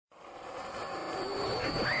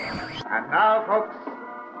Now, folks,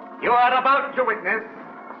 you are about to witness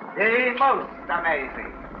the most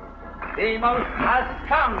amazing, the most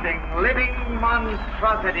astounding living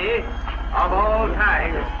monstrosity of all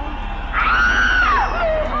time.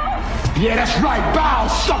 Yeah, that's right. Bow,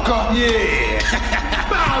 sucker. Yeah.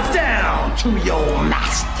 Bow down to your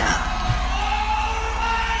master.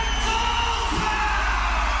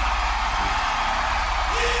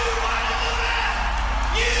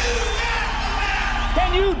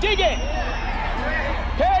 Can you dig it?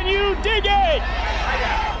 Can you dig it?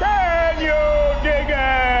 Can you dig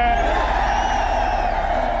it?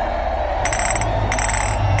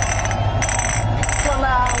 Come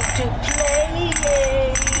out to play.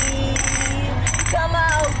 Come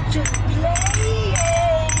out to play.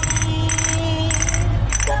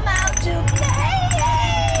 Come out to play.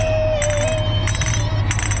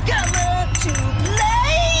 Come out to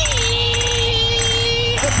play.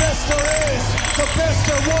 The best there is, the best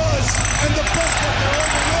there was, and the best that there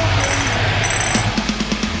ever will be.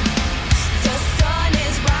 The sun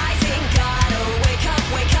is rising, gotta wake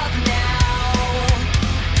up now.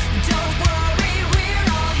 Don't worry, we're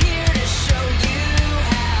all here to show you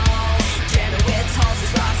how. Janowitz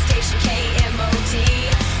Halls' rock station KMOD,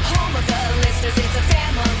 home of the listeners, it's a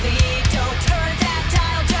family. Don't turn that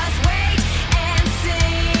dial, just wait and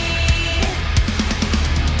see.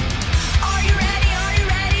 Are you ready? Are you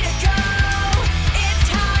ready to go? It's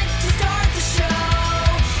time to start the show.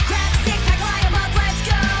 Grab a six pack, line 'em up, let's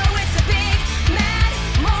go. It's a big, mad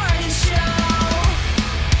morning show.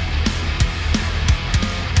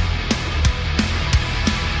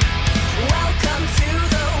 Welcome to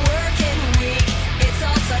the working week. It's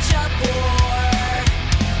all such a bore.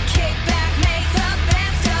 Kick back, make the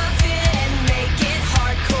best of it, and make it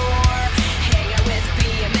hardcore. Hang out with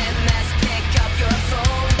BMMS, pick up your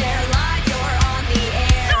phone. They're live, you're on the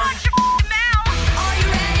air. Watch your mouth. Are you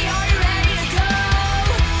ready? Are you ready to go?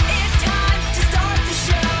 It's time to start the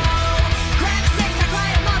show. Grab a six pack,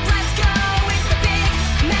 line 'em up, let's go. It's the big,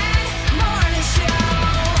 mad morning show.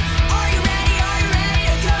 Are you ready? Are you ready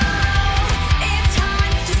to go? It's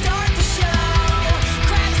time to start the show.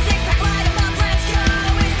 Grab a six pack, line 'em up, let's go.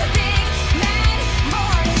 It's the big, mad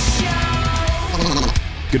morning show.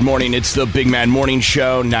 Good morning. It's the Big Man Morning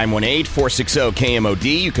Show,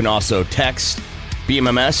 918-460-KMOD. You can also text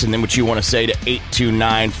BMMS and then what you want to say to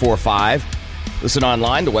 82945. Listen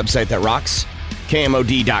online, the website that rocks,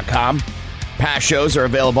 KMOD.com. Past shows are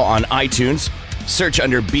available on iTunes. Search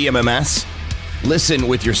under BMMS. Listen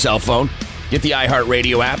with your cell phone. Get the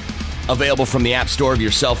iHeartRadio app, available from the App Store of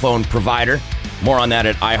your cell phone provider. More on that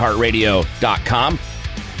at iHeartRadio.com.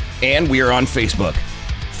 And we are on Facebook.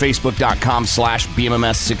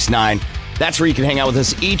 Facebook.com/BMMS69. That's where you can hang out with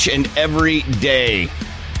us each and every day.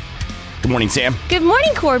 Good morning, Sam. Good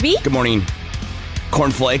morning, Corby. Good morning,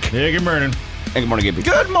 Cornflake. Yeah, good morning. And good morning, Gibby.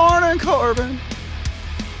 Good morning, Corbin.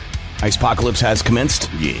 Ice apocalypse has commenced.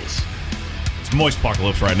 Yes. It's moist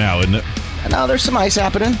apocalypse right now, isn't it? And now there's some ice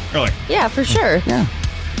happening. Really? Yeah, for sure. Yeah.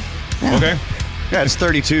 Okay. Yeah, it's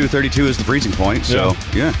 32. 32 is the freezing point, so,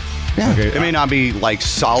 yeah. Okay. It may not be, like,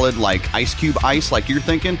 solid, like, ice cube ice like you're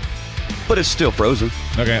thinking, but it's still frozen.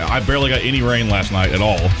 Okay, I barely got any rain last night at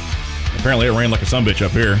all. Apparently it rained like a sumbitch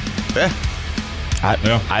up here. Yeah. I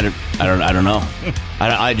don't know.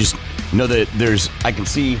 I just know that I can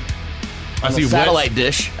see on the satellite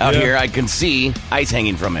dish out here, I can see ice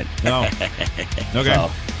hanging from it. No. Okay. So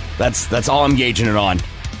that's all I'm gauging it on.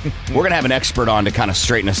 We're going to have an expert on to kind of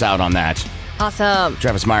straighten us out on that. Awesome.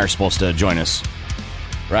 Travis Meyer's supposed to join us,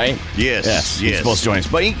 right? Yes. He's supposed to join us.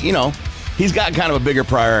 But, he's got kind of a bigger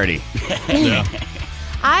priority. Yeah.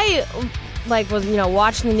 I was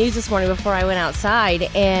watching the news this morning before I went outside,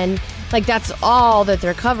 and that's all that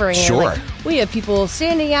they're covering. Sure. And, we have people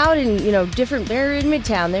standing out in different. They're in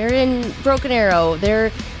Midtown. They're in Broken Arrow.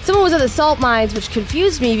 Someone was at the salt mines, which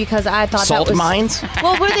confused me because I thought salt that was mines.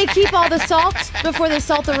 Well, where they keep all the salt before they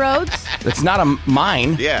salt the roads. It's not a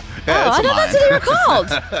mine. Yeah. I thought that's what they were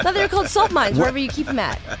called. I thought they were called salt mines, wherever you keep them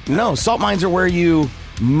at. No, salt mines are where you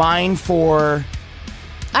mine for.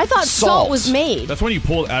 I thought salt was made. That's when you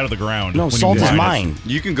pull it out of the ground. No, salt is mine.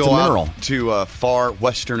 You can go out to far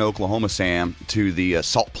western Oklahoma, Sam, to the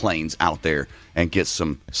salt plains out there and get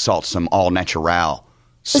some salt, some all-natural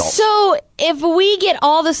salt. So if we get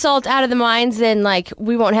all the salt out of the mines, then,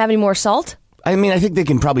 we won't have any more salt? I mean, I think they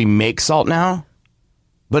can probably make salt now,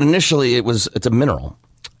 but initially it's a mineral.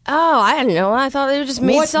 Oh, I don't know. I thought they just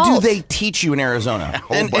made salt. What do they teach you in Arizona?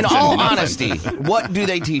 In all honesty, what do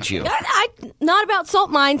they teach you? Not about salt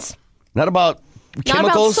mines. Not about chemicals? Not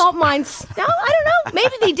about salt mines. No, I don't know.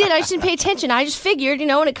 Maybe they did. I just didn't pay attention. I just figured,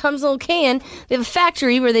 when it comes in a little can, they have a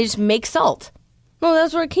factory where they just make salt. Well,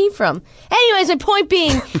 that's where it came from. Anyways, my point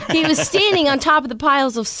being, he was standing on top of the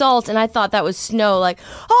piles of salt, and I thought that was snow. Like,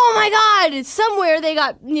 oh my God, somewhere they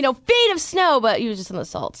got, feet of snow, but he was just on the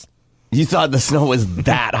salts. You thought the snow was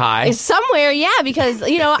that high? Somewhere, yeah, because,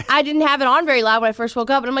 I didn't have it on very loud when I first woke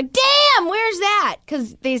up, and I'm like, damn, where's that?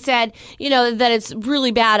 Because they said, that it's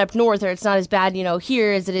really bad up north, or it's not as bad,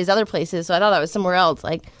 here as it is other places, so I thought that was somewhere else.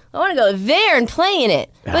 Like, I want to go there and play in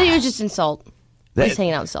it. But he was just in salt. He's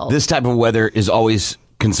hanging out in salt. This type of weather is always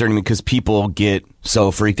concerning me because people get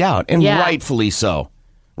so freaked out, and rightfully so.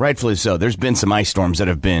 Rightfully so. There's been some ice storms that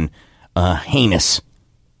have been heinous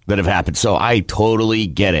that have happened, so I totally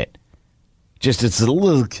get it. Just it's a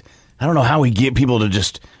little. I don't know how we get people to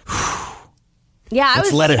just.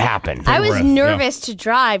 Let's let it happen. I was nervous to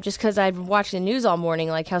drive just because I'd watched the news all morning,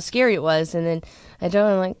 like how scary it was, and then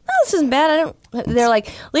I'm like, oh, this isn't bad. They're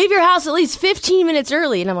like, leave your house at least 15 minutes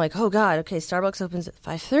early, and I'm like, oh God, okay, Starbucks opens at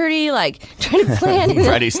 5:30, like trying to plan.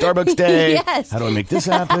 Friday Starbucks day. Yes. How do I make this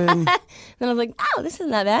happen? Then I was like, oh, this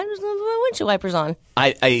isn't that bad. Just leave my windshield wipers on.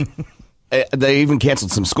 They even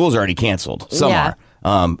canceled some schools. Already canceled. Some are.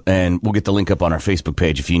 And we'll get the link up on our Facebook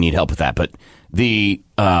page if you need help with that. But the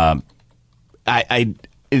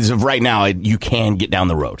as of right now, you can get down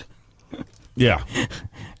the road. Yeah.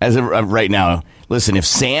 As of right now, listen, if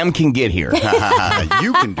Sam can get here,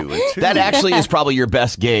 you can do it too. That actually is probably your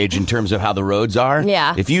best gauge in terms of how the roads are.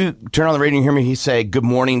 Yeah. If you turn on the radio and hear me say, good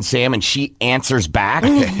morning, Sam, and she answers back,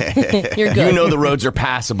 you're good. You know the roads are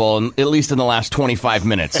passable, at least in the last 25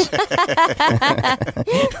 minutes.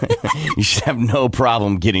 You should have no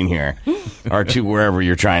problem getting here or to wherever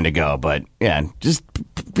you're trying to go. But, yeah, just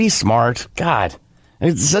be smart. God,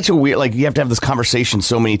 it's such a weird, like, you have to have this conversation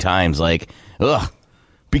so many times. Like, ugh.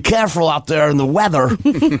 Be careful out there in the weather.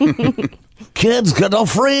 Kids, don't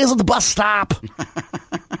freeze at the bus stop.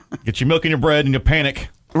 Get your milk and your bread and you panic.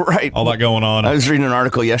 Right. All that going on. I was reading an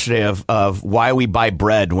article yesterday of why we buy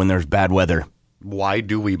bread when there's bad weather. Why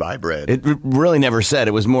do we buy bread? It really never said.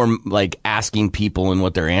 It was more like asking people and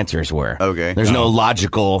what their answers were. Okay. There's no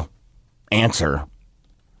logical answer.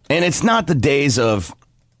 And it's not the days of,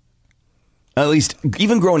 at least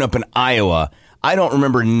even growing up in Iowa, I don't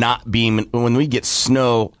remember not being, when we get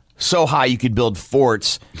snow so high you could build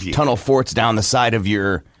forts, tunnel forts down the side of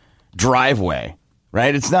your driveway,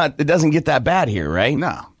 right? It doesn't get that bad here, right?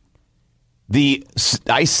 No. The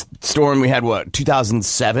ice storm we had,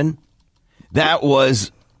 2007? That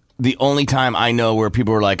was the only time I know where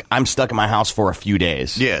people were like, I'm stuck in my house for a few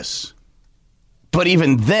days. Yes. But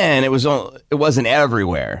even then, it wasn't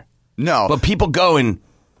everywhere. No. But people go and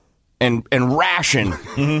ration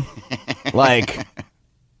like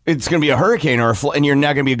it's going to be a hurricane or a flood, and you're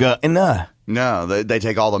not going to be No, they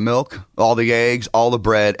take all the milk, all the eggs, all the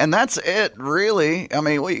bread, and that's it, really. I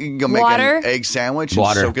mean, you can go make an egg sandwich and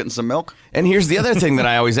soak it in some milk. And here's the other thing that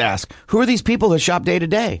I always ask. Who are these people that shop day to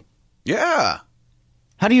day? Yeah.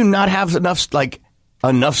 How do you not have enough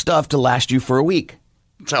stuff to last you for a week?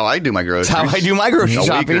 That's how I do my groceries. That's how I do my grocery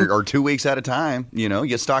shopping. A week or 2 weeks at a time,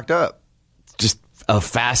 get stocked up. Just a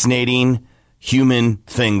fascinating human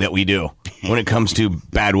thing that we do when it comes to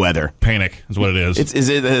bad weather. Panic is what it is.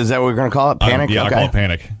 Is that what we're going to call it? Panic? Yeah, okay. I call it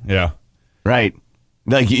panic. Yeah. Right.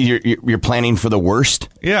 Like you're planning for the worst?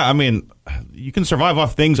 Yeah, I mean, you can survive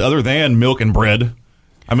off things other than milk and bread.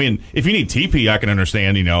 I mean, if you need TP, I can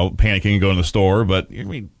understand, panicking and going to the store, but I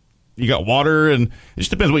mean, you got water, and it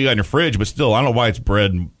just depends what you got in your fridge, but still, I don't know why it's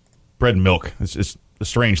bread and milk. It's just a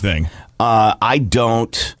strange thing. I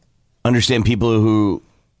don't understand people who,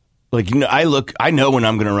 I know when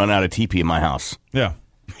I'm going to run out of TP in my house. Yeah.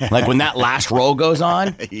 Like when that last roll goes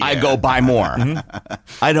on, yeah. I go buy more. Mm-hmm.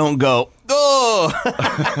 I don't go, oh,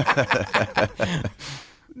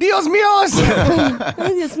 Dios míos.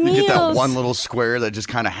 Dios You get that míos. one little square that just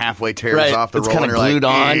kind of halfway tears off the it's roll. It's kind of glued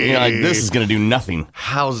on. You're like, this is going to do nothing.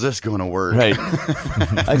 How's this going to work? Right.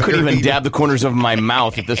 I couldn't even dab the corners of my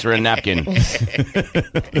mouth if this were a napkin.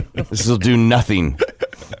 This will do nothing.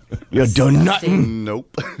 You'll do nothing.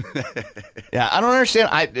 Nope. Yeah, I don't understand.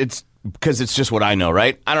 It's because it's just what I know,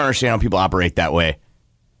 right? I don't understand how people operate that way.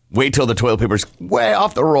 Wait till the toilet paper's way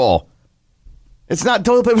off the roll.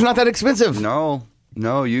 Toilet paper's not that expensive.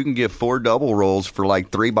 No, you can get 4 double rolls for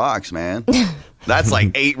like $3, man. That's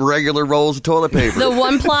like 8 regular rolls of toilet paper. The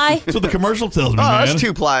 1-ply? That's what the commercial tells me, man. That's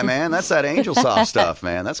 2-ply, man. That's that Angel Soft stuff,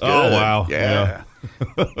 man. That's good. Oh, wow. Yeah.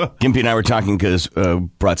 Gimpy and I were talking because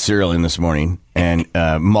brought cereal in this morning, and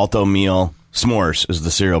Malto Meal S'mores is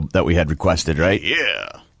the cereal that we had requested, right?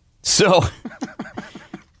 Yeah. So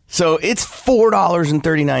it's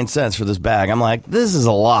 $4.39 for this bag. I'm like, this is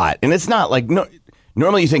a lot. And it's not like, no,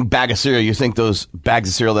 Normally, you think bag of cereal. You think those bags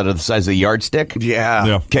of cereal that are the size of a yardstick.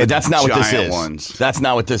 Yeah. Okay, that's not what this giant is. ones. That's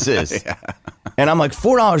not what this is. And I'm like,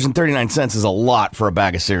 $4.39 is a lot for a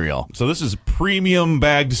bag of cereal. So this is premium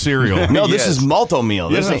bagged cereal. No, this is malto meal.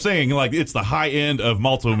 That's This what I'm ain't- saying. Like, it's the high end of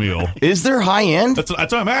malto meal. Is there high end? That's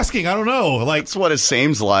what I'm asking. I don't know. Like, That's what it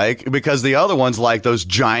seems like, because the other ones, like those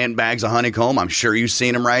giant bags of honeycomb, I'm sure you've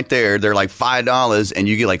seen them right there. They're like $5, and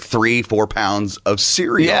you get like 3-4 pounds of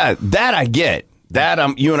cereal. Yeah, that I get.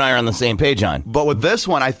 That you and I are on the same page on. But with this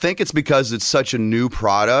one, I think it's because it's such a new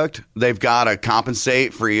product. They've got to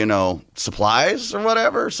compensate for, supplies or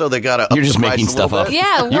whatever. So they got to. You're just making stuff up.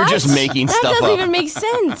 Yeah, You're what? just making that stuff doesn't up. even make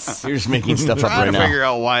sense. You're just making stuff up Trying right to now. figure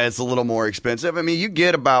out why it's a little more expensive. I mean, you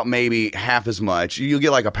get about maybe half as much. You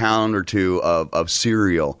get like a pound or two of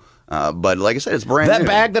cereal. But like I said, it's brand new. That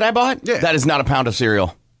bag that I bought, Yeah. that is not a pound of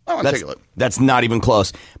cereal. I want to take a look. That's not even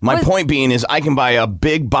close. My point being is I can buy a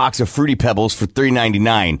big box of Fruity Pebbles for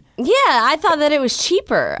 $3.99. Yeah, I thought that it was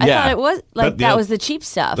cheaper. I Yeah. thought it was like But, that yeah, was the cheap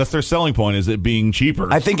stuff. that's their selling point, is it being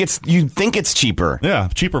cheaper. You think it's cheaper. Yeah,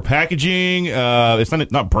 cheaper packaging. It's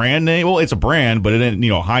not brand name. Well, it's a brand, but it ain't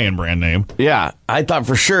high end brand name. Yeah, I thought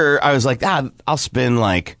for sure. I was like, I'll spend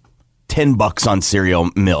like $10 on cereal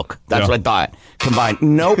milk. That's Yeah. what I thought. Combined.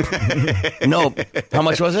 Nope. Nope. How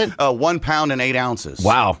much was it? 1 pound and 8 ounces.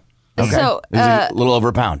 Wow. Okay. So, It was a little over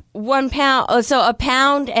a pound. 1 pound. So a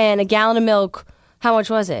pound and a gallon of milk. How much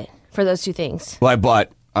was it for those two things? Well, I bought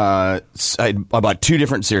I bought 2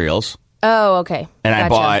 different cereals. Oh, okay. And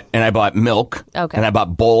Gotcha. I bought milk. Okay. And I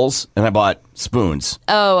bought bowls and I bought spoons.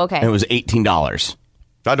 Oh, okay. And it was $18.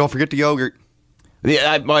 Don't forget the yogurt.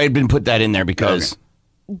 Yeah, I had been put that in there because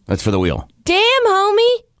that's for the wheel. Damn,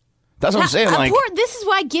 homie. That's what I'm saying. Like, This is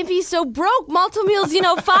why Gimpy's so broke. Malto meals,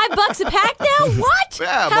 $5 a pack now. What?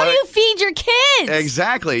 Yeah, How but- do you feed your kids?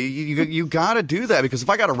 Exactly. You got to do that, because if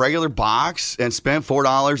I got a regular box and spent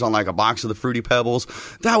 $4 on like a box of the Fruity Pebbles,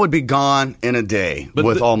 that would be gone in a day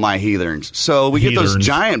with all my heathens. So we get those Heathens.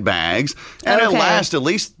 giant bags, and it Okay. lasts at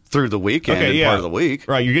least through the weekend and part of the week.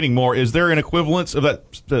 Right, you're getting more. Is there an equivalence of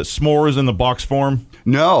that s'mores in the box form?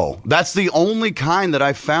 No, that's the only kind that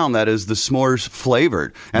I found that is the s'mores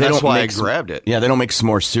flavored, and they that's don't why I make grabbed it. Yeah, they don't make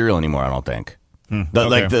s'mores cereal anymore. I don't think. Okay.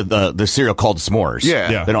 Like the cereal called s'mores.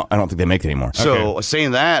 Yeah. They don't. I don't think they make it anymore. So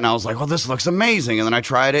saying that, and I was like, "Well, this looks amazing," and then I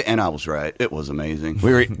tried it, and I was right. It was amazing.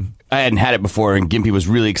 I hadn't had it before, and Gimpy was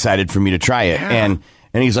really excited for me to try it, and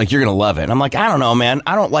he's like, "You're gonna love it." And I'm like, "I don't know, man.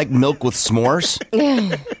 I don't like milk with s'mores,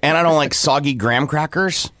 and I don't like soggy graham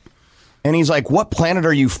crackers." And he's like, "What planet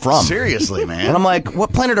are you from?" Seriously, man. And I'm like,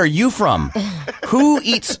 "What planet are you from? Who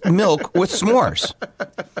eats milk with s'mores?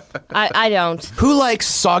 I don't. Who likes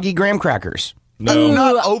soggy graham crackers?" No.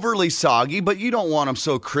 Not overly soggy, but you don't want them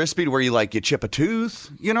so crispy to where you chip a tooth,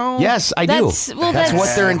 Yes, I do. That's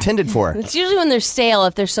what they're intended for. It's usually when they're stale.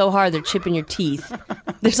 If they're so hard, they're chipping your teeth.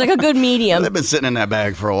 There's like a good medium. They've been sitting in that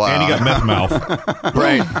bag for a while. And you got meth mouth.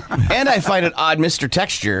 Right. And I find it odd, Mr.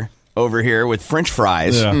 Texture over here with French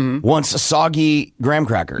fries wants soggy graham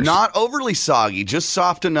crackers. Not overly soggy, just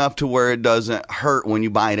soft enough to where it doesn't hurt when you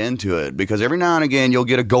bite into it. Because every now and again, you'll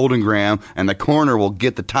get a golden graham, and the corner will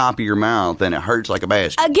get the top of your mouth, and it hurts like a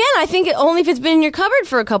bastard. Again, I think only if it's been in your cupboard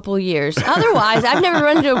for a couple of years. Otherwise, I've never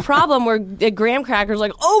run into a problem where a graham cracker's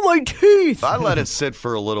like, oh, my teeth. I let it sit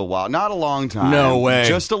for a little while. Not a long time. No way.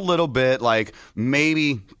 Just a little bit, like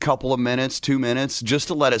maybe a couple of minutes, 2 minutes, just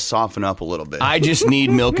to let it soften up a little bit. I just need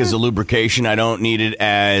milk as a lubrication. I don't need it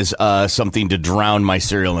as something to drown my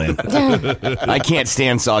cereal in. I can't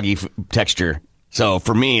stand soggy texture. So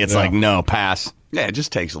for me, it's like, no, pass. Yeah, it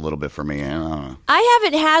just takes a little bit for me. I don't know. I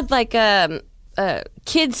haven't had like a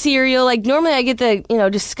kid cereal. Like normally I get the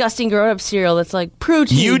disgusting grown up cereal that's like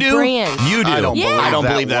protein You do? brand. You do. I don't Yeah. I don't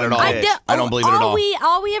believe that at all. one bit. I don't believe it at all.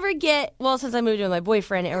 All we ever get, well, since I moved in with my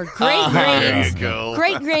boyfriend, are great There grains, you go.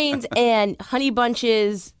 great grains, and honey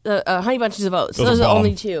bunches of oats. Those Those are are the bomb.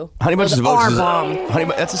 only two. Honey Bunches Those of Oats are is bomb.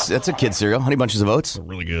 that's a kid cereal. Honey Bunches of Oats.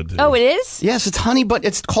 Really good. Oh, it is. Yes, it's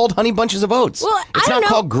it's called Honey Bunches of Oats. Well, it's I don't not know.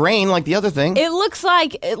 called grain like the other thing. It looks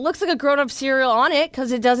like a grown up cereal on it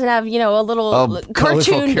because it doesn't have a little colorful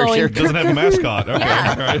cartoon character. going. It doesn't have a mascot. Okay.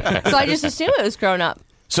 Yeah. All right. So I just assumed it was grown up.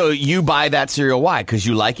 So you buy that cereal? Why? Because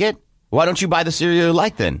you like it? Why don't you buy the cereal you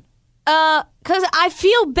like then? Because I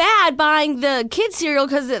feel bad buying the kid cereal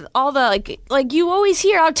because all the like you always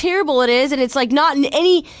hear how terrible it is, and it's like not in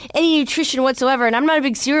any nutrition whatsoever. And I'm not a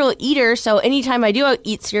big cereal eater, so anytime I do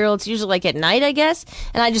eat cereal, it's usually like at night, I guess.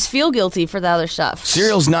 And I just feel guilty for the other stuff.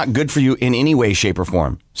 Cereal's not good for you in any way, shape, or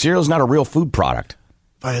form. Cereal's not a real food product.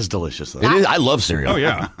 But it's delicious, though. It is. I love cereal. Oh,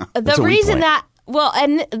 yeah. The a weak reason point. that Well,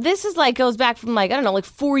 and this is goes back from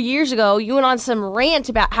 4 years ago. You went on some rant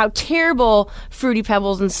about how terrible Fruity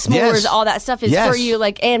Pebbles and s'mores, Yes. all that stuff is Yes. for you,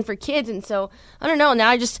 and for kids. And so I don't know. Now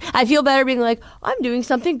I feel better being I'm doing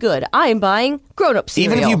something good. I am buying grown-up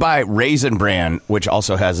cereal. Even if you buy Raisin Bran, which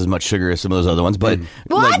also has as much sugar as some of those other ones, but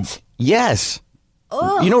What? yes,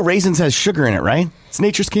 you know raisins has sugar in it, right? It's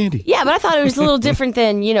nature's candy. Yeah, but I thought it was a little different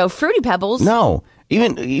than Fruity Pebbles. No,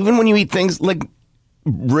 even when you eat things like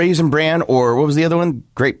Raisin Bran or what was the other one?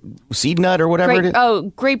 Grape seed nut or whatever it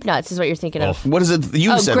is. Grape nuts is what you're thinking of. What is it?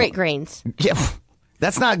 You said great grains. Yeah,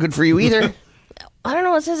 that's not good for you either. I don't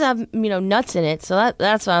know. It says have nuts in it, so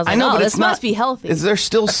that's why I was like, I know, but this it's not, must be healthy. Is there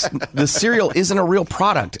still the cereal isn't a real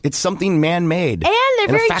product? It's something man-made. And they're in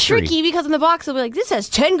a very factory. tricky because in the box they'll be like, this has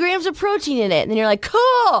 10 grams of protein in it. And then you're like,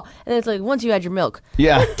 cool. And then it's like, once you add your milk.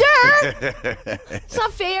 Yeah. It's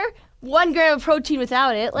not fair. 1 gram of protein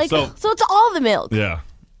without it. So it's all the milk. Yeah.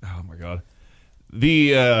 Oh my God.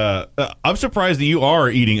 I'm surprised that you are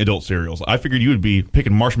eating adult cereals. I figured you would be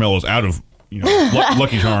picking marshmallows out of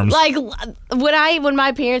Lucky Charms. When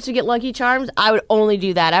my parents would get Lucky Charms, I would only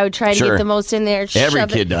do that. I would try to Sure. get the most in there. Every shove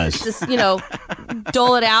kid it, does. Just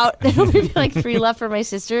dole it out. There'll be 3 left for my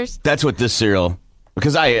sisters. That's what this cereal.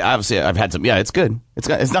 Because I've had some. Yeah, it's good.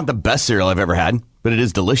 It's not the best cereal I've ever had, but it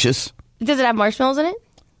is delicious. Does it have marshmallows in it?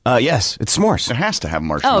 Yes, it's s'mores. It has to have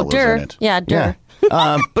marshmallows Oh, in it. Yeah, Yeah.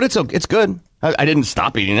 But it's good. I didn't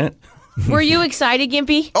stop eating it. Were you excited,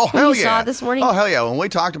 Gimpy? Oh, when hell you yeah. saw it this morning? Oh, hell yeah. When we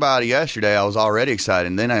talked about it yesterday, I was already excited.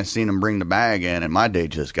 And then I seen him bring the bag in, and my day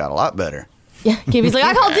just got a lot better. Yeah, Gimpy's like,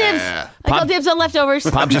 I called dibs. I called dibs on leftovers.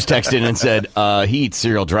 Pop just texted in and said he eats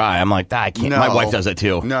cereal dry. I'm like, I can't. No. My wife does that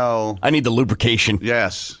too. No. I need the lubrication.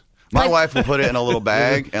 Yes. My wife will put it in a little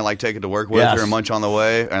bag and take it to work with Yes. her and munch on the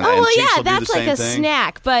way. And, Oh, and well, Cheeks yeah, will do that's the like same a thing.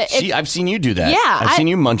 snack. But I've seen you do that. Yeah, I've seen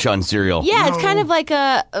you munch on cereal. yeah, it's kind of like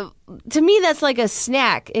to me, that's like a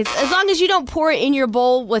snack. It's as long as you don't pour it in your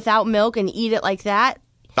bowl without milk and eat it like that.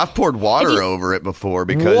 I've poured water over it before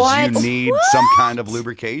because What? you need some kind of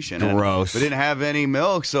lubrication. And Gross. we didn't have any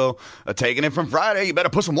milk, so taking it from Friday, you better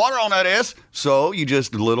put some water on that ass. So you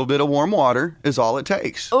just a little bit of warm water is all it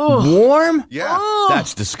takes. Warm? Yeah.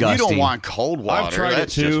 That's disgusting. You don't want cold water. I've tried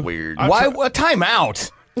That's it, too. just weird. Why? What? Time out.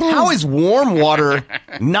 How is warm water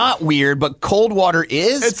not weird, but cold water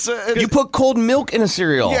is? You put cold milk in a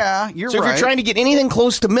cereal. Yeah, you're So if right. you're trying to get anything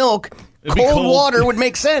close to milk, It'd be cold cold. water would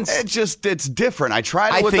make sense. It's different. I tried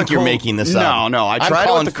it I with think the you're cold... making this up. No, I I'm tried it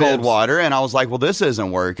calling with the cold fibs. water, and I was like, well, this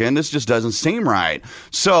isn't working. This just doesn't seem right.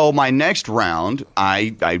 So my next round,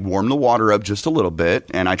 I warmed the water up just a little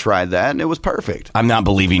bit, and I tried that, and it was perfect. I'm not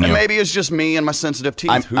believing And you. maybe it's just me and my sensitive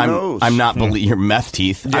teeth. Who knows? I'm not believing your meth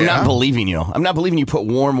teeth. I'm Yeah. not believing you. I'm not believing you put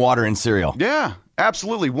warm water in cereal. Yeah,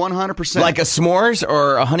 absolutely, 100%. Like a s'mores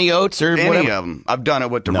or a honey oats or any whatever. of them. I've done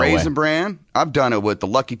it with the No Raisin way. Bran. I've done it with the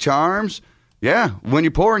Lucky Charms. Yeah, when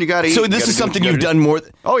you're pouring, you got to eat. So You this gotta is do what something you you've gotta done do. more.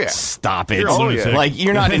 Oh, yeah. Stop it. You're a lunatic. Like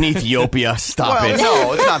you're not in Ethiopia. Stop Well, it.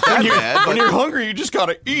 no, it's not that bad. When but- you're hungry, you just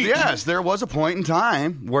gotta eat. Yes, there was a point in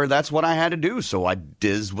time where that's what I had to do. So I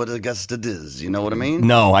diz what I guess to diz. You know what I mean?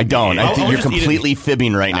 No, I don't. I I'll think you're just eat it. completely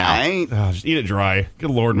fibbing right now. I ain't. Just eat it dry.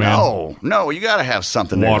 Good Lord, man. No, you got to have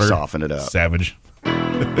something there Water. to soften it up. Savage.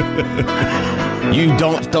 You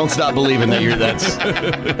don't stop believing that you're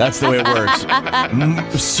that's the way it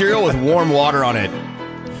works. Cereal with warm water on it.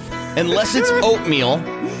 Unless it's oatmeal,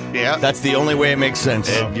 Yeah. that's the only way it makes sense.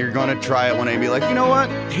 And you're going to try it one day and be like, you know what?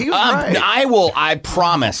 He was right. I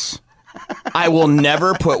promise. I will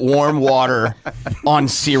never put warm water on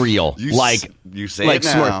cereal. You say it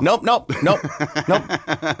now. Nope.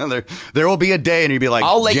 there will be a day and you'll be like,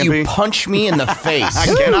 I'll let Gimpy, you punch me in the face. I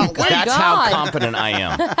cannot wait. That's God. how confident I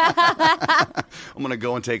am. I'm going to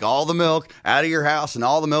go and take all the milk out of your house and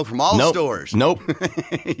all the milk from all the Nope. stores. Nope.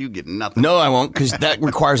 You get nothing. No, I won't, because that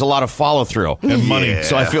requires a lot of follow through. And money. Yeah.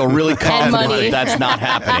 So I feel really confident money. that that's not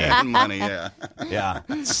happening. And money, yeah. Yeah.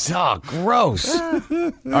 So gross. All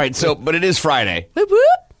right, but it is Friday. Whoop, whoop.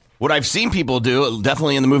 What I've seen people do,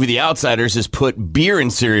 definitely in the movie The Outsiders, is put beer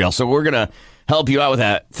in cereal. So we're going to help you out with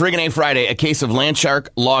that. Friggin' A Friday, a case of Landshark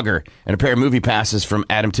Lager, and a pair of movie passes from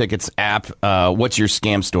Adam Ticket's app. What's your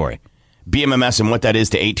scam story? BMMS and what that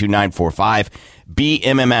is to 82945.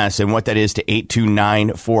 BMMS and what that is to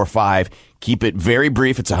 82945. Keep it very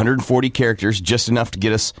brief. It's 140 characters, just enough to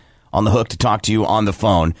get us on the hook to talk to you on the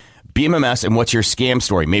phone. BMMS and what's your scam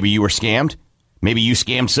story? Maybe you were scammed. Maybe you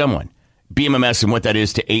scammed someone. BMMS and what that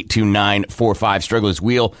is to 82945. Strugglers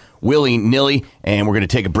wheel, willy-nilly, and we're going to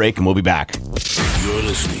take a break and we'll be back. You're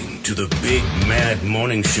listening to the Big Mad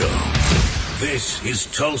Morning Show. This is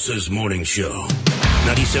Tulsa's Morning Show.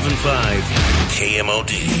 97.5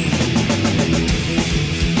 KMOD.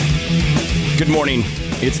 Good morning.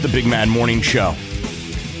 It's the Big Mad Morning Show.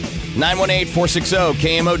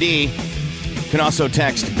 918-460-KMOD. You can also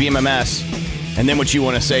text BMMS and then what you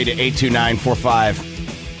want to say to 82945.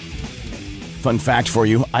 Fun fact for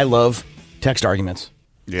you. I love text arguments.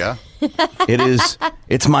 Yeah.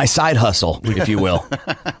 It's my side hustle, if you will.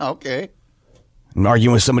 Okay. I'm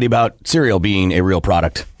arguing with somebody about cereal being a real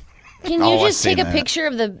product. Can you just take a picture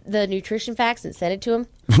of the nutrition facts and send it to him?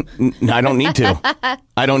 I don't need to.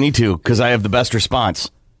 I don't need to because I have the best response.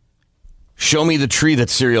 Show me the tree that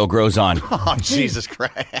cereal grows on. Oh, Jesus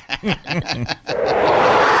Christ. Because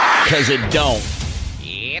it don't.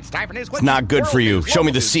 It's not good for you. Show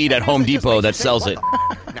me the seed at Home Depot that sells it.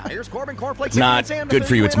 It's not good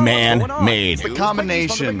for you. It's man-made. The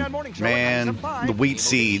combination, man, the wheat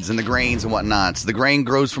seeds and the grains and whatnot. The grain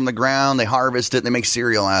grows from the ground. They harvest it. And they make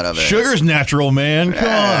cereal out of it. Sugar's natural, man. Come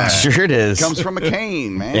on. Sure it is. Comes from a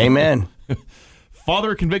cane, man. Amen.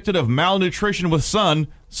 Father convicted of malnutrition with son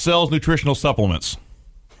sells nutritional supplements.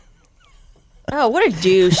 Oh, what a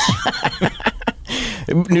douche.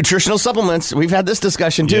 Nutritional supplements. We've had this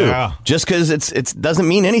discussion too. Yeah. Just because it doesn't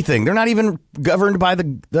mean anything. They're not even governed by the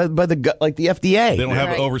FDA. They don't have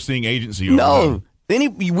an overseeing agency. Over No.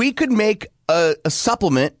 them. We could make a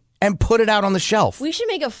supplement and put it out on the shelf. We should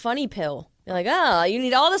make a funny pill. You're like, oh, you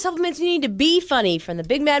need all the supplements you need to be funny from the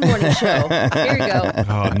Big Mad Morning Show. Here you go.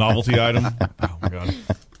 Novelty item. Oh my God.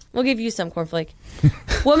 We'll give you some, Cornflake.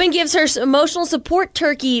 Woman gives her emotional support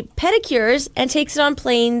turkey pedicures and takes it on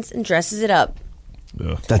planes and dresses it up.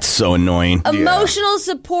 Ugh. That's so annoying. Emotional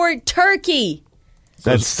support turkey.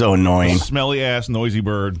 That's so annoying. Smelly ass, noisy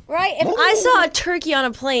bird. Right? If I saw a turkey on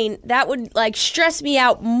a plane, that would stress me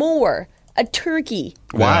out more. A turkey.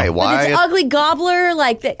 Why? With Why? its ugly gobbler,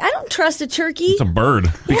 like that. I don't trust a turkey. It's a bird.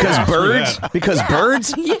 Because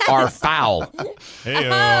birds are foul.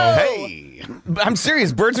 Hey. I'm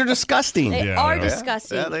serious. Birds are disgusting. They are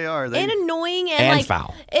disgusting. Yeah, they are. And annoying And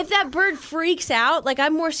foul. If that bird freaks out,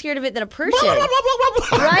 I'm more scared of it than a person.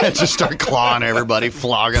 Right? Just start clawing everybody,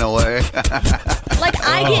 flogging away.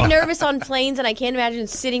 I get nervous on planes, and I can't imagine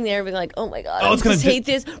sitting there and being like, "Oh my god, I it's gonna just hate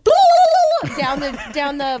this." down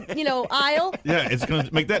the aisle. Yeah, it's going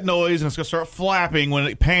to make that noise and it's going to start flapping when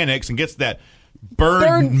it panics and gets that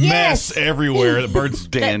bird mess everywhere. The bird's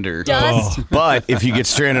dander. Dust. But if you get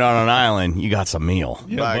stranded on an island, you got some meal.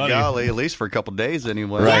 Yeah, By buddy. golly, at least for a couple days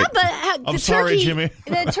anyway. Yeah, but I'm sorry, Jimmy.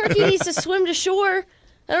 The turkey needs to swim to shore.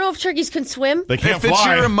 I don't know if turkeys can swim. They can't If it's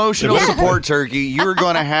fly. your emotional support turkey, you're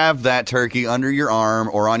going to have that turkey under your arm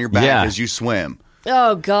or on your back as you swim.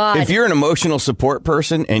 Oh, God. If you're an emotional support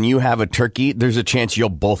person and you have a turkey, there's a chance you'll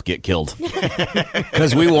both get killed.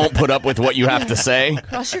 Because we won't put up with what you have to say.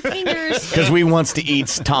 Cross your fingers. Because we wants to eat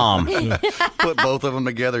Tom. Put both of them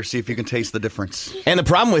together, see if you can taste the difference. And the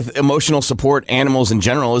problem with emotional support animals in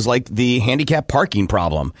general is like the handicap parking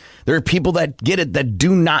problem. There are people that get it that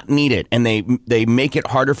do not need it, and they make it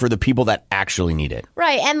harder for the people that actually need it.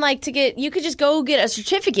 Right, and you could just go get a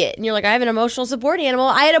certificate, and you're like, I have an emotional support animal.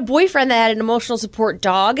 I had a boyfriend that had an emotional support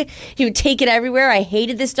dog. He would take it everywhere. I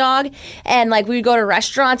hated this dog, and we would go to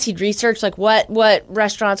restaurants. He'd research what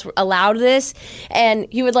restaurants allowed this, and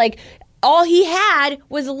he would all he had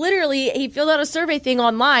was literally he filled out a survey thing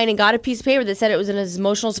online and got a piece of paper that said it was an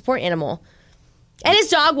emotional support animal. And his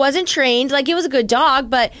dog wasn't trained. It was a good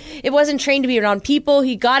dog, but it wasn't trained to be around people.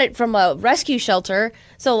 He got it from a rescue shelter.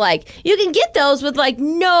 So, you can get those with,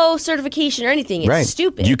 no certification or anything. It's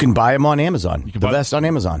stupid. You can buy them on Amazon. The best on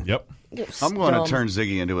Amazon. Yep. I'm going to turn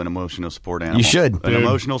Ziggy into an emotional support animal. You should. An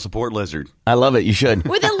emotional support lizard. I love it. You should.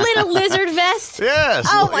 With a little lizard vest? Yes.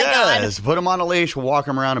 Oh, my God. Put him on a leash. We'll walk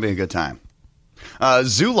him around and be a good time.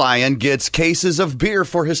 Zoo Lion gets cases of beer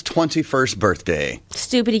for his 21st birthday.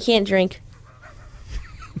 Stupid. He can't drink.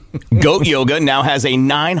 Goat Yoga now has a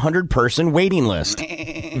 900-person waiting list.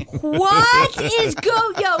 What is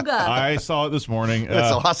goat yoga? I saw it this morning.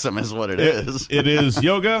 That's awesome is what it is. It is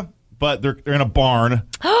yoga, but they're in a barn,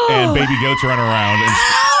 and baby goats run around. And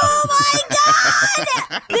Oh, my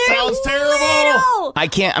God! It sounds terrible. Little. I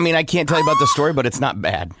can't tell you about the story, but it's not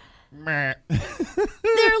bad. They're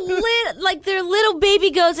little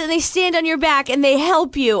baby goats, and they stand on your back, and they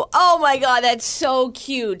help you. Oh, my God, that's so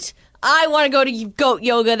cute. I want to go to goat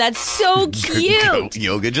yoga. That's so cute. Goat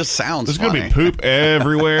yoga just sounds There's funny. going to be poop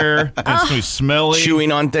everywhere. And it's going to be smelly.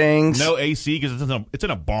 Chewing on things. No AC because it's in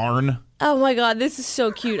a barn. Oh, my God, this is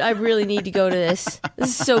so cute. I really need to go to this. This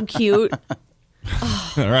is so cute.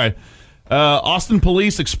 All right. Austin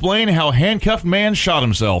police explain how handcuffed man shot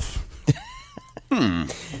himself.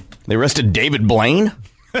 They arrested David Blaine.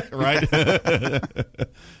 Right?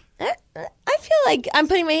 I feel like I'm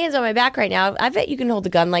putting my hands on my back right now. I bet you can hold a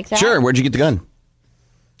gun like that. Sure. Where'd you get the gun?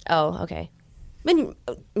 Oh, okay.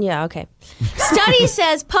 Yeah, okay. Study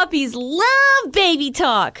says puppies love baby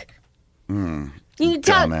talk. You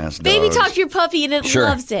can baby talk your puppy and it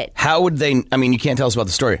loves it. How would they? I mean, you can't tell us about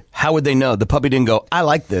the story. How would they know? The puppy didn't go, I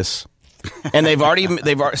like this. And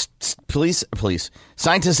police,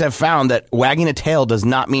 scientists have found that wagging a tail does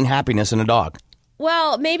not mean happiness in a dog.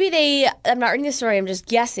 Well, maybe I'm not reading the story, I'm just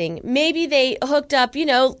guessing. Maybe they hooked up,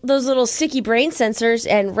 those little sticky brain sensors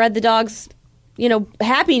and read the dog's,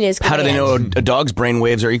 happiness command. How do they know a dog's brain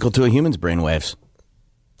waves are equal to a human's brain waves?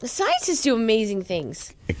 The scientists do amazing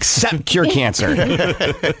things. Except cure cancer.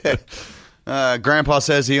 Grandpa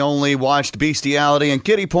says he only watched bestiality and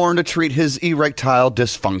kitty porn to treat his erectile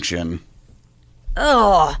dysfunction.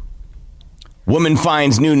 Oh. Woman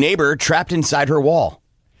finds new neighbor trapped inside her wall.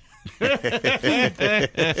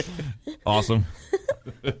 Awesome.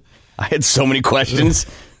 I had so many questions.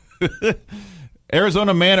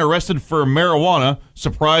 Arizona man arrested for marijuana,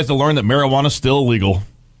 surprised to learn that marijuana is still illegal.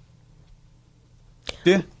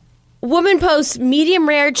 Yeah. Woman posts medium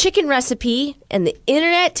rare chicken recipe, and the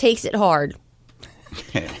internet takes it hard.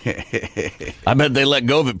 I bet they let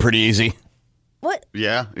go of it pretty easy. What?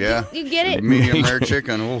 Yeah. You get it? Medium rare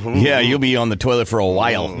chicken. Ooh. Yeah, you'll be on the toilet for a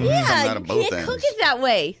while. Yeah, you can't cook it that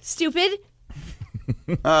way. Stupid.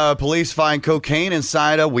 Police find cocaine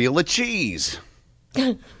inside a wheel of cheese.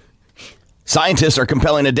 Scientists are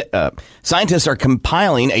compiling a database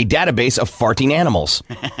of farting animals.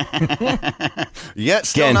 Yet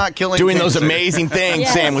still not killing doing cancer. those amazing things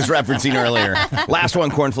Yes. Sam was referencing earlier. Last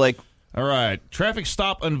one, Cornflake. All right. Traffic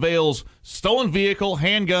stop unveils stolen vehicle,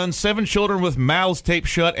 handgun, 7 children with mouths taped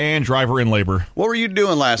shut, and driver in labor. What were you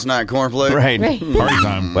doing last night, Cornflake? Right. Party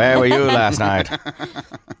time. Where were you last night?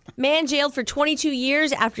 Man jailed for 22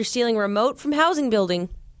 years after stealing remote from housing building.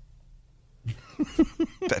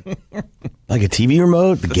 Like a TV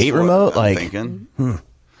remote? The gate remote? I'm thinking.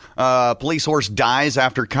 Police horse dies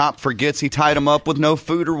after cop forgets he tied him up with no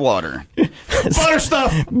food or water. Butter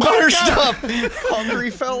stuff. Butter stuff.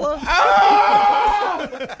 Hungry fella.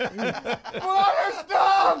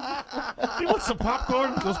 You want some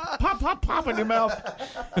popcorn? Goes pop, pop in your mouth.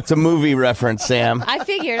 It's a movie reference, Sam. I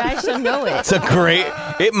figured. I just don't know it. It's a great.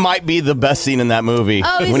 It might be the best scene in that movie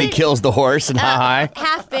Oh, is when he it? kills the horse and how high.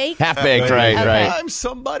 Half-baked? Half-baked, right, Okay. right. I'm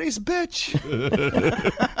somebody's bitch.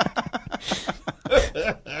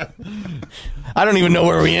 I don't even know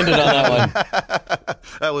where we ended on that one.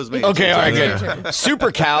 That was me. Okay, all right, good.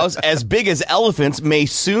 Super cows as big as elephants may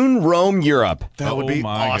soon roam Europe. That would be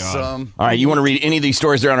my God. awesome. All right, you want to read any of these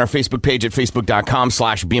stories? They're on our Facebook page at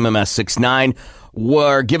facebook.com/BMMS69.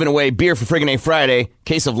 We're giving away beer for Friggin' A Friday,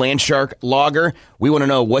 case of Land Shark Lager. We want to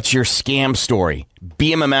know what's your scam story.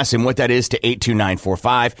 BMMS and what that is to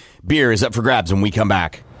 82945. Beer is up for grabs when we come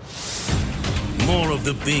back. More of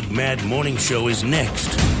the Big Mad Morning Show is next.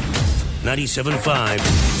 97.5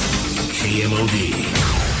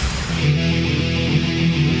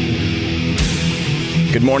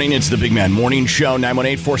 KMOD. Good morning. It's the Big Man Morning Show,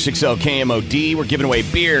 918-460-KMOD. We're giving away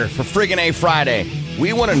beer for Friggin' A Friday.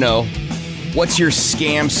 We want to know, what's your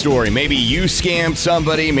scam story? Maybe you scammed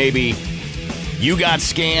somebody. Maybe you got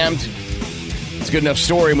scammed. It's a good enough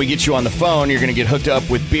story, and we get you on the phone. You're going to get hooked up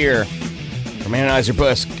with beer from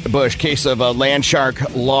Anheuser-Busch, case of Land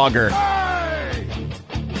Shark Lager.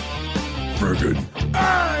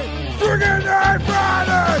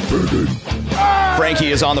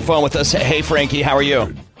 Frankie is on the phone with us. Hey, Frankie, how are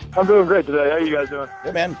you? I'm doing great today. How are you guys doing?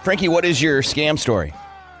 Good, man. Frankie, what is your scam story?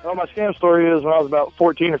 Well, my scam story is when I was about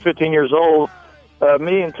 14 or 15 years old,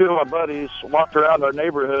 me and two of my buddies walked around our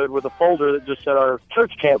neighborhood with a folder that just said our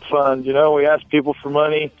church camp fund. You know, we asked people for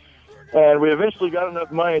money, and we eventually got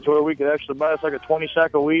enough money to where we could actually buy us like a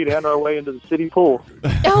 20-sack of weed and our way into the city pool.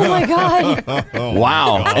 Oh, my God.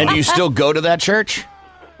 Wow. And do you still go to that church?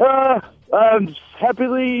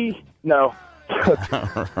 Happily, no.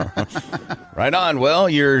 Right on. Well,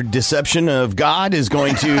 your deception of God is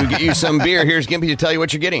going to get you some beer. Here's Gimpy to tell you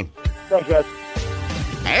what you're getting. Thanks, guys.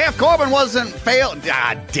 If Corbin wasn't failed,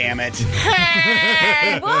 damn it.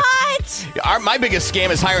 Hey, what? My biggest scam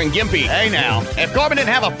is hiring Gimpy. Hey now, if Corbin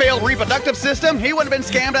didn't have a failed reproductive system, he wouldn't have been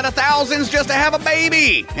scammed out of thousands just to have a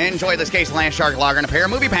baby. Enjoy this case of Land Shark Lager and a pair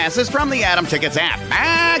of movie passes from the Atom Tickets app.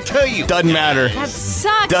 Back to you. Doesn't matter. That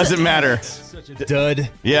sucks. Doesn't matter. Dud.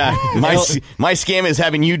 Yeah, my scam is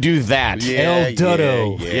having you do that. El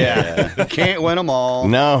Dodo. Yeah. Can't win them all.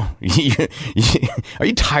 No. Are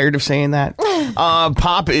you tired of saying that?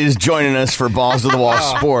 Pop is joining us for Balls to the Wall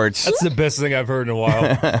Sports. That's the best thing I've heard in a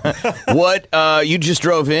while. What? You just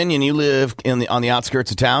drove in and you live on the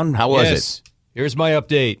outskirts of town? How was it? Here's my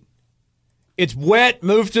update. It's wet.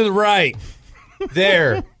 Move to the right.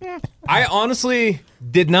 there. I honestly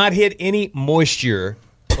did not hit any moisture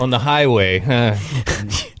on the highway.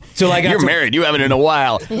 Till I got You're married. You haven't in a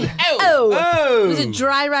while. Oh. Was it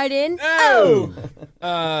dry right in?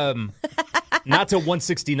 Not till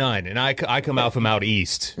 169, and I come out from out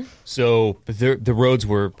east. So the roads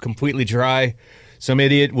were completely dry. Some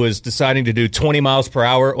idiot was deciding to do 20 miles per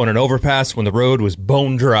hour on an overpass when the road was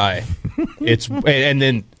bone dry. And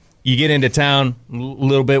then you get into town, a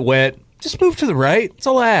little bit wet. Just move to the right. That's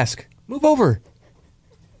all I ask. Move over.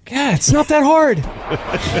 God, it's not that hard.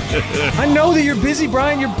 I know that you're busy,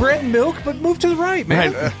 Brian. You're bread and milk, but move to the right,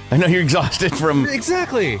 man. Right. I know you're exhausted from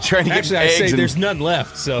exactly trying to get Actually, eggs I say and- there's none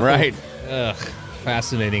left. So Right.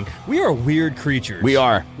 Fascinating. We are weird creatures. We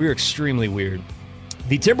are. We are extremely weird.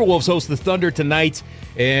 The Timberwolves host the Thunder tonight,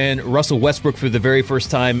 and Russell Westbrook for the very first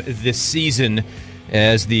time this season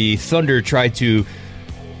as the Thunder tried to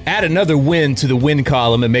add another win to the win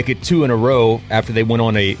column and make it 2 in a row after they went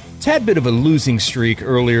on a tad bit of a losing streak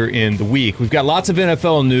earlier in the week. We've got lots of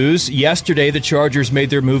NFL news. Yesterday, the Chargers made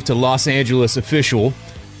their move to Los Angeles official.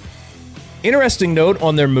 Interesting note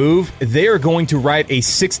on their move, they are going to write a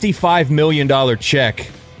 $65 million check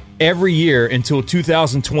every year until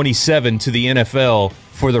 2027 to the NFL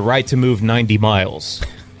for the right to move 90 miles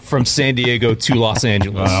from San Diego to Los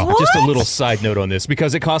Angeles. Wow. Just a little side note on this,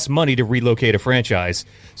 because it costs money to relocate a franchise.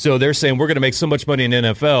 So they're saying we're going to make so much money in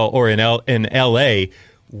NFL or in LA,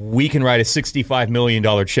 we can write a $65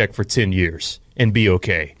 million check for 10 years and be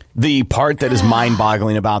okay. The part that is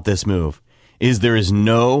mind-boggling about this move is there is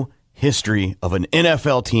no history of an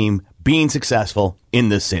NFL team being successful in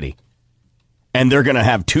this city. And they're going to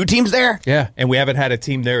have 2 teams there? Yeah, and we haven't had a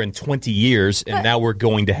team there in 20 years, and now we're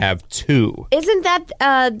going to have 2. Isn't that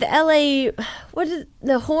the LA? What is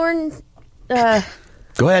the horn? Go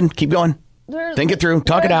ahead. Keep going. Think it through.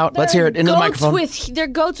 Talk it out. Let's hear it into the microphone. They're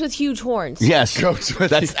goats with huge horns. Yes. Goats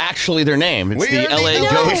with That's actually their name. It's We the are the LA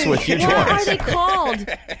Eagles. Goats with huge What horns. are they called?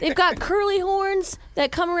 They've got curly horns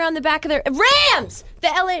that come around the back of their Rams. The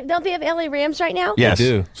LA, don't they have LA Rams right now? Yes. They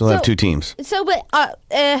do. So they'll have 2 teams. So, but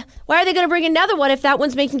why are they going to bring another one if that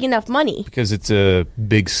one's making enough money? Because it's a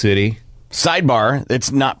big city. Sidebar,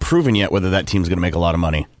 it's not proven yet whether that team's going to make a lot of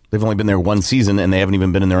money. They've only been there 1 season, and they haven't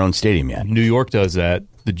even been in their own stadium yet. New York does that.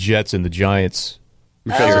 The Jets and the Giants.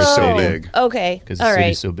 because they're so big. Okay. Because the All city's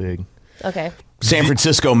right. so big. Okay. San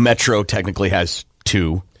Francisco Metro technically has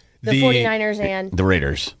 2. The 49ers and The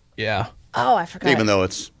Raiders. Yeah. oh, I forgot. Even though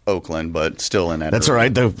it's Oakland, but still in that. That's all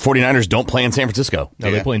right. The 49ers don't play in San Francisco.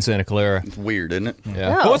 No, they play in Santa Clara. It's weird, isn't it?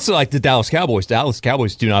 Yeah. Oh. Well, it's like the Dallas Cowboys. Dallas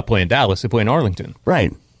Cowboys do not play in Dallas. They play in Arlington.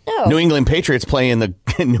 Right. Oh. New England Patriots play in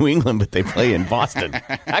New England, but they play in Boston.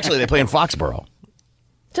 Actually, they play in Foxborough.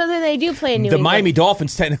 So then they do play in New The England. Miami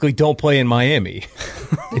Dolphins technically don't play in Miami.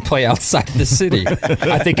 They play outside of the city.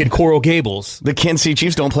 I think in Coral Gables. The Kansas City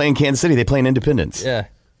Chiefs don't play in Kansas City. They play in Independence. Yeah.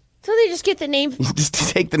 So they just get the name Just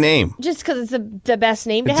take the name. just because it's the best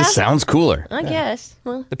name to It have? just sounds cooler. I guess.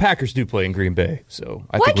 Well, The Packers do play in Green Bay, so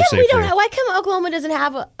I why think we're come safe we don't? there. Why come Oklahoma doesn't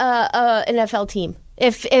have a NFL team?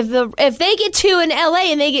 If they get 2 in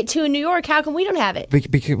LA and they get 2 in New York, how come we don't have it?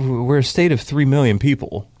 Because we're a state of 3 million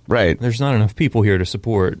people. Right. There's not enough people here to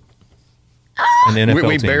support an NFL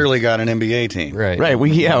We team. barely got an NBA team. Right. Right. We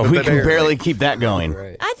can barely. barely keep that going.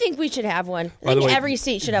 Right. I think we should have one. I By the think way, every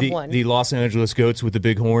state should have one. The Los Angeles Goats with the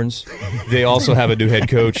big horns, they also have a new head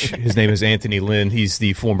coach. His name is Anthony Lynn. He's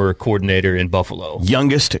the former coordinator in Buffalo.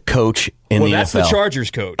 Youngest coach in the That's NFL. the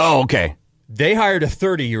Chargers coach. Oh, okay. They hired a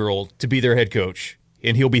 30-year-old to be their head coach,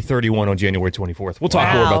 and he'll be 31 on January 24th. We'll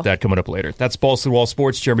talk more Wow. about that coming up later. That's Balls to the Wall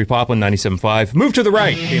Sports. Jeremy Poplin, 97.5. Move to the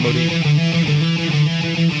right. KMOD.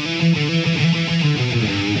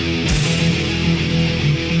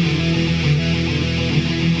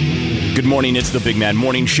 Good morning. It's the Big Mad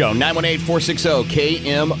Morning Show.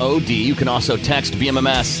 918-460-KMOD. You can also text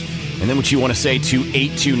BMMS and then what you want to say to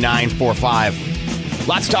 82945.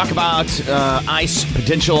 Lots to talk about ice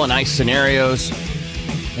potential and ice scenarios.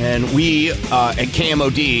 And we at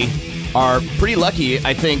KMOD are pretty lucky,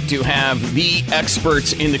 I think, to have the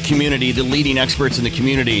experts in the community, the leading experts in the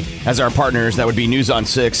community as our partners. That would be News on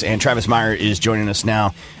 6, and Travis Meyer is joining us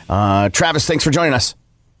now. Travis, thanks for joining us.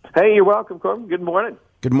 Hey, you're welcome, Corbin. Good morning.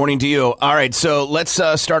 Good morning to you. All right, so let's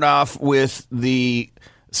start off with the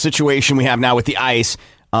situation we have now with the ice.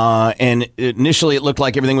 And initially it looked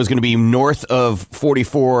like everything was going to be north of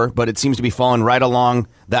 44, but it seems to be falling right along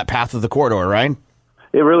that path of the corridor, right?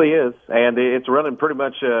 It really is, and it's running pretty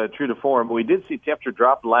much true to form. We did see temperature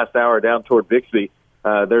drop the last hour down toward Bixby.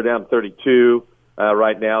 They're down 32.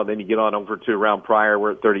 right now. Then you get on over to around Pryor,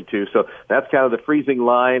 we're at 32. So that's kind of the freezing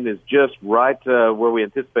line is just right where we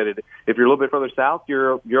anticipated. If you're a little bit further south,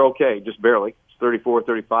 you're okay, just barely. It's 34,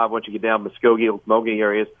 35 once you get down Muskogee, Okmulgee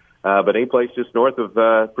areas. But any place just north of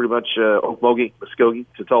pretty much Okmulgee, Muskogee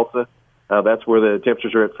to Tulsa, that's where the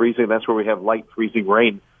temperatures are at freezing. That's where we have light freezing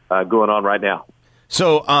rain going on right now.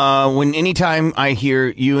 So anytime I hear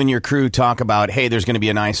you and your crew talk about, hey, there's going to be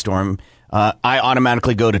an ice storm, I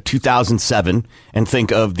automatically go to 2007 and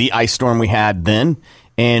think of the ice storm we had then.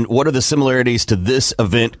 And what are the similarities to this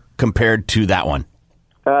event compared to that one?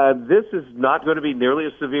 This is not going to be nearly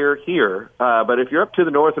as severe here. But if you're up to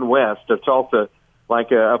the north and west of Tulsa,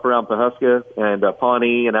 like up around Pawhuska and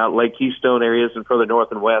Pawnee and out Lake Keystone areas and further north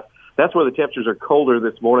and west, that's where the temperatures are colder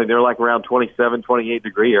this morning. They're like around 27, 28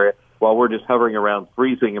 degree area, while we're just hovering around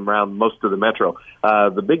freezing around most of the metro.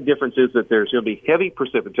 The big difference is that there's going to be heavy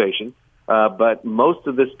precipitation, but most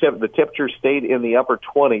of the temperature stayed in the upper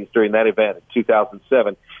 20s during that event in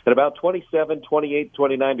 2007. At about 27, 28,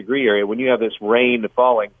 29 degree area, when you have this rain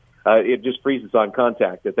falling, it just freezes on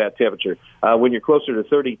contact at that temperature. When you're closer to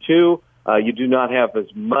 32, you do not have as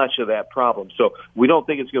much of that problem. So we don't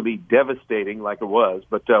think it's going to be devastating like it was,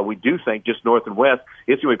 but we do think just north and west,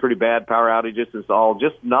 it's going to be pretty bad. Power outages is all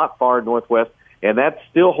just not far northwest, and that's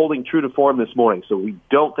still holding true to form this morning. So we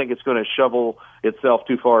don't think it's going to shovel itself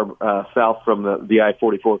too far south from the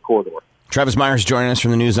I-44 corridor. Travis Meyer is joining us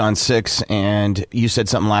from the News on 6, and you said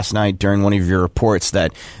something last night during one of your reports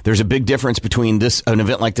that there's a big difference between an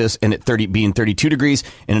event like this and it being 32 degrees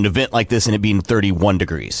and an event like this and it being 31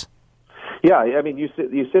 degrees. Yeah, I mean, you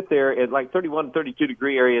sit there at like 31, 32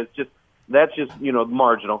 degree areas. That's just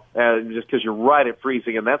marginal, just because you're right at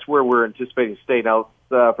freezing, and that's where we're anticipating to stay. Now,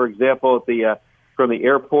 for example, from the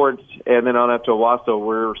airport and then on up to Owasso,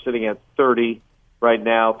 we're sitting at 30 right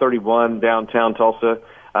now, 31 downtown Tulsa.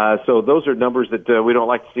 So those are numbers that we don't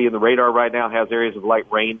like to see. And the radar right now has areas of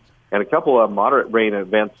light rain and a couple of moderate rain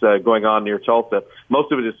events going on near Tulsa.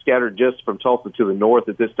 Most of it is scattered just from Tulsa to the north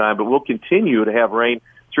at this time, but we'll continue to have rain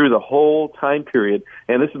through the whole time period.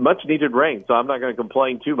 And this is much needed rain, so I'm not going to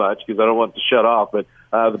complain too much because I don't want it to shut off. But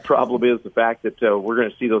the problem is the fact that we're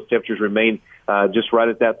going to see those temperatures remain just right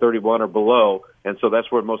at that 31 or below. And so that's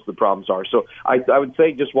where most of the problems are. So I would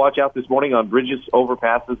say just watch out this morning on bridges,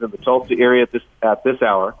 overpasses in the Tulsa area at this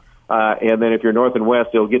hour. And then if you're north and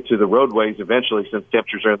west, it'll get to the roadways eventually since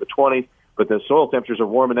temperatures are in the 20s. But the soil temperatures are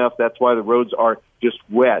warm enough. That's why the roads are just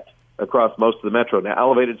wet across most of the metro. Now,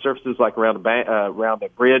 elevated surfaces like around a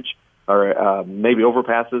bridge or maybe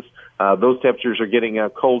overpasses, those temperatures are getting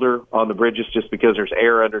colder on the bridges just because there's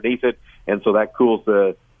air underneath it. And so that cools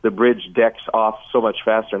the bridge decks off so much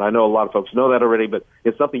faster. And I know a lot of folks know that already, but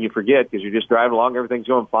it's something you forget because you're just driving along, everything's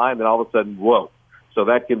going fine, then all of a sudden, whoa. So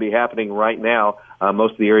that can be happening right now.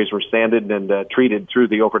 Most of the areas were sanded and treated through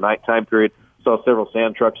the overnight time period. Saw several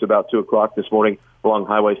sand trucks about 2 o'clock this morning along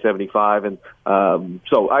Highway 75. And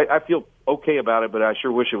so I feel okay about it, but I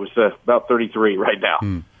sure wish it was about 33 right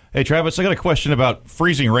now. Hey, Travis, I got a question about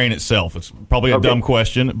freezing rain itself. It's probably a dumb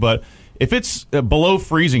question, but if it's below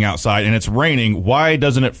freezing outside and it's raining, why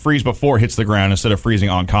doesn't it freeze before it hits the ground instead of freezing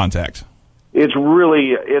on contact?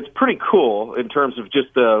 It's pretty cool in terms of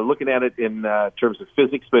just looking at it in terms of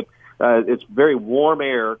physics, but it's very warm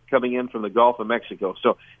air coming in from the Gulf of Mexico.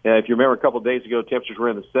 So if you remember a couple of days ago, temperatures were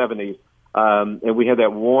in the 70s, and we had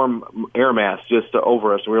that warm air mass just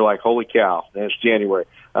over us. We were like, holy cow, and it's January.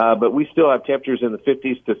 But we still have temperatures in the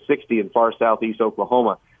 50s to 60 in far southeast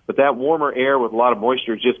Oklahoma. But that warmer air with a lot of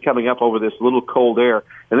moisture is just coming up over this little cold air,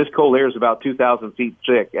 and this cold air is about 2,000 feet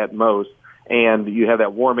thick at most. And you have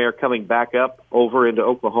that warm air coming back up over into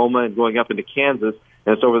Oklahoma and going up into Kansas,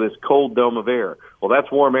 and it's over this cold dome of air. Well,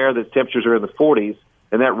 that's warm air. The temperatures are in the 40s,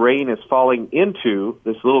 and that rain is falling into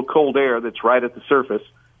this little cold air that's right at the surface,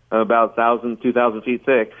 about 1,000, 2,000 feet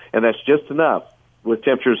thick, and that's just enough with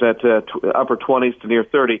temperatures at upper 20s to near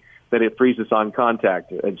 30 that it freezes on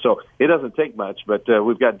contact. And so it doesn't take much, but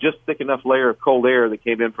we've got just thick enough layer of cold air that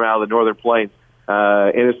came in from out of the northern plains,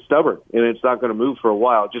 and it's stubborn, and it's not going to move for a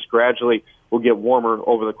while. Just gradually will get warmer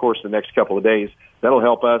over the course of the next couple of days. That'll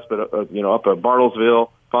help us, but up at Bartlesville,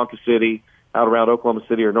 Ponca City, out around Oklahoma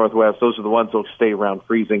City or Northwest, those are the ones that will stay around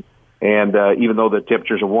freezing. And even though the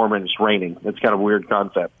temperatures are warmer and it's raining, it's kind of a weird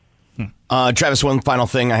concept. Travis, one final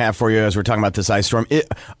thing I have for you as we're talking about this ice storm.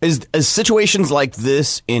 Is situations like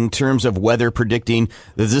this in terms of weather predicting,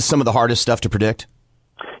 is this some of the hardest stuff to predict?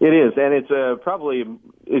 It is, and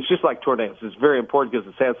it's just like tornadoes. It's very important because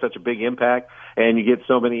it's had such a big impact, and you get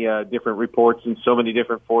so many different reports and so many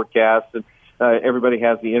different forecasts, and everybody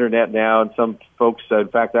has the internet now, and some folks, in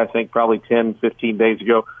fact, I think probably 10, 15 days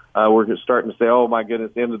ago, we're starting to say, oh, my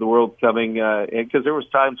goodness, the end of the world's coming. Because there was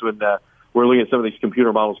times when we're looking at some of these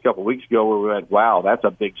computer models a couple of weeks ago where we went, wow, that's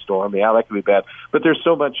a big storm. Yeah, that could be bad. But there's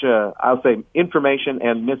so much, I'll say, information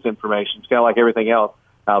and misinformation. It's kind of like everything else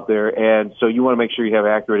out there. And so you want to make sure you have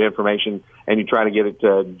accurate information and you try to get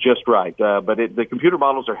it just right. But the computer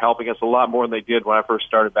models are helping us a lot more than they did when I first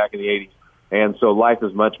started back in the 80s. And so life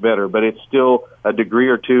is much better, but it's still a degree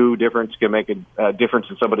or two difference can make a difference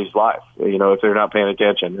in somebody's life, if they're not paying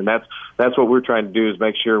attention. And that's what we're trying to do is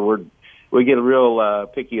make sure we get real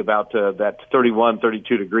picky about that 31,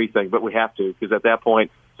 32 degree thing, but we have to, because at that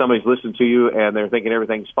point somebody's listening to you and they're thinking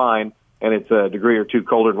everything's fine and it's a degree or two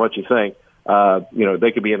colder than what you think.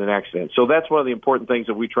 They could be in an accident. So that's one of the important things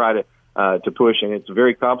that we try to push, and it's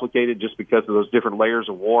very complicated just because of those different layers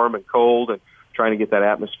of warm and cold and trying to get that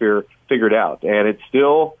atmosphere figured out. And it's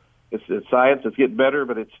science. It's getting better,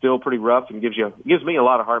 but it's still pretty rough and gives me a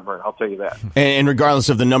lot of heartburn. I'll tell you that. And regardless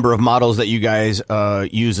of the number of models that you guys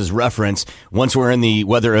use as reference, once we're in the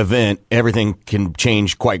weather event, everything can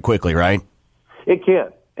change quite quickly, right? It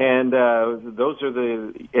can. And those are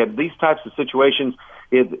and these types of situations,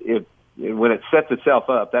 when it sets itself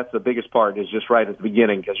up, that's the biggest part, is just right at the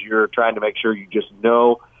beginning, because you're trying to make sure you just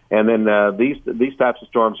know. And then these types of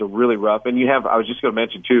storms are really rough. And I was just going to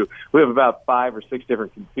mention, too, we have about 5 or 6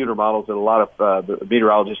 different computer models that a lot of the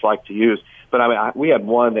meteorologists like to use. But, we had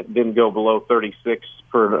one that didn't go below 36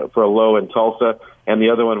 for a low in Tulsa, and the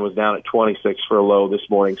other one was down at 26 for a low this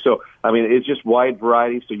morning. So, it's just wide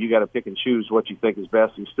variety, so you got to pick and choose what you think is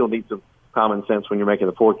best. You still need some common sense when you're making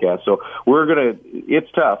the forecast. So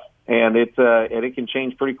it's tough, and it can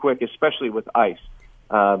change pretty quick, especially with ice.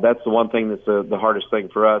 That's the one thing that's the hardest thing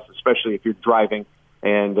for us, especially if you're driving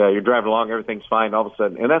and you're driving along, everything's fine all of a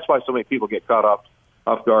sudden. And that's why so many people get caught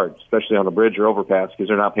off guard, especially on a bridge or overpass, because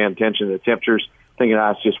they're not paying attention to the temperatures, thinking,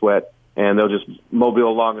 it's just wet. And they'll just mobile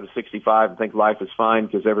along at a 65 and think life is fine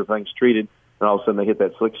because everything's treated. And all of a sudden they hit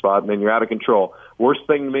that slick spot, and then you're out of control. Worst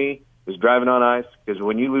thing to me is driving on ice, because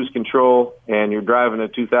when you lose control and you're driving a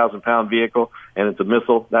 2,000-pound vehicle and it's a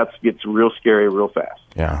missile, that gets real scary real fast.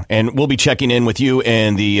 Yeah, and we'll be checking in with you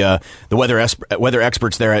and the weather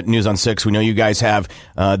experts there at News on 6. We know you guys have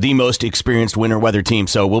the most experienced winter weather team,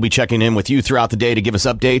 so we'll be checking in with you throughout the day to give us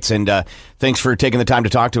updates. And thanks for taking the time to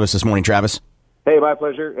talk to us this morning, Travis. Hey, my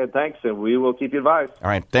pleasure, and thanks, and we will keep you advised. All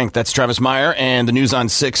right, thanks. That's Travis Meyer and the News on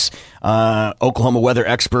 6 Oklahoma weather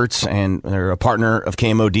experts, and they're a partner of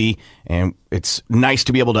KMOD, and it's nice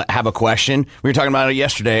to be able to have a question. We were talking about it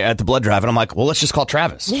yesterday at the blood drive, and I'm like, well, let's just call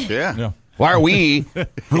Travis. Yeah. Why are we,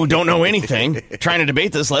 who don't know anything, trying to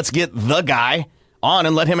debate this? Let's get the guy on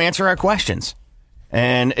and let him answer our questions.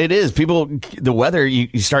 And it is, the weather,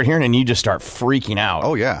 you start hearing and you just start freaking out.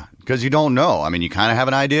 Oh, yeah, because you don't know. You kind of have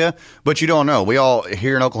an idea, but you don't know. We all,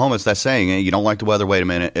 here in Oklahoma, it's that saying, you don't like the weather, wait a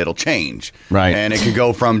minute, it'll change. Right. And it could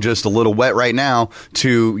go from just a little wet right now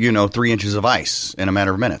to, 3 inches of ice in a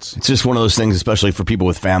matter of minutes. It's just one of those things, especially for people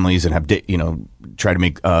with families and have, try to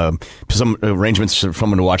make some arrangements for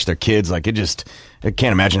someone to watch their kids. I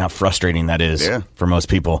can't imagine how frustrating that is for most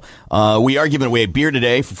people. We are giving away beer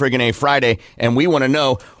today for Friggin' A Friday, and we want to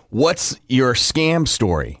know, what's your scam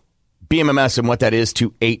story? BMMS and what that is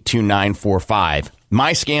to 82945.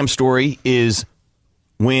 My scam story is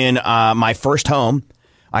when my first home,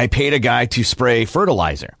 I paid a guy to spray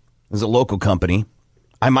fertilizer. It was a local company.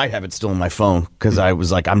 I might have it still in my phone because I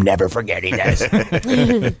was like, I'm never forgetting this.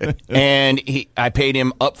 And I paid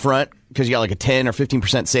him up front because you got like a 10 or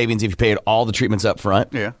 15% savings if you paid all the treatments up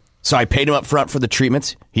front. Yeah. So I paid him up front for the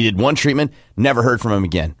treatments. He did one treatment, never heard from him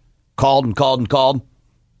again. Called and called and called.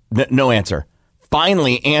 No answer.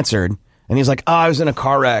 Finally answered, and he's like, I was in a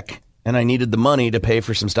car wreck and I needed the money to pay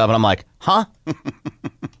for some stuff. And I'm like, huh?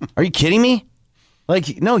 Are you kidding me?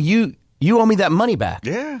 No, you owe me that money back.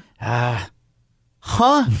 Yeah.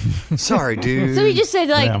 Huh? Sorry, dude. So he just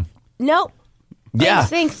said, nope. Yeah.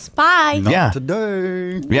 Thanks. Bye. Not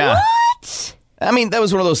today. Yeah. What? That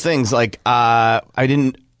was one of those things.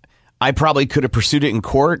 I probably could have pursued it in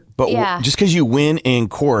court, but just because you win in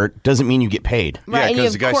court doesn't mean you get paid. Yeah, Right,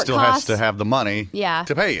 because the guy still costs. has to have the money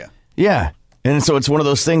to pay you. Yeah. And so it's one of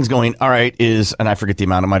those things going, all right, and I forget the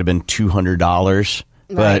amount, it might have been $200,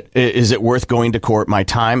 but is it worth going to court, my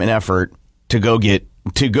time and effort, to go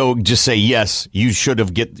just say, yes, you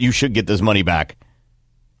should get this money back?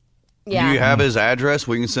 Yeah. Do you have his address?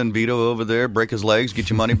 We can send Vito over there, break his legs, get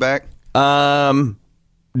your money back? No,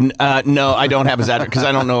 I don't have his address because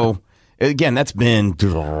I don't know. Again, that's been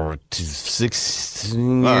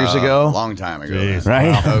 16 years ago. A long time ago. Jeez.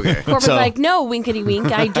 Right? Wow. Okay. Corbin's like, no, winkety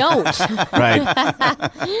wink, I don't. Right.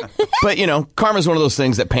 But, karma's one of those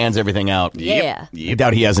things that pans everything out. Yeah. I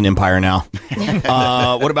doubt he has an empire now.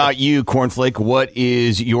 What about you, Cornflake? What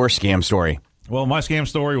is your scam story? Well, my scam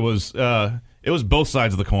story was it was both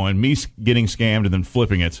sides of the coin. Me getting scammed and then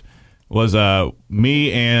flipping it was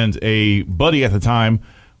me and a buddy at the time.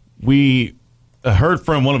 We heard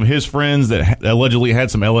from one of his friends that allegedly had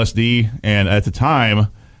some LSD, and at the time,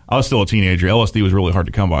 I was still a teenager. LSD was really hard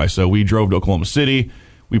to come by, so we drove to Oklahoma City.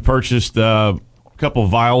 We purchased a couple of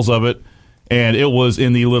vials of it, and it was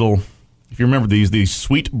in the little, if you remember these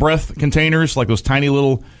sweet breath containers, like those tiny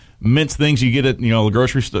little mint things you get at the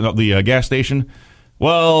grocery store, the gas station.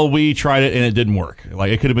 Well, we tried it and it didn't work.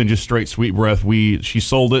 Like, it could have been just straight sweet breath. She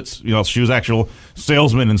sold it. She was actual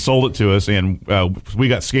salesman and sold it to us, and we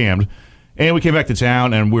got scammed. And we came back to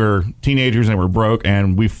town, and we're teenagers, and we're broke,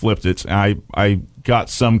 and we flipped it. I got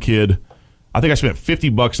some kid. I think I spent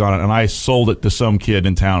 $50 on it, and I sold it to some kid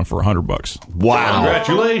in town for $100. Wow!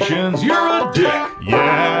 Congratulations, you're a dick.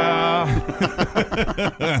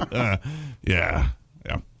 Yeah. Yeah.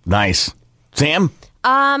 Nice, Sam.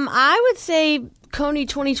 I would say Coney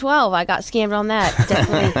 2012. I got scammed on that.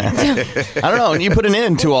 Definitely. I don't know. And you put an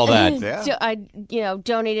end to all that. So I,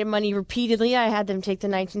 donated money repeatedly. I had them take the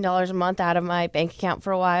 $19 a month out of my bank account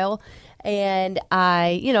for a while. And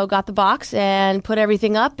I, got the box and put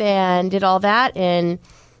everything up and did all that. And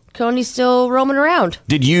Coney's still roaming around.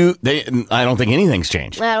 Did you? I don't think anything's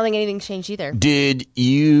changed. I don't think anything's changed either. Did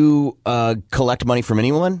you collect money from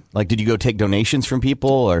anyone? Like, did you go take donations from people,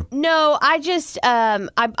 or? No, I just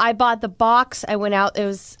I bought the box. I went out. It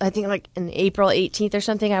was, I think, like in April 18th or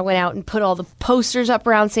something. I went out and put all the posters up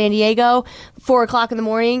around San Diego, 4:00 in the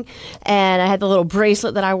morning, and I had the little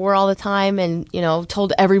bracelet that I wore all the time, and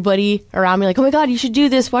told everybody around me, like, oh my God, you should do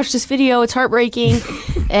this. Watch this video. It's heartbreaking.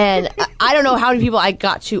 And I don't know how many people I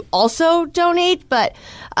got to also donate, but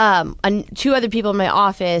two other people in my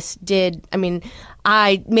office did. I mean,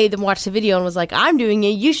 I made them watch the video and was like, I'm doing it,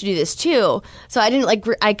 you should do this too. So I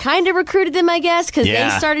didn't I kind of recruited them, I guess, because they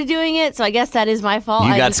started doing it. So I guess that is my fault.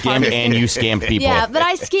 You got scammed and you scammed people. Yeah, but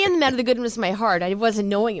I scammed them out of the goodness of my heart. I wasn't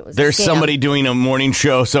knowing it was There's a scam. somebody doing a morning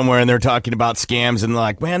show somewhere and they're talking about scams and they're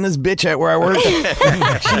like, man, this bitch at where I work, she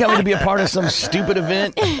got me to be a part of some stupid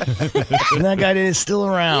event. And that guy is still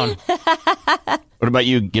around. What about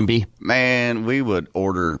you, Gimpy? Man, we would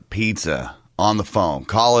order pizza on the phone,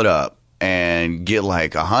 call it up, and get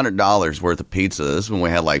like $100 worth of pizza. This is when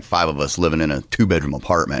we had like 5 of us living in a 2-bedroom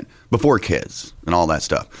apartment before kids and all that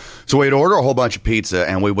stuff. So we'd order a whole bunch of pizza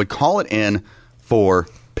and we would call it in for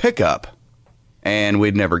pickup, and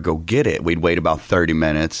we'd never go get it. We'd wait about 30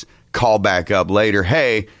 minutes, call back up later.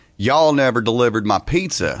 Hey, y'all never delivered my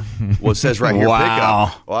pizza. Well, it says right here,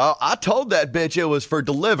 pickup. Well, I told that bitch it was for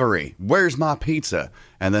delivery. Where's my pizza?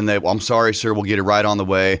 And then I'm sorry, sir, we'll get it right on the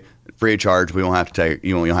way. Free of charge. We won't have to take.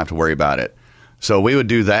 You don't have to worry about it. So we would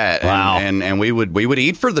do that, and we would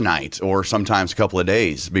eat for the night or sometimes a couple of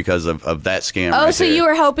days because of that scam. Oh, right so there. you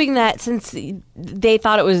were hoping that since they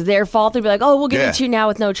thought it was their fault, they'd be like, "Oh, we'll give it to you now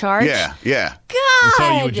with no charge." Yeah. God.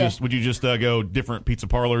 So would you just go different pizza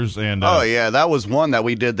parlors and? Oh yeah, that was one that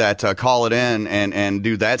we did that call it in and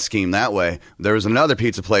do that scheme that way. There was another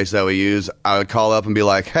pizza place that we use. I would call up and be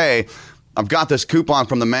like, "Hey, I've got this coupon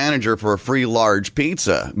from the manager for a free large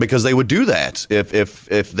pizza," because they would do that.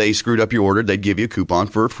 If they screwed up your order, they'd give you a coupon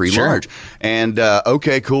for a free large. And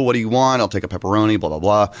okay, cool. What do you want? I'll take a pepperoni. Blah blah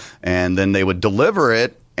blah. And then they would deliver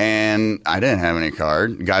it. And I didn't have any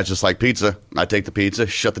card. The guy's just like, pizza. I take the pizza,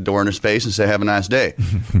 shut the door in his face, and say, "Have a nice day."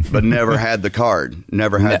 But never had the card.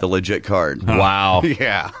 Never had the legit card. Wow.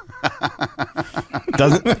 Yeah.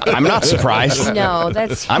 I'm not surprised. No,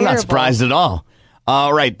 that's I'm not terrible. surprised at all.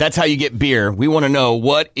 All right, that's how you get beer. We want to know,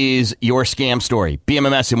 what is your scam story?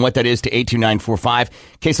 BMMS and what that is to 82945.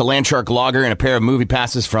 Case of Landshark Lager and a pair of movie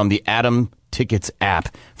passes from the Atom Tickets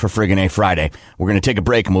app for Friggin' A Friday. We're going to take a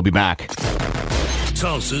break and we'll be back.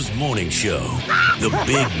 Tulsa's Morning Show. The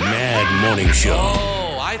Big Mad Morning Show.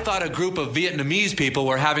 Oh, I thought a group of Vietnamese people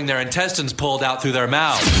were having their intestines pulled out through their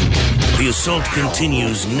mouths. The assault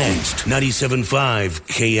continues next. 97.5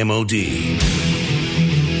 KMOD.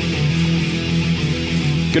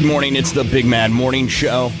 Good morning. It's the Big Mad Morning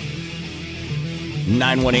Show.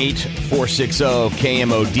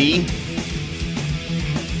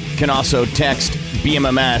 918-460-KMOD. Can also text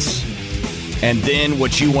BMMS and then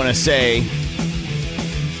what you want to say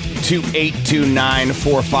to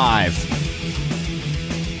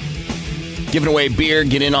 82945. Giving away beer.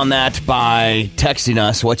 Get in on that by texting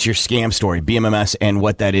us. What's your scam story? BMMS and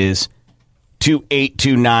what that is to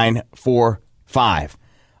 82945.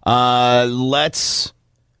 Let's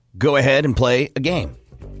go ahead and play a game.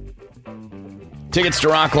 Tickets to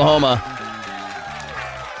Rocklahoma.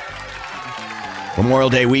 Memorial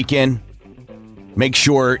Day weekend. Make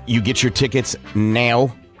sure you get your tickets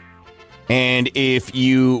now. And if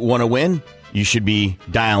you want to win, you should be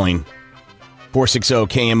dialing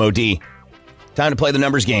 460-KMOD. Time to play the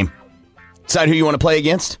numbers game. Decide who you want to play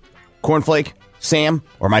against. Cornflake, Sam,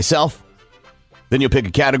 or myself. Then you'll pick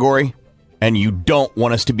a category, and you don't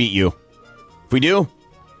want us to beat you. If we do,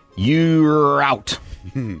 you're out.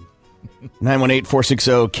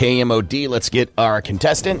 918-460-KMOD. Let's get our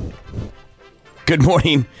contestant. Good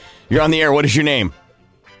morning. You're on the air. What is your name?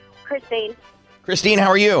 Christine. Christine, how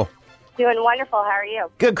are you? Doing wonderful. How are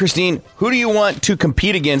you? Good, Christine. Who do you want to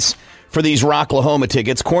compete against for these Rocklahoma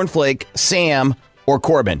tickets? Cornflake, Sam, or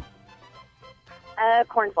Corbin?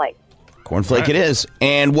 Cornflake. Cornflake it is.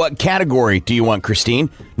 And what category do you want, Christine?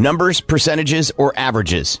 Numbers, percentages, or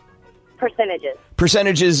averages? Percentages.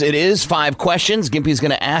 Percentages it is. 5 questions. Gimpy's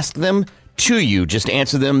going to ask them to you. Just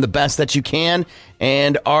answer them the best that you can.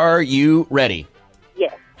 And are you ready?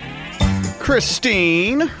 Yes.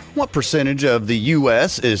 Christine, what percentage of the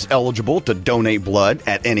U.S. is eligible to donate blood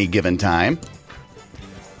at any given time?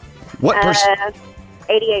 What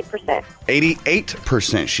 88%.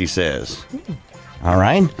 88%, she says. All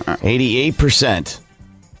right. 88%.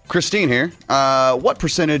 Christine here. What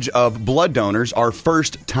percentage of blood donors are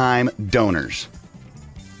first-time donors?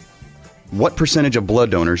 What percentage of blood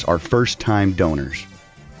donors are first-time donors?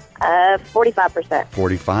 45%.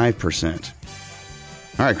 45%.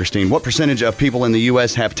 All right, Christine. What percentage of people in the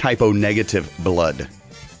U.S. have type O negative blood?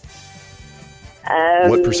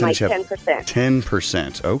 What percentage like have 10%.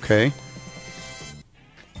 10%? Okay.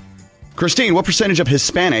 Christine, what percentage of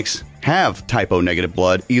Hispanics have type O negative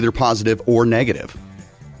blood, either positive or negative?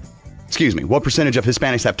 Excuse me. What percentage of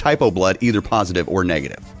Hispanics have type O blood, either positive or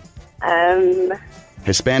negative?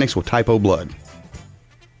 Hispanics with type O blood.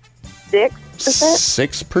 6%.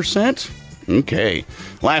 6%? Okay.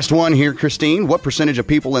 Last one here, Christine. What percentage of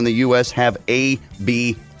people in the U.S. have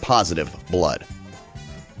AB positive blood?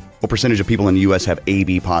 What percentage of people in the U.S. have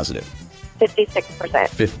AB positive? 56%.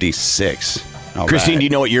 56. All Christine, right. do you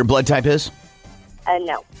know what your blood type is?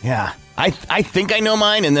 No. Yeah. I think I know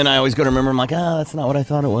mine, and then I always go to remember. I'm like, that's not what I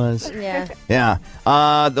thought it was. Yeah. Yeah.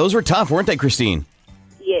 Those were tough, weren't they, Christine?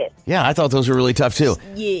 Yes. Yeah, I thought those were really tough, too.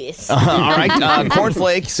 Yes. All right.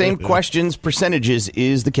 Cornflake, same questions. Percentages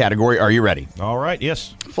is the category. Are you ready? All right,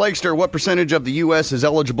 yes. Flakester, what percentage of the U.S. is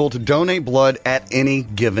eligible to donate blood at any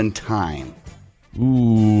given time?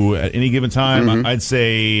 Ooh, at any given time, I'd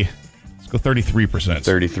say, let's go 33%.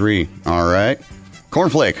 33. All right.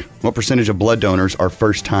 Cornflake, what percentage of blood donors are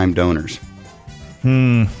first-time donors?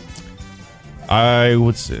 I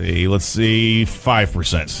would say, let's see,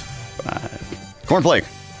 5%. Cornflake,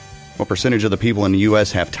 what percentage of the people in the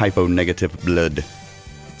U.S. have type O negative blood?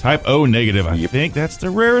 Type O negative, I think that's the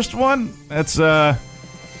rarest one. That's,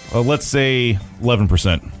 let's say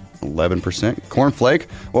 11%. 11%. Cornflake,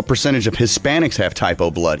 what percentage of Hispanics have type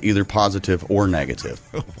O blood, either positive or negative?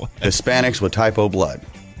 Hispanics with type O blood.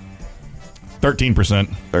 13%.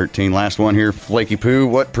 13. Last one here, Flaky Poo.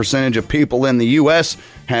 What percentage of people in the U.S.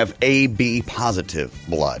 have AB positive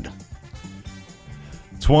blood?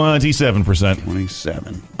 27%.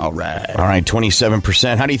 27. All right. All right,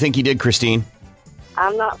 27%. How do you think you did, Christine?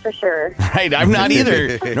 I'm not for sure. Right, I'm not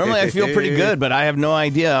either. Normally I feel pretty good, but I have no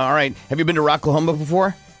idea. All right, have you been to Rocklahoma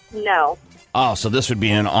before? No. Oh, so this would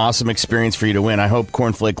be an awesome experience for you to win. I hope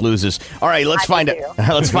Cornflake loses. All right, let's find out.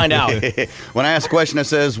 Let's find out. When I ask a question that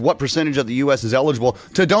says, what percentage of the U.S. is eligible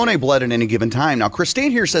to donate blood at any given time? Now,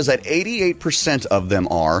 Christine here says that 88% of them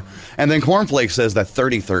are, and then Cornflake says that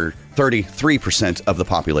 33% of the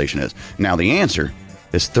population is. Now, the answer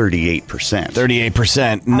is 38%.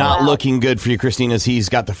 38%. Not looking good for you, Christine, as he's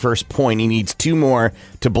got the first point. He needs 2 more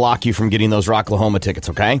to block you from getting those Rocklahoma tickets,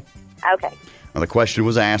 okay? Okay. Now, the question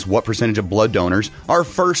was asked, what percentage of blood donors are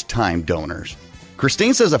first-time donors?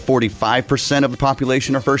 Christine says that 45% of the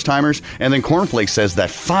population are first-timers, and then Cornflake says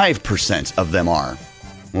that 5% of them are.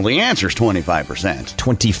 Well, the answer is 25%.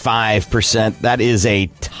 25%. That is a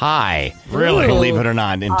tie. Really? Believe it or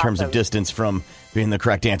not, in terms of distance from being the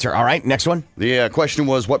correct answer. All right, next one. The question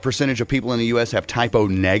was, what percentage of people in the U.S. have type O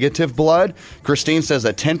negative blood? Christine says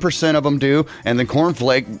that 10% of them do, and then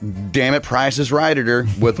Cornflake, damn it, Price is right at her,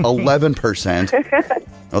 with 11%.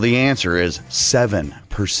 Well, the answer is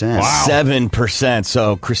 7%. Wow. 7%.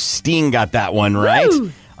 So Christine got that one right.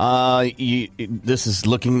 This is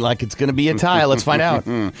looking like it's going to be a tie. Let's find out.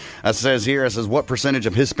 It says here, what percentage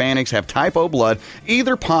of Hispanics have type O blood,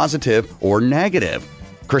 either positive or negative?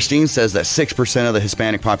 Christine says that 6% of the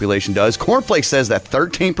Hispanic population does. Cornflake says that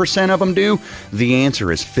 13% of them do. The answer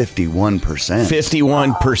is 51%.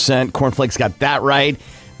 51%. Cornflake's got that right.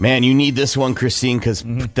 Man, you need this one, Christine, because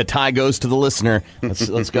the tie goes to the listener.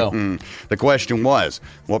 Let's go. The question was,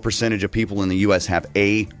 what percentage of people in the U.S. have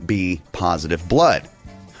AB positive blood?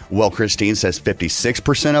 Well, Christine says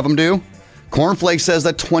 56% of them do. Cornflake says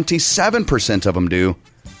that 27% of them do.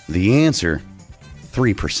 The answer,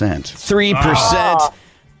 3%. 3%.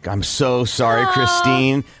 I'm so sorry,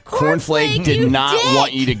 Christine. Cornflake did not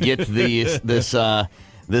want you to get this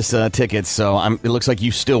ticket, so it looks like you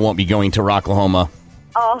still won't be going to Rocklahoma.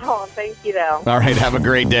 Oh, thank you, though. All right, have a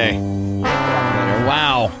great day.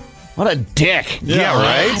 Wow. What a dick. Yeah,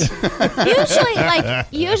 right?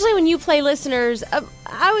 Usually when you play listeners,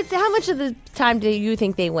 I would say, how much of the time do you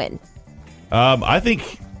think they win? I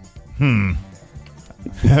think,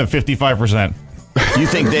 55%. You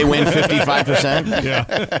think they win 55%?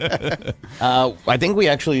 Yeah. I think we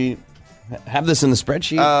actually have this in the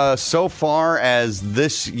spreadsheet. So far as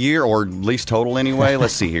this year, or at least total anyway,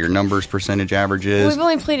 let's see here. Numbers, percentage averages. We've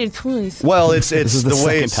only played it twice. Well, it's is the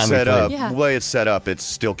way it's set up. Yeah. The way it's set up, it's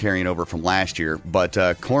still carrying over from last year. But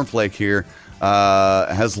Cornflake here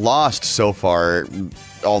has lost so far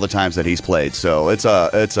all the times that he's played. So it's a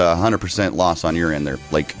 100% loss on your end there,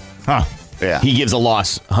 Blake. Huh. Yeah. He gives a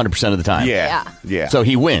loss 100% of the time. Yeah. So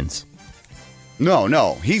he wins.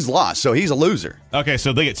 No, he's lost, so he's a loser. Okay,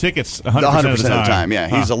 so they get tickets 100% 100% of the time. Yeah,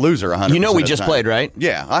 he's a loser 100%. You know we of the just time. played, right?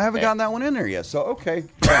 Yeah, I haven't gotten that one in there yet, so okay.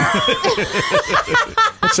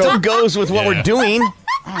 It still goes with what we're doing.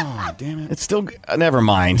 Oh, damn it. It's still never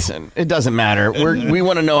mind. It doesn't matter. We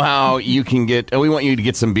want to know how you can get. We want you to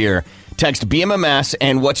get some beer. Text BMMS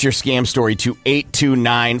and what's your scam story to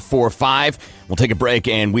 82945. We'll take a break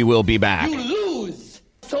and we will be back. You lose,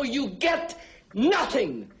 so you get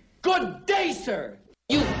nothing. Good day, sir.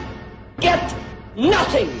 You get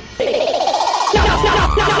nothing. You get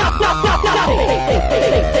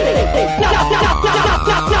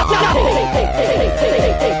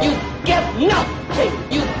nothing.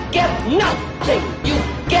 You get nothing. You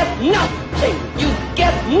get nothing. You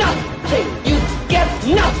get nothing. You get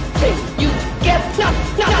nothing. You get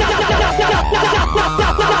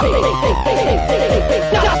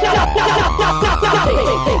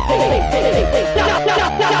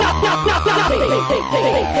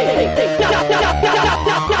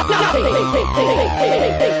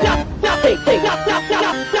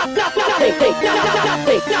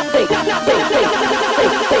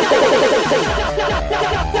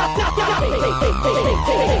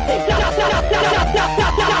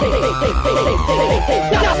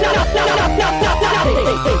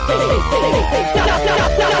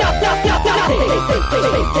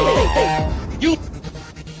You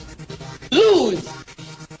lose.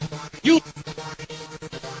 You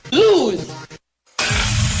lose.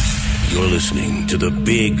 You're listening to the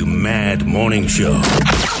Big Mad Morning Show.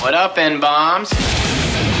 What up, N-bombs?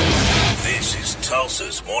 This is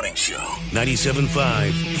Tulsa's Morning Show.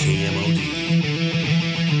 97.5 KMOD.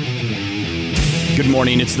 Good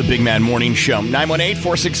morning. It's the Big Mad Morning Show.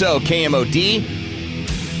 918-460-KMOD.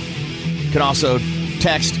 You can also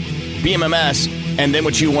text BMMS and then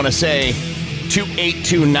what you want to say to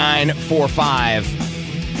 82945.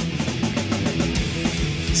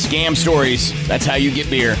 Scam stories. That's how you get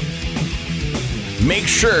beer. Make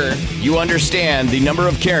sure you understand the number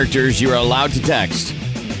of characters you're allowed to text.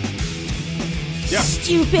 Yeah.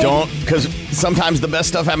 Stupid. Don't, because sometimes the best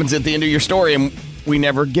stuff happens at the end of your story and we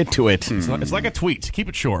never get to it. It's like a tweet. Keep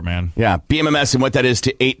it short, man. Yeah, BMMS and what that is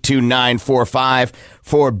to 82945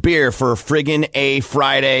 for beer for Friggin' A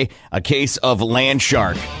Friday. A case of Land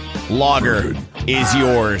Shark Lager is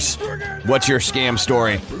yours. What's your scam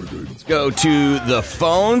story? Let's go to the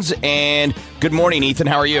phones. And good morning, Ethan.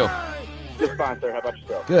 How are you? Just fine, sir. How about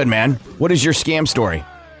yourself? Good, man. What is your scam story?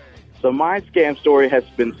 So my scam story has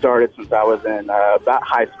been started since I was in about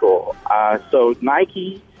high school. So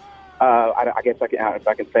Nike, I guess if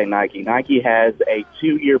I can say Nike. Nike has a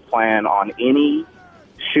 2-year plan on any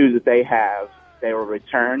shoe that they have. They will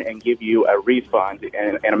return and give you a refund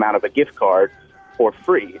and an amount of a gift card for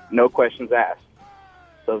free, no questions asked.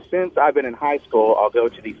 So since I've been in high school, I'll go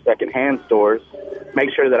to these secondhand stores,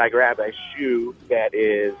 make sure that I grab a shoe that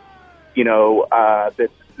is,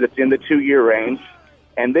 that's in the 2-year range.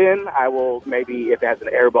 And then I will maybe, if it has an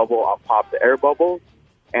air bubble, I'll pop the air bubble.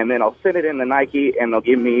 And then I'll send it in the Nike, and they'll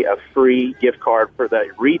give me a free gift card for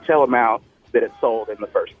the retail amount that it sold in the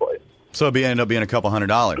first place. So it'll end up being a couple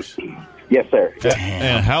 $100. Yes, sir.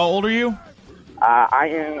 And how old are you? I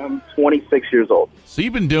am 26 years old. So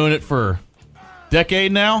you've been doing it for a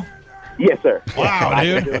decade now? Yes, sir. Wow, I've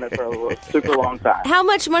dude. been doing it for a super long time. How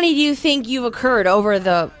much money do you think you've accrued over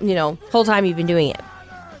the whole time you've been doing it?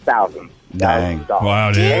 Thousands. Dang.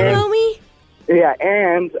 Wow, dude. Damn, homie. Yeah,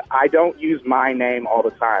 and I don't use my name all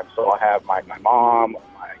the time. So I have my mom,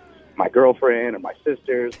 my girlfriend, or my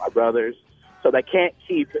sisters, my brothers. So they can't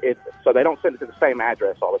keep it. So they don't send it to the same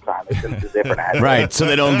address all the time. They send it to different address. Right, so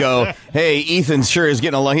they don't go, hey, Ethan sure is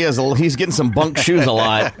getting a lot. He's getting some bunk shoes a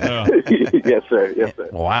lot. Yes, sir. Yes, sir.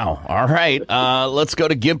 Wow. All right. Let's go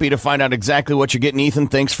to Gimpy to find out exactly what you're getting, Ethan.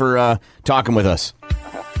 Thanks for talking with us.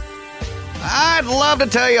 I'd love to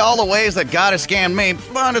tell you all the ways that God has scammed me,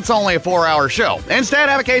 but it's only a 4-hour show. Instead,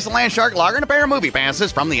 have a case of Land Shark Lager and a pair of movie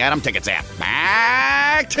passes from the Adam Tickets app.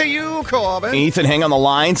 Back to you, Corbin. Ethan, hang on the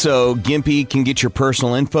line so Gimpy can get your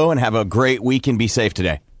personal info and have a great week and be safe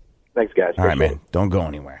today. Thanks, guys. All right, man. Don't go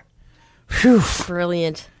anywhere. Whew.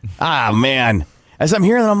 Brilliant. Ah, man. As I'm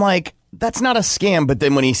hearing that, I'm like, that's not a scam. But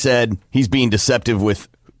then when he said he's being deceptive with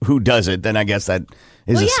who does it, then I guess that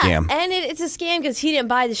is a scam. And it's a scam because he didn't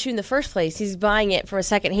buy the shoe in the first place. He's buying it from a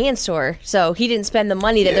secondhand store, so he didn't spend the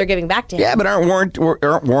money that they're giving back to him. Yeah, but aren't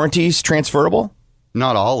warranties transferable?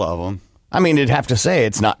 Not all of them. I mean, it'd have to say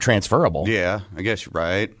it's not transferable. Yeah, I guess you're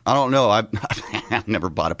right. I don't know. I've never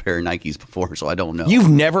bought a pair of Nikes before, so I don't know. You've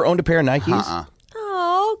never owned a pair of Nikes?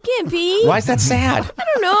 Oh, Gimpy. Why is that sad? I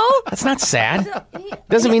don't know. That's not sad.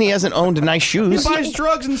 Doesn't mean he hasn't owned nice shoes. He buys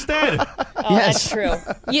drugs instead. Oh, Yes. that's true.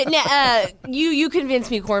 You convinced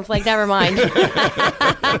me, Cornflake. Never mind.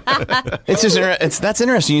 It's just that's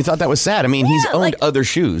interesting. You thought that was sad. I mean, he's owned other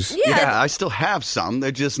shoes. Yeah, I still have some.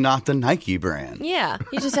 They're just not the Nike brand. Yeah,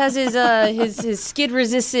 he just has his skid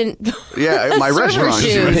resistant. Yeah, my server restaurant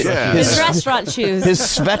shoes. Yeah. His restaurant shoes. His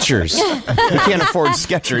Skechers. He can't afford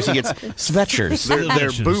Skechers. He gets Skechers.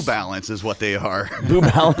 They're Boo Balance is what they are. Boo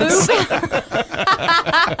Balance.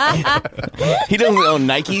 He doesn't own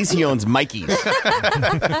Nikes. He owns Mikeys.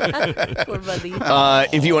 Poor buddy.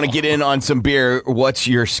 If you want to get in on some beer, what's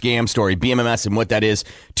your scam story? BMMS and what that is.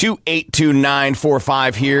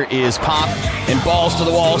 282-945. Here is Pop and Balls to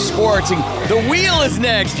the Wall Sports. And the wheel is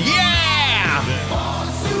next. Yeah!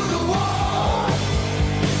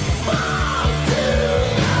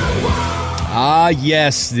 Ah,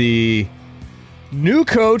 yes, the new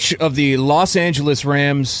coach of the Los Angeles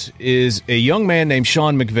Rams is a young man named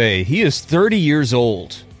Sean McVay. He is 30 years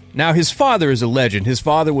old. Now, his father is a legend. His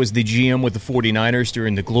father was the GM with the 49ers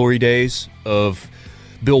during the glory days of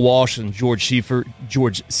Bill Walsh and George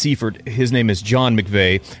Seifert. His name is John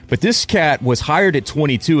McVay. But this cat was hired at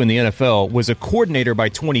 22 in the NFL, was a coordinator by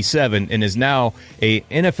 27, and is now a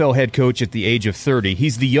NFL head coach at the age of 30.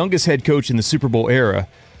 He's the youngest head coach in the Super Bowl era.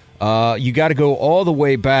 You got to go all the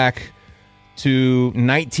way back to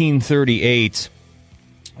 1938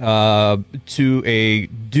 to a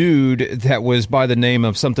dude that was by the name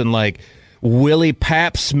of something like Willie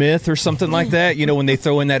Pap Smith or something like that. You know, when they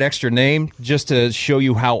throw in that extra name, just to show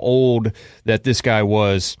you how old that this guy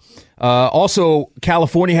was. Also,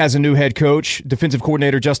 California has a new head coach. Defensive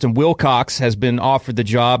coordinator Justin Wilcox has been offered the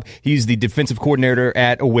job. He's the defensive coordinator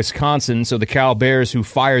at Wisconsin. So the Cal Bears, who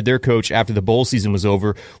fired their coach after the bowl season was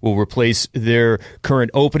over, will replace their current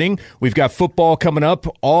opening. We've got football coming up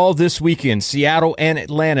all this weekend. Seattle and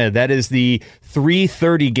Atlanta. That is the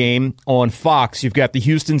 3:30 game on Fox. You've got the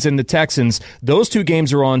Houstons and the Texans. Those two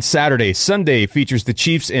games are on Saturday. Sunday features the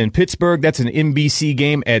Chiefs and Pittsburgh. That's an NBC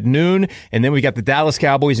game at noon. And then we got the Dallas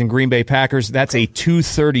Cowboys and Green Bay Packers. That's a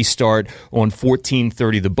 2:30 start on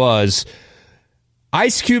 1430 The Buzz.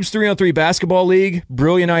 Ice Cube's 3-on-3 basketball league.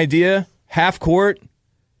 Brilliant idea. Half court.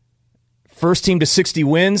 First team to 60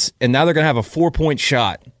 wins. And now they're going to have a 4-point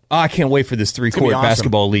shot. Oh, I can't wait for this 3-court awesome.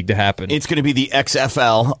 basketball league to happen. It's going to be the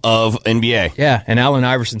XFL of NBA. Yeah, and Allen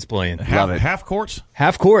Iverson's playing. Half courts?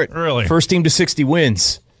 Half court. Really? First team to 60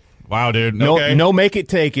 wins. Wow, dude. No, Okay. no make it,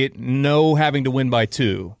 take it. No having to win by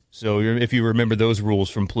 2. So if you remember those rules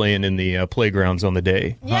from playing in the playgrounds on the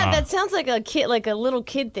day. Yeah, that sounds like a kid, like a little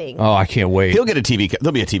kid thing. Oh, I can't wait. He'll get a TV.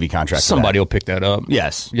 There'll be a TV contract. Somebody will pick that up.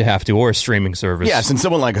 Yes. You have to, or a streaming service. Yes, and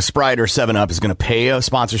someone like a Sprite or 7-Up is going to pay a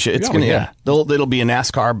sponsorship. It's going to, yeah. It'll be a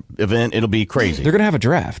NASCAR event. It'll be crazy. They're going to have a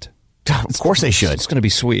draft. Of course they should. It's going to be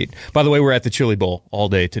sweet. By the way, we're at the Chili Bowl all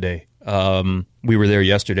day today. We were there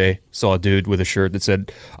yesterday. Saw a dude with a shirt that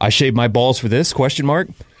said, "I shaved my balls for this?" ?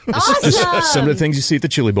 Awesome. Just some of the things you see at the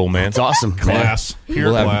Chili Bowl, man. It's awesome. Class.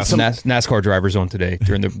 We'll have some NASCAR drivers on today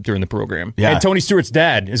during the program. Yeah. And Tony Stewart's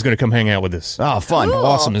dad is going to come hang out with us. Oh, fun. How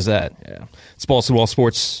awesome is that? Yeah. It's Balls to the Wall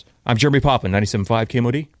Sports. I'm Jeremy Poppin, 97.5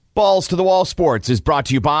 KMOD. Balls to the Wall Sports is brought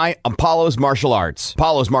to you by Apollo's Martial Arts.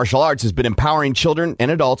 Apollo's Martial Arts has been empowering children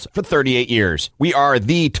and adults for 38 years. We are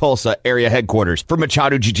the Tulsa area headquarters for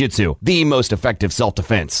Machado Jiu-Jitsu, the most effective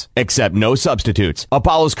self-defense. Except no substitutes.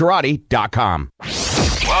 ApollosKarate.com.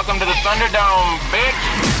 Welcome to the Thunderdome,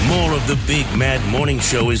 bitch. More of the Big Mad Morning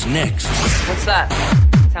Show is next. What's that?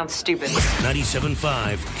 Sounds stupid.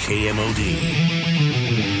 97.5 KMOD.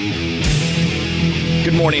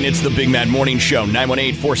 Good morning. It's the Big Mad Morning Show,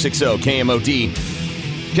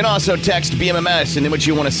 918-460-KMOD. You can also text BMMS and then what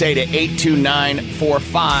you want to say to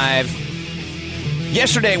 82945.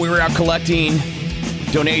 Yesterday, we were out collecting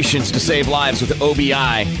donations to save lives with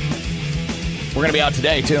OBI. We're going to be out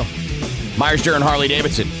today, too. Myers, Durham, Harley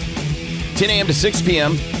Davidson. 10 a.m. to 6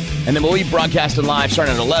 p.m. And then we'll be broadcasting live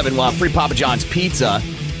starting at 11. We'll have free Papa John's pizza.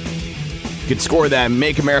 You can score that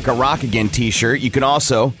Make America Rock Again t-shirt. You can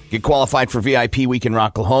also get qualified for VIP Week in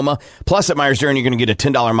Rocklahoma. Plus, at Myers Durham, you're going to get a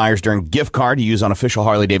 $10 Myers Durham gift card to use on official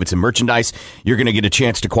Harley-Davidson merchandise. You're going to get a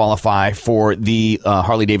chance to qualify for the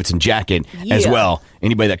Harley-Davidson jacket as well.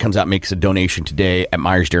 Anybody that comes out makes a donation today at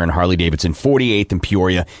Myers Durham Harley-Davidson, 48th and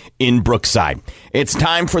Peoria in Brookside. It's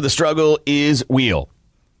time for The Struggle is Wheel.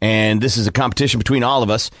 And this is a competition between all of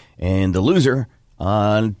us. And the loser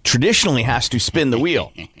traditionally has to spin the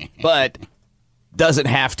wheel. But doesn't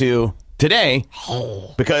have to today,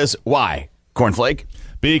 because why? Cornflake?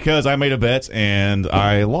 Because I made a bet and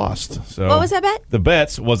I lost. So what was that bet? The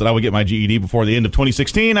bet was that I would get my GED before the end of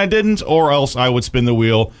 2016. I didn't, or else I would spin the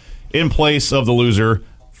wheel in place of the loser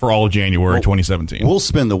for all of January 2017. We'll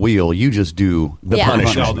spin the wheel. You just do the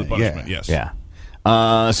punishment. I'll do the punishment, yes. Yeah.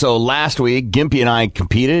 So last week, Gimpy and I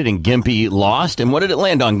competed, and Gimpy lost. And what did it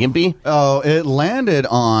land on, Gimpy? Oh, it landed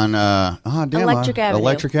on Electric Avenue.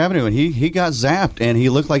 Electric Avenue, and he got zapped, and he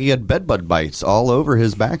looked like he had bedbug bites all over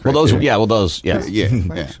his back. Well, those, yeah.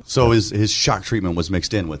 Yeah. So his shock treatment was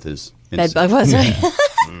mixed in with his bedbug was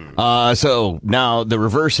right. So now the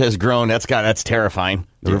reverse has grown. That's terrifying.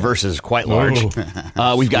 The reverse is quite large.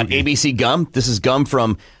 We've got ABC gum. This is gum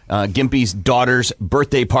from Gimpy's daughter's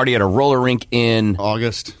birthday party at a roller rink in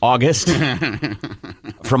August.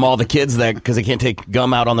 From all the kids because they can't take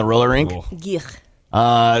gum out on the roller rink.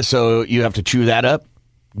 So you have to chew that up.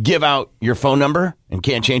 Give out your phone number and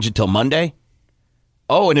can't change it till Monday.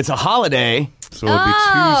 Oh, and it's a holiday. So it'd be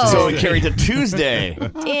Tuesday. So it carried to Tuesday.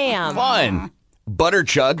 Damn. Fun. Butter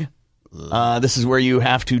chug. This is where you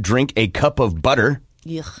have to drink a cup of butter.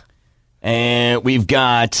 Yuck. And we've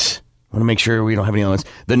got, I want to make sure we don't have any other ones.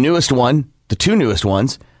 The newest one, the two newest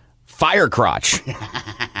ones, Fire Crotch.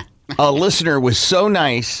 A listener was so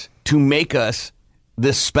nice to make us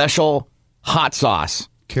this special hot sauce.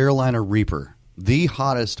 Carolina Reaper, the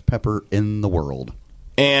hottest pepper in the world.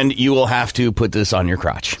 And you will have to put this on your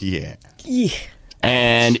crotch. Yeah.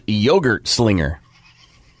 And Yogurt Slinger.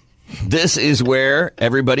 This is where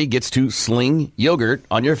everybody gets to sling yogurt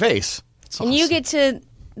on your face. And you get to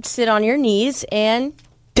sit on your knees and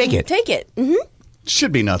take it. Mm-hmm.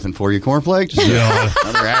 Should be nothing for you, Cornflake. Just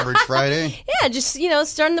another average Friday. Yeah, just,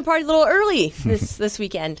 starting the party a little early this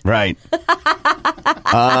weekend. Right.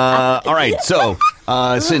 All right. So,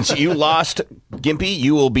 since you lost, Gimpy,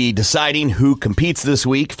 you will be deciding who competes this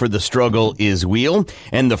week for The Struggle is Wheel.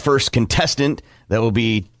 And the first contestant that will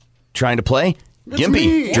be trying to play,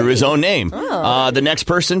 Gimpy, drew his own name. Oh. The next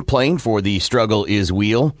person playing for The Struggle is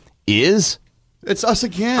Wheel is... It's us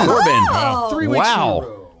again. Corbin. Oh. 3 weeks in a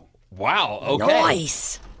row. Wow. Okay.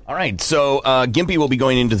 Nice. All right. So Gimpy will be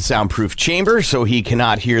going into the soundproof chamber so he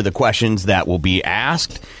cannot hear the questions that will be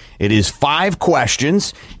asked. It is 5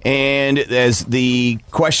 questions. And as the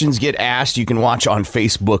questions get asked, you can watch on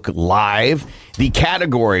Facebook Live. The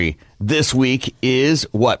category this week is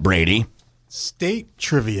what, Brady? State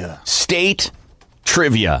trivia. State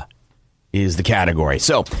trivia is the category.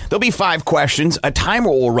 So there'll be 5 questions. A timer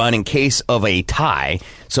will run in case of a tie.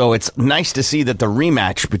 So it's nice to see that the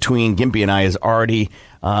rematch between Gimpy and I is already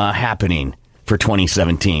happening for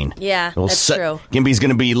 2017. Yeah, So that's true. Gimpy's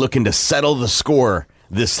going to be looking to settle the score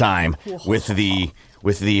this time with the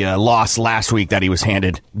loss last week that he was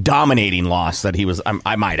handed. Dominating loss that he was,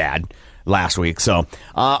 I might add, last week. So,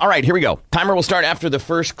 all right, here we go. Timer will start after the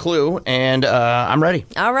first clue, and I'm ready.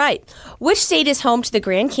 All right. Which state is home to the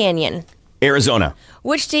Grand Canyon? Arizona.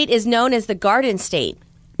 Which state is known as the Garden State?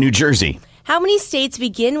 New Jersey. How many states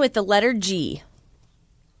begin with the letter G?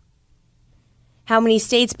 How many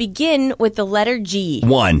states begin with the letter G?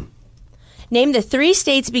 1. Name the 3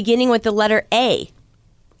 states beginning with the letter A.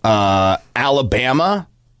 Alabama,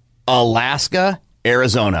 Alaska,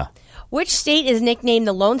 Arizona. Which state is nicknamed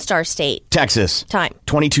the Lone Star State? Texas. Time.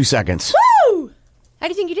 22 seconds. Woo! How do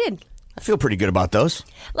you think you did? I feel pretty good about those.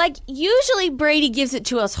 Like, usually Brady gives it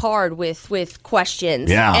to us hard with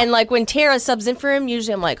questions. Yeah. And, like, when Tara subs in for him,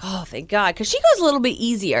 usually I'm like, oh, thank God. Because she goes a little bit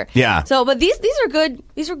easier. Yeah. So, but these are good.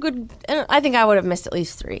 These are good. I think I would have missed at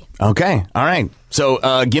least 3. Okay. All right. So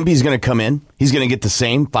Gimpy's going to come in. He's going to get the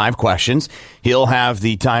same 5 questions. He'll have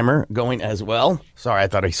the timer going as well. Sorry, I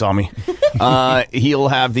thought he saw me. He'll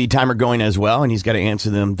have the timer going as well, and he's got to answer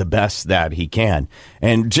them the best that he can.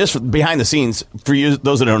 And just behind the scenes, for you,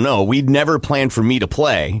 those that don't know, we'd never planned for me to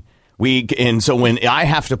play. And so when I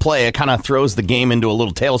have to play, it kind of throws the game into a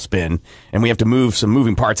little tailspin, and we have to move. Some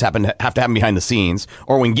moving parts have to happen behind the scenes.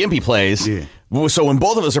 Or when Gimpy plays, so when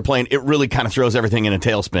both of us are playing, it really kind of throws everything in a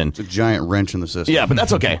tailspin. It's a giant wrench in the system. Yeah, but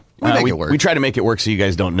that's okay. We make it work. We try to make it work so you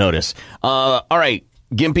guys don't notice. All right,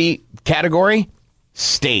 Gimpy, category,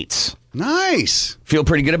 states. Nice. Feel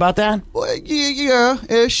pretty good about that? Well,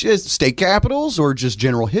 yeah-ish. State capitals or just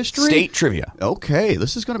general history? State trivia. Okay,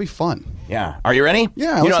 this is going to be fun. Yeah. Are you ready?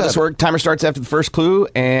 Yeah, You know how this works? Timer starts after the first clue,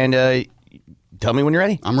 and tell me when you're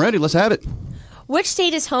ready. I'm ready. Let's have it. Which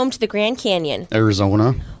state is home to the Grand Canyon?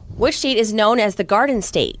 Arizona. Which state is known as the Garden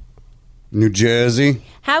State? New Jersey.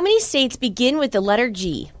 How many states begin with the letter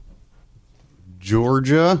G?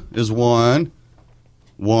 Georgia is one.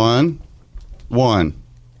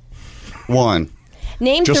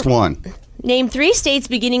 Name Just one. Name 3 states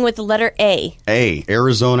beginning with the letter A. A.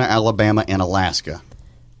 Arizona, Alabama, and Alaska.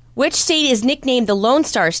 Which state is nicknamed the Lone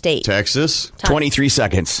Star State? Texas. 23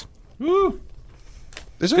 seconds.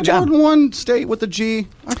 Is there more than one state with a G?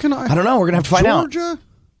 I don't know. We're going to have to find out.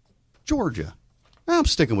 Georgia. I'm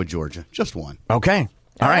sticking with Georgia. Just one. Okay.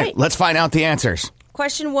 All right. right. Let's find out the answers.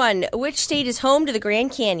 Question 1. Which state is home to the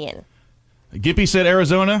Grand Canyon? Gimpy said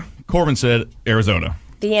Arizona. Corbin said Arizona.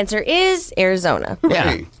 The answer is Arizona.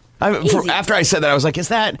 Yeah. After I said that, I was like, is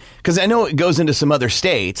that... Because I know it goes into some other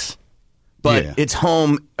states, but it's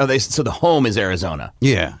home... So the home is Arizona.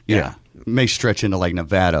 Yeah. May stretch into like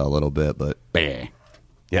Nevada a little bit, but...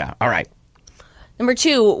 Yeah. All right. Number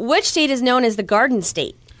 2. Which state is known as the Garden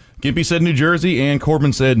State? Gimpy said New Jersey, and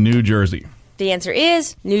Corbin said New Jersey. The answer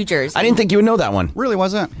is New Jersey. I didn't think you would know that one. Really?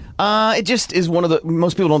 Why's that? It just is one of the...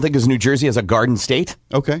 Most people don't think of New Jersey as a garden state.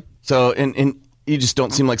 Okay. So, and you just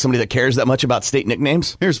don't seem like somebody that cares that much about state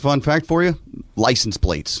nicknames. Here's a fun fact for you. License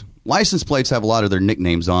plates. License plates have a lot of their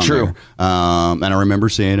nicknames on True. there. And I remember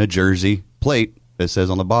seeing a Jersey plate that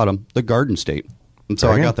says on the bottom, the Garden State. And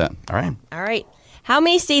so I got that. All right. All right. How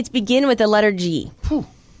many states begin with the letter G?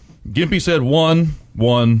 Gimpy said one,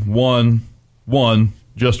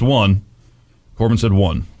 just one. Corbin said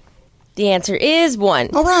one. The answer is 1.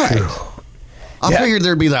 All right. I figured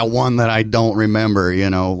there'd be that one that I don't remember,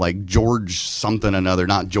 like George something another,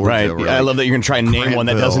 not Georgia. Right. Or I love that you're going to try and name one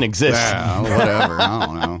that doesn't exist. Yeah, whatever. I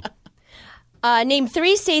don't know. Name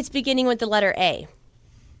 3 states beginning with the letter A.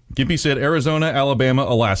 Gimpy said Arizona, Alabama,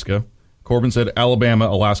 Alaska. Corbin said Alabama,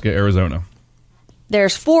 Alaska, Arizona.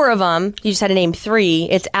 There's 4 of them. You just had to name 3.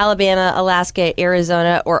 It's Alabama, Alaska,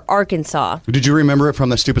 Arizona, or Arkansas. Did you remember it from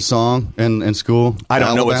that stupid song in school? I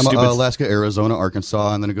don't know what Alabama, stupid... Alaska, Arizona,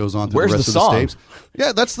 Arkansas, and then it goes on to Where's the rest the of song? the states.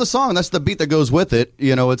 Yeah, that's the song. That's the beat that goes with it.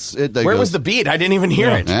 Where was the beat? I didn't even hear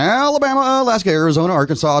it. Alabama, Alaska, Arizona,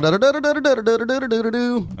 Arkansas. That's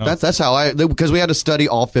how because we had to study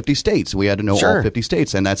all 50 states. We had to know all 50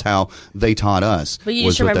 states, and that's how they taught us. But you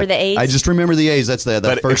just remember the A's? I just remember the A's. That's the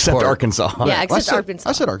first except part. Arkansas. Yeah, except Arkansas.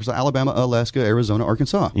 I said Arkansas, Alabama, Alaska, Arizona,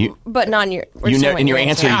 Arkansas. But not in your... In your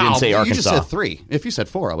answer, you didn't say Arkansas. You just said 3. If you said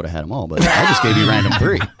 4, I would have had them all. But I just gave you random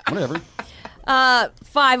 3. Whatever.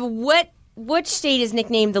 5. Which state is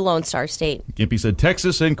nicknamed the Lone Star State? Gimpy said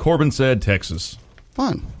Texas, and Corbin said Texas.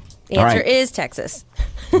 Fun. The answer is Texas.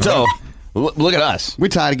 So, look at us. We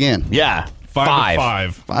tied again. Yeah. 5 for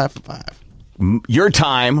 5. 5 for 5. Your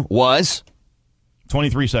time was?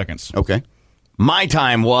 23 seconds. Okay. My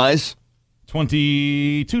time was?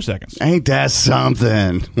 22 seconds. Ain't that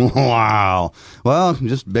something? Wow. Well,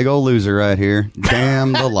 just big old loser right here.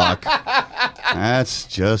 Damn the luck. That's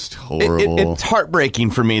just horrible. It's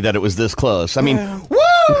heartbreaking for me that it was this close. I mean, woo!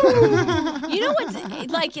 You know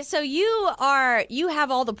what's like? So you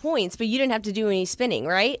have all the points, but you didn't have to do any spinning,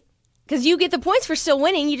 right? Because you get the points for still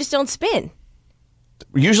winning. You just don't spin.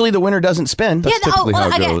 Usually the winner doesn't spin. That's typically how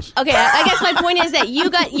it goes. Okay, I guess my point is that you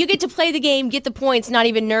get to play the game, get the points, not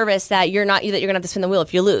even nervous that you're gonna have to spin the wheel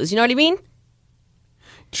if you lose. You know what I mean?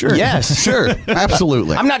 Sure. Yes. Sure.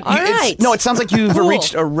 Absolutely. I'm not. All right. No, it sounds like you've Cool.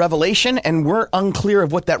 reached a revelation, and we're unclear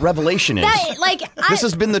of what that revelation is. This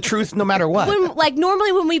has been the truth no matter what.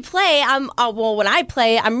 Normally when we play, when I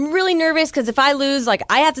play, I'm really nervous because if I lose, I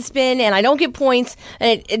have to spin and I don't get points,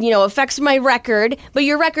 and it affects my record. But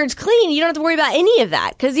your record's clean; you don't have to worry about any of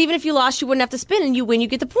that because even if you lost, you wouldn't have to spin, and you win, you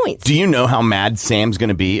get the points. Do you know how mad Sam's going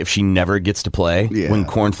to be if she never gets to play when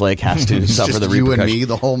Cornflake has to suffer the you repercussions? and me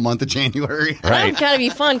the whole month of January. That would kind of be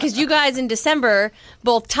fun because you guys in December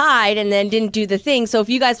both tied and then didn't do the thing. So if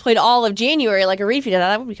you guys played all of January like a repeat of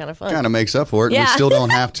that would be kind of fun. Kind of makes up for it. Yeah. We still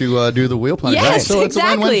don't have to do the wheel punch. Yes, So it's a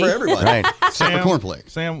win-win for everybody. Right. Except for Cornflake.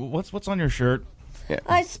 Sam, what's on your shirt?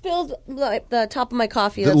 I spilled the top of my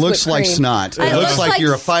coffee. It That's looks whipped like cream. snot. It looks like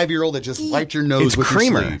you're a 5-year-old that just wiped your nose It's with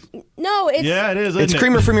creamer. your sleeve. No, it's Yeah, it is. It's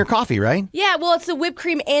creamer from your coffee, right? Yeah, well, it's the whipped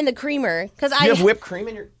cream and the creamer because You have whipped cream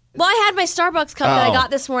in your. Well, I had my Starbucks cup that I Oh.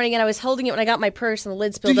 got this morning, and I was holding it when I got my purse, and the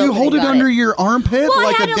lid spilled Did over. you hold and it got under your armpit Well,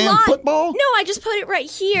 like I a had damn lot. football? No, I just put it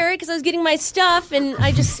right here because I was getting my stuff, and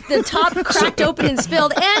the top cracked open and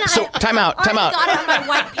spilled. And Time out. I got it on my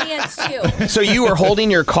white pants too. So you were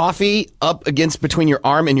holding your coffee up against between your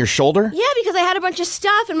arm and your shoulder? Yeah, because I had a bunch of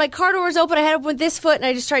stuff, and my car door was open. I had it open with this foot, and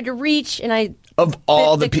I just tried to reach, and I. Of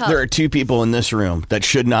all bit the cup. there are 2 people in this room that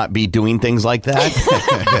should not be doing things like that.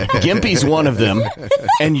 Gimpy's one of them,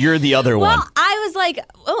 and you're the other one. Well, I was like,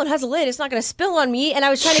 oh, it has a lid. It's not going to spill on me. And I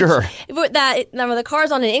was trying Sure. to the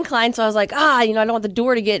car's on an incline, so I was like, I don't want the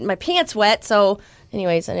door to get my pants wet. So,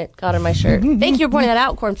 anyways, and it got on my shirt. Thank you for pointing that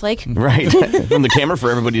out, Cornflake. Right. From the camera for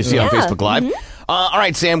everybody to see on Yeah. Facebook Live. All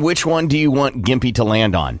right, Sam, which one do you want Gimpy to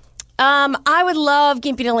land on? I would love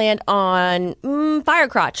Gimpy to land on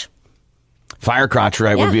Firecrotch. Firecrotch,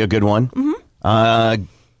 right, Yeah. would be a good one. Mm-hmm.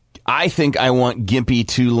 I think I want Gimpy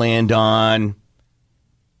to land on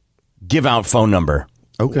give out phone number.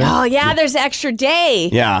 Okay. Oh, yeah, there's an extra day.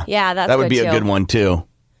 Yeah. Yeah, that's that would good be too. a good one, too.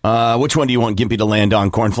 Which one do you want Gimpy to land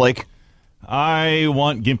on, Cornflake? I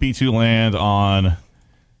want Gimpy to land on.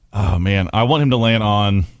 Oh man, I want him to land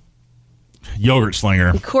on Yogurt Slinger.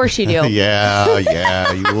 Of course you do.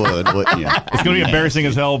 Yeah, you would, wouldn't you? It's going to be embarrassing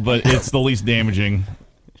as hell, but it's the least damaging,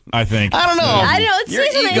 I think. I don't know. I know, it Your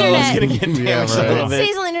stays on the ego is internet. going to get damaged a little It bit.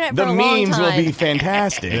 stays on the internet The for a long memes will time. be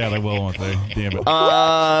fantastic. Yeah, they will, won't they? Damn it.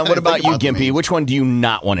 What about you, Gimpy? Which one do you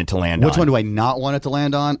not want it to land on? Which one do I not want it to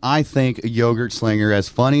land on? I think Yogurt Slinger, as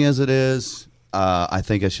funny as it is, I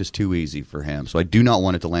think it's just too easy for him. So I do not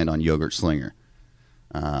want it to land on Yogurt Slinger.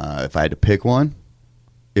 If I had to pick one,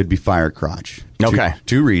 it'd be Firecrotch. Okay.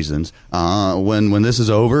 Two reasons. When this is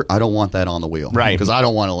over, I don't want that on the wheel. Right. Because I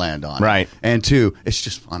don't want to land on it. Right. And 2, it's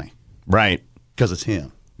just funny. Right. Because it's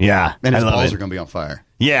him. Yeah. And his I love balls it. are going to be on fire.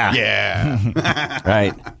 Yeah. Yeah.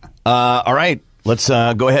 Right. All right. Let's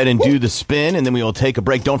go ahead and do the spin, and then we will take a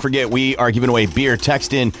break. Don't forget, we are giving away beer.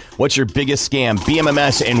 Text in what's your biggest scam,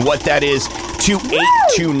 BMMS, and what that is to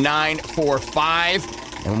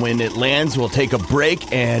 82945. And when it lands, we'll take a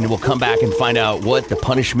break, and we'll come back and find out what the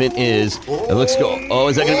punishment is. Let's go. Oh,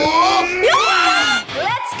 is that going to be...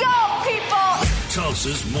 Let's go, people!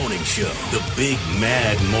 Tulsa's Morning Show, the Big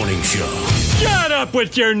Mad Morning Show. Shut up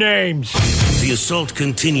with your names! The assault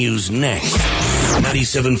continues next.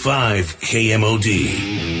 97.5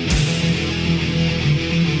 KMOD.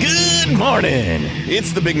 Good morning.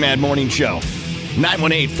 It's the Big Mad Morning Show.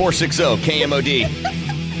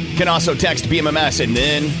 918-460-KMOD. You can also text BMMS and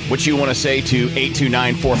then what you want to say to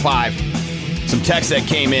 82945. Some text that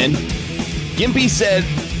came in. Gimpy said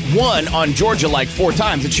 1 on Georgia like 4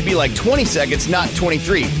 times. It should be like 20 seconds, not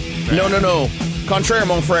 23. No. Contraire,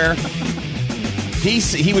 mon frere. He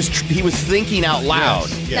was thinking out loud.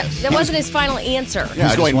 Yes. That wasn't his final answer. He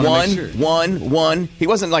was going wanna make sure. 1. He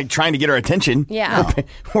wasn't like trying to get our attention. Yeah.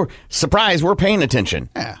 We're surprised. We're paying attention.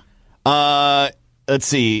 Yeah. Let's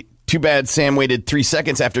see. Too bad Sam waited 3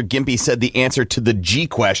 seconds after Gimpy said the answer to the G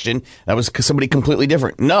question. That was somebody completely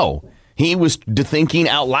different. No, he was thinking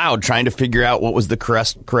out loud, trying to figure out what was the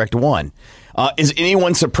correct one. Is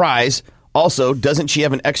anyone surprised? Also, doesn't she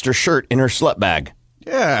have an extra shirt in her slut bag?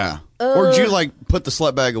 Yeah. Or did you put the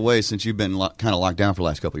slut bag away since you've been kind of locked down for the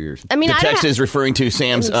last couple of years? I mean, The text is referring to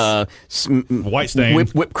Sam's white stain.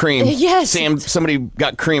 whipped cream. Yes. Somebody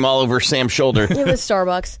got cream all over Sam's shoulder. It was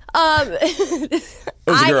Starbucks. It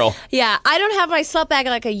was a girl. Yeah, I don't have my slut bag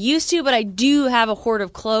like I used to, but I do have a hoard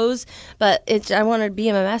of clothes. But I wanted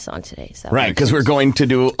BMMS on today, so Right, because we're going to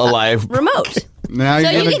do a live remote. Now So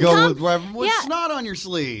you're you going to can go come- with what's Yeah. not on your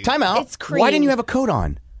sleeve. Time out. It's cream. Why didn't you have a coat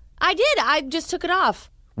on? I did. I just took it off.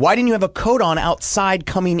 Why didn't you have a coat on outside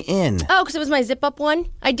coming in? Oh, because it was my zip up one.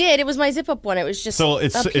 I did. It was my zip up one. It was just So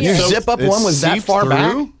it's up so- here. Your zip up one was that seeped far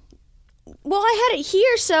back? through? Well, I had it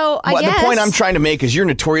here, so I guess. The point I'm trying to make is you're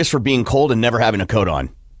notorious for being cold and never having a coat on.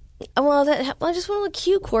 Well, I just want to look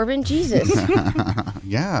cute, Corbin. Jesus.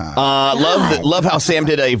 Yeah. Love how Sam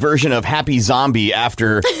did a version of Happy Zombie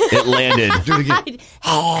after it landed. Do it again.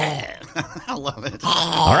 I love it.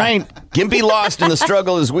 All right. Gimpy lost in the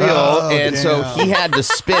struggle as we all, and so he had to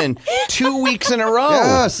spin 2 weeks in a row.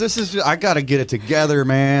 Yes, this is. I got to get it together,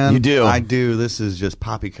 man. You do. I do. This is just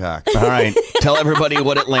poppycock. All right. Tell everybody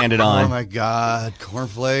what it landed on. Oh my God,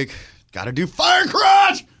 cornflake. Got to do fire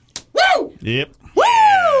crotch. Woo! Yep.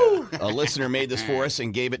 Woo! A listener made this for us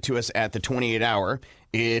and gave it to us at the 28 hour.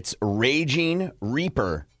 It's Raging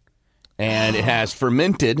Reaper, and it has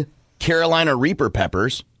fermented Carolina Reaper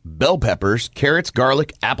peppers, bell peppers, carrots,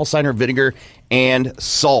 garlic, apple cider vinegar, and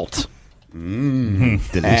salt.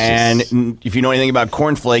 Delicious. And if you know anything about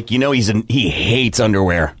cornflake, you know he hates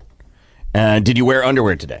underwear. Did you wear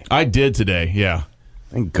underwear today? I did today, yeah.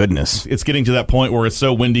 Thank goodness. It's getting to that point where it's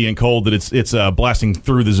so windy and cold that it's blasting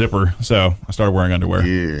through the zipper, so I started wearing underwear.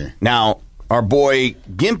 Yeah. Now, our boy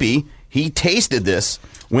Gimpy, he tasted this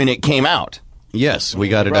when it came out. Yes, we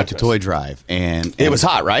got it at the toy drive, and it was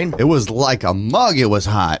hot, right? It was like a mug. It was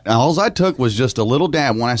hot. All I took was just a little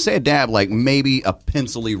dab. When I say a dab, like maybe a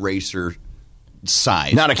pencil eraser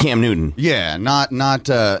size, not a Cam Newton. Yeah, not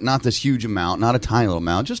this huge amount, not a tiny little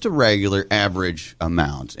amount, just a regular average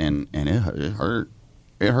amount, and it hurt.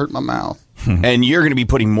 It hurt my mouth. And you're going to be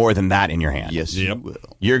putting more than that in your hand. Yes, you will.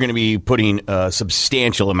 You're going to be putting a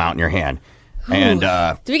substantial amount in your hand. And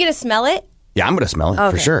do we get to smell it? Yeah, I'm going to smell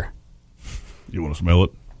it for sure. You want to smell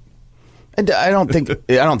it? And I don't think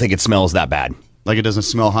it smells that bad. Like it doesn't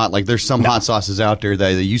smell hot. Like there's some hot sauces out there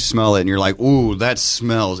that you smell it and you're like, ooh, that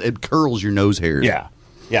smells. It curls your nose hairs. Yeah.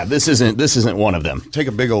 Yeah, this isn't one of them. Take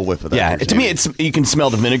a big old whiff of that. Yeah, to me, you can smell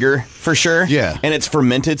the vinegar for sure. Yeah. And it's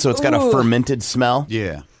fermented, so it's got a fermented smell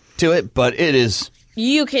to it, but it is...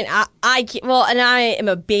 You can, I can, well, and I am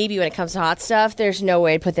a baby when it comes to hot stuff. There's no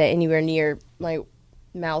way to put that anywhere near my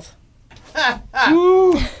mouth.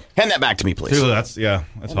 Hand that back to me, please. Dude, that's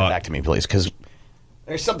hot. Back to me, please, because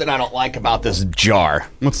there's something I don't like about this jar.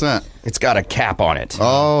 What's that? It's got a cap on it.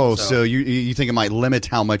 Oh, so you think it might limit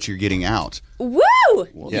how much you're getting out? Woo!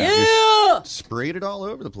 Well, yeah! Sprayed it all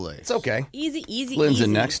over the place. It's okay. Easy. Lynn's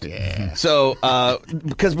in next. Yeah. So,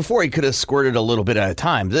 because before he could have squirted a little bit at a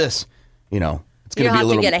time, this, it's going to be a little...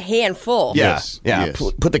 You have to get a handful. Yes.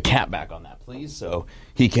 Put the cap back on that, please, so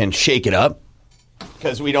he can shake it up.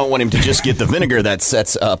 Because we don't want him to just get the vinegar that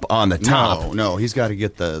sets up on the top. No, he's got to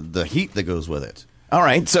get the heat that goes with it. All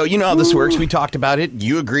right, so you know how this works. We talked about it.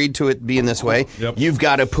 You agreed to it being this way. Yep. You've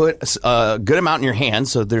got to put a good amount in your hands,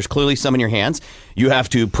 so there's clearly some in your hands. You have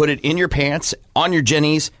to put it in your pants, on your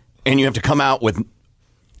jennies, and you have to come out with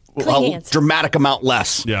a dramatic amount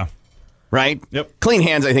less. Yeah. Right? Yep. Clean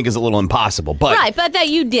hands, I think, is a little impossible. But Right, but that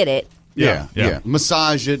you did it. Yeah.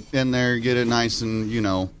 Massage it in there, get it nice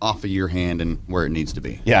and, off of your hand and where it needs to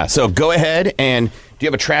be. Yeah, so go ahead and do you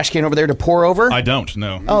have a trash can over there to pour over? I don't,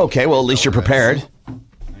 no. Oh, okay, well, at least you're prepared.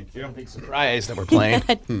 Thank you. Big surprise that we're playing.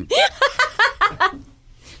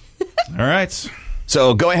 All right.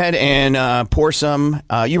 So go ahead and pour some.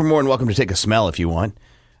 You're more than welcome to take a smell if you want.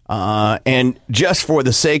 And just for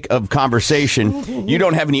the sake of conversation, you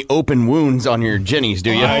don't have any open wounds on your jennies,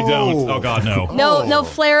 do you? I don't. Oh, God, no. No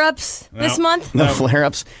flare-ups this month? No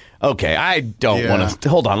flare-ups? Okay, I don't want to...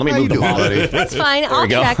 Hold on, let me move the ball. That's fine. I'll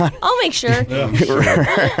check. I'll make sure.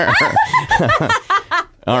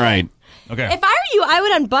 All right. Okay. If I were you, I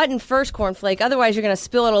would unbutton first, Cornflake. Otherwise, you're going to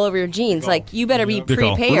spill it all over your jeans. Like, you better be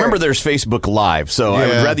prepared. Remember, there's Facebook Live, so I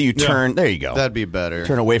would rather you turn... There you go. That'd be better.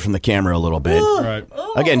 Turn away from the camera a little bit. Right.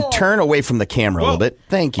 Again, turn away from the camera a little bit.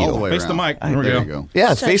 Thank you. All the way Face the around. mic. There we go.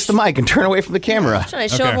 Yeah, face the mic and turn away from the camera. Trying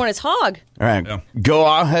to show everyone his hog. All right. Go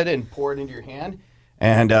ahead and pour it into your hand.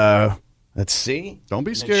 And let's see. Don't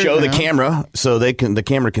be scared. Show the man. camera so the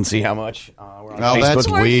camera can see how much we're on Facebook. That's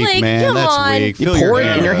weak, man. Come That's on. weak. You Fill pour your it in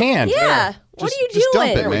hand your up. hand. Yeah. What are you Just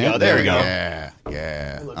doing? dump it, man. There we go.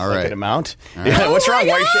 Yeah. Looks All like right. an amount. All Yeah, right. what's wrong?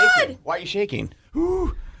 my Why are you God. shaking? Why are you shaking?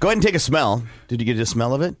 Go ahead and take a smell. Did you get a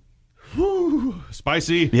smell of it?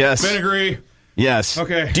 Spicy. Yes. Vinegary. Yes.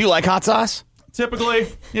 Okay. Do you like hot sauce? Typically,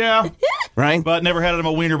 yeah. Right? But never had it in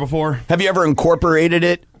my wiener before. Have you ever incorporated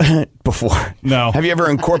it before? No. Have you ever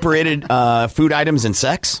incorporated food items in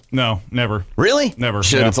sex? No, never. Really? Never.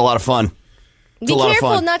 Should. Yeah. It's a lot of fun. Be a lot of careful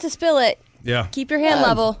fun. not to spill it. Yeah. Keep your hand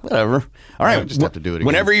level. Whatever. All right. just have to do it again.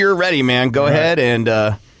 Whenever you're ready, man, go ahead and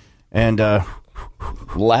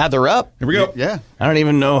lather up. Here we go. Yeah. I don't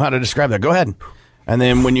even know how to describe that. Go ahead. And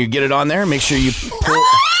then when you get it on there, make sure you pull.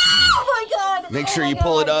 Oh, my God. Make sure you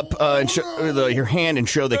pull it up and show your hand and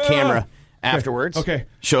show the camera afterwards. Okay.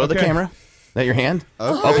 Show the camera. That your hand?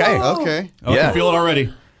 Okay. Okay. I Yeah. can feel it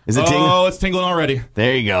already. Is it tingling? Oh, it's tingling already.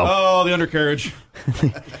 There you go. Oh, the undercarriage.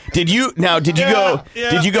 Did you Yeah, Did you there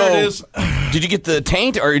it go? is. Did you get the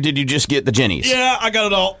taint or did you just get the jennies? Yeah, I got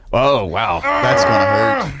it all. Oh wow. That's going to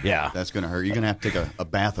hurt. Yeah. That's going to hurt. You're going to have to take a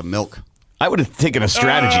bath of milk. I would have taken a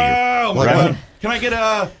strategy. Oh, my Right? God. Can I get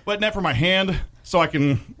a wet net for my hand so I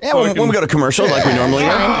can... Yeah, so I when can- we go to commercial like we normally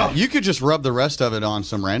are. You could just rub the rest of it on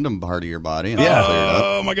some random part of your body and Yeah. clear it up.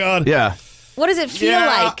 Oh, my God. Yeah. What does it feel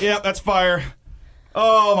Yeah, like? yeah, that's fire.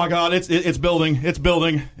 Oh, my God. It's building. It's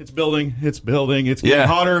building. It's building. It's building. It's getting Yeah.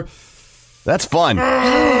 hotter. That's fun.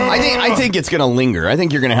 I think it's going to linger. I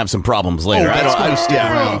think you're going to have some problems later. Oh, it's going to stick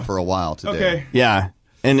yeah. around for a while today. Okay. Yeah.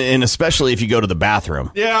 And especially if you go to the bathroom.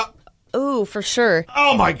 Yeah. Ooh, for sure.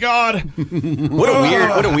 Oh, my God. What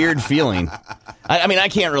a weird feeling. I mean, I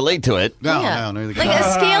can't relate to it. No, Yeah. no. Like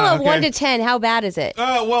a scale of okay. 1 to 10, how bad is it?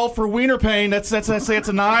 Well, for wiener pain, I'd say it's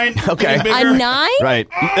a 9. Okay. Getting bigger. A 9? Right.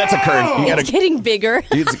 That's a curve. You It's getting bigger.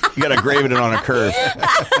 got to grade it on a curve.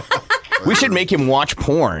 We should make him watch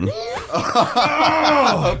porn.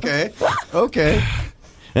 Okay. Okay.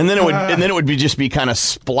 And then it would be just be kind of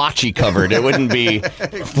splotchy covered. It wouldn't be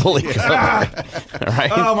fully covered. All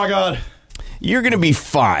right. Oh, my God. You're going to be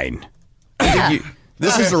fine.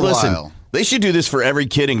 This is a Listen, while. they should do this for every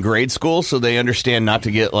kid in grade school so they understand not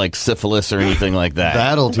to get like syphilis or anything like that.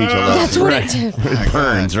 That'll teach a That's lesson. what Right. it did. It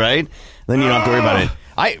burns, right? Then you don't have to worry about it.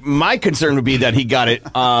 My concern would be that he got it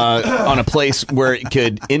on a place where it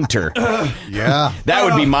could enter. Yeah. That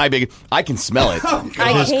would be my big. I can smell it.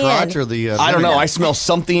 I His crotch can. or the I don't know. vinegar? I smell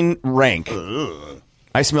something rank.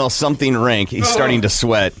 I smell something rank. He's starting to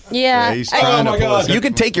sweat. Yeah. he's I- trying Oh, to my pull God. his You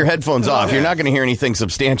can take your headphones off. You're not going to hear anything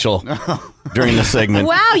substantial during the segment.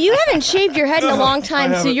 Wow, you haven't shaved your head in a long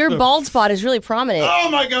time, so haven't. your bald spot is really prominent.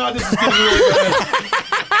 Oh, my God. This is getting really bad.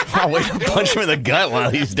 I'll wait to punch him in the gut while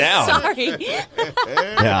he's down. Sorry. Yeah.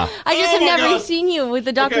 I just Oh, have my never God. seen you with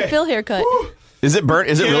the Dr. Okay. Phil haircut. Is it burnt?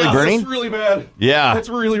 Is it really burning? It's really bad. Yeah. It's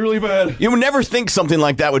really, really bad. You would never think something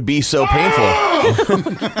like that would be so painful.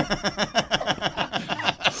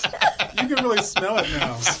 You can really smell it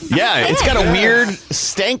now. Yeah, it's got a weird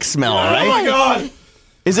stank smell, Oh, my right? God.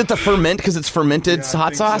 Is it the ferment because it's fermented Yeah, I hot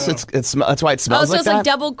think sauce? so. It's that's why it Oh, smells so like it's that. like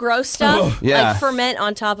double gross stuff? Yeah. Like ferment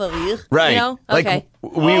on top of you? Right. You know? Like Okay.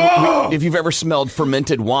 we, if you've ever smelled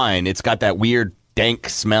fermented wine, it's got that weird dank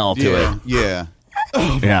smell to Yeah. Yeah.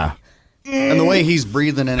 it. Yeah. And the way he's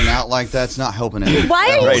breathing in and out like that's not helping him.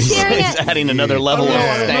 Why are you Right. He's, staring he's at... adding another level of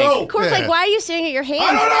Yeah. stank. No. Of course, like, why are you staring at your hand?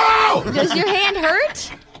 I don't know. Does your hand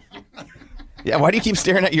hurt? Yeah, why do you keep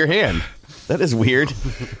staring at your hand? That is weird.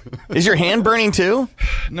 Is your hand burning too?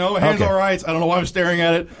 No, my hand's Okay. all right. I don't know why I'm staring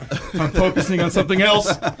at it. I'm focusing on something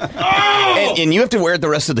else. And you have to wear it the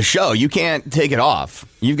rest of the show. You can't take it off.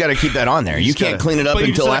 You've got to keep that on there. You can't clean it up But you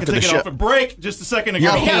until said I after could the take show. it off and break just a second ago.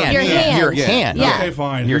 Your hand. your hand. Your Yeah. hand. Yeah. Okay,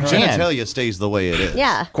 fine. Your All right. I'm hand. gonna tell you, it stays the way it is.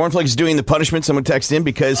 Yeah. Cornflake's doing the punishment. Someone texted in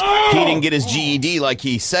because he didn't get his GED like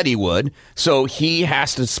he said he would. So he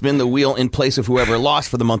has to spin the wheel in place of whoever lost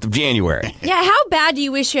for the month of January. Yeah, how bad do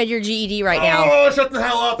you wish you had your GED right now? Oh, shut the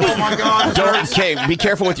hell up. Oh, my God. Okay, be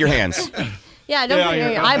careful with your hands. Yeah, don't Yeah, put it in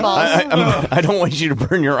yeah. your eyeballs. I don't want you to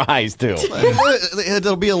burn your eyes too.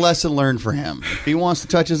 It'll be a lesson learned for him. If he wants to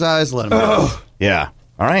touch his eyes, let him. Go. Yeah.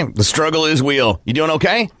 All right. The struggle is real. You doing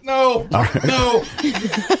okay? No. No.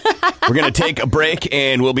 We're going to take a break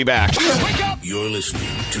and we'll be back. You're listening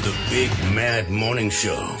to the Big Mad Morning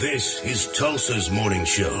Show. This is Tulsa's Morning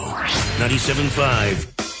Show. 97.5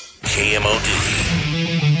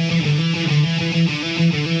 KMOD.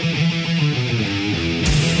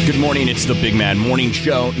 Good morning. It's the Big Mad Morning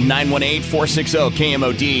Show.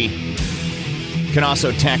 918-460-KMOD. You can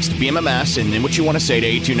also text BMMS and then what you want to say to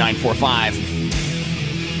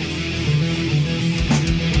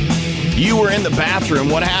 82945. You were in the bathroom.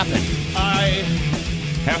 What happened? I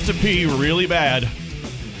have to pee really bad,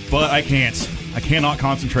 but I can't. I cannot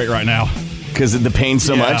concentrate right now. Because of the pain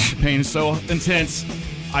so much? Pain is so intense.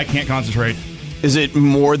 I can't concentrate. Is it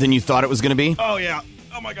more than you thought it was going to be? Oh, yeah.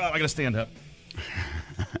 Oh, my God. I got to stand up.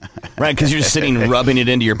 Right, because you're just sitting rubbing it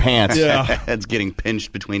into your pants. Yeah. It's getting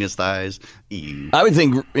pinched between his thighs. Ew. I would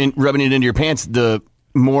think rubbing it into your pants, the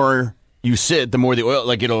more you sit, the more the oil,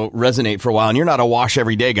 like it'll resonate for a while. And you're not a wash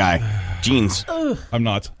every day guy. Jeans. I'm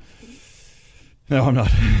not. No, I'm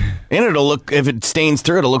not. And it'll look, if it stains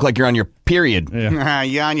through, it'll look like you're on your period. Yeah.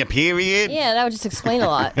 You on your period? Yeah, that would just explain a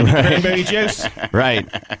lot. Cranberry juice. Right.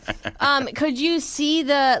 Could you see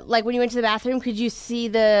the, like when you went to the bathroom, could you see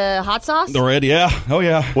the hot sauce? The red, yeah. Oh,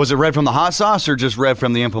 yeah. Was it red from the hot sauce or just red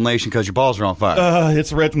from the inflammation because your balls are on fire?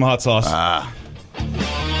 It's red from hot sauce.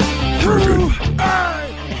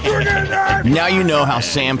 Now you know how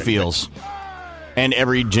Sam feels. And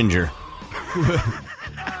every ginger.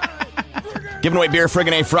 Giving away beer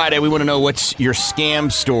Friggin' A Friday. We want to know what's your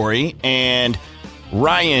scam story. And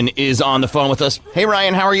Ryan is on the phone with us. Hey,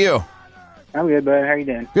 Ryan, how are you? I'm good, bud. How you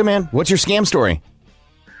doing? Good, man. What's your scam story?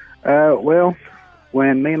 Well,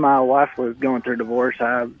 when me and my wife was going through divorce,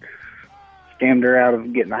 I scammed her out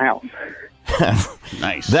of getting a house.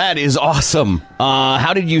 Nice. That is awesome.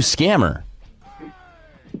 How did you scam her?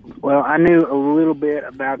 Well, I knew a little bit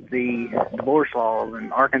about the divorce laws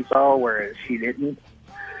in Arkansas, whereas she didn't.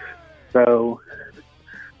 So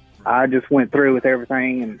I just went through with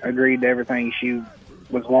everything and agreed to everything she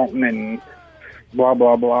was wanting and blah,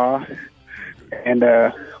 blah, blah.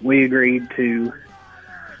 And we agreed to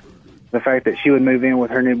the fact that she would move in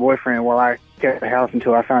with her new boyfriend while I kept the house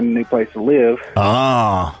until I found a new place to live.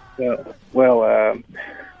 Ah.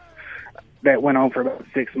 That went on for about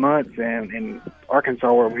 6 months, and in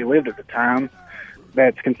Arkansas, where we lived at the time,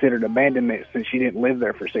 that's considered abandonment since she didn't live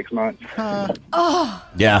there for 6 months. Oh,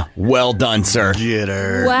 Yeah. Well done, sir. Get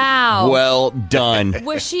her. wow. Well done.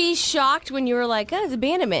 Was she shocked when you were like, oh, it's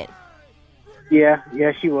abandonment? Yeah,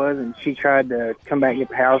 she was, and she tried to come back and get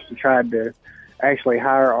the house and tried to actually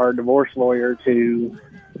hire our divorce lawyer to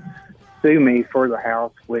sue me for the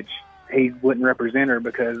house, which he wouldn't represent her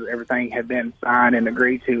because everything had been signed and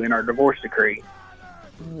agreed to in our divorce decree.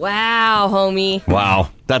 Wow, homie. Wow.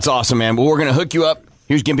 That's awesome, man. Well, we're going to hook you up.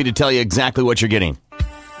 Here's Gimpy to tell you exactly what you're getting.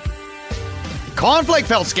 Cornflake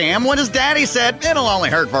felt scam when his daddy said it'll only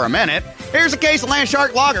hurt for a minute. Here's a case of Land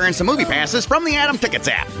Shark Lager and some movie passes from the Atom Tickets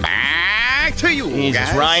app. Back to you, Jesus,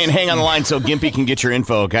 guys. Ryan, hang on the line so Gimpy can get your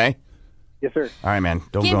info, okay? Yes, sir. All right, man.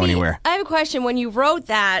 Don't go Gimpy, anywhere. I have a question. When you wrote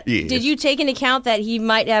that, Yes. did you take into account that he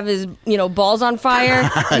might have his, balls on fire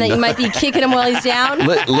and that you might be kicking him while he's down?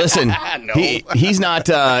 Listen, he's not,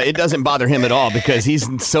 it doesn't bother him at all because he's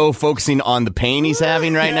so focusing on the pain he's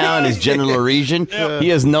having right now in his genital region. He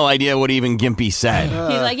has no idea what even Gimpy said.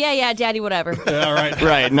 He's like, yeah, daddy, whatever. All right.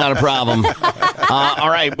 Right, not a problem. All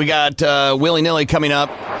right, we got Willy Nilly coming up.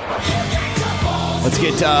 Let's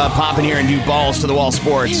get popping here and do balls to the wall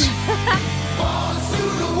sports.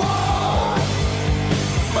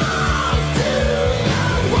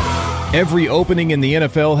 Every opening in the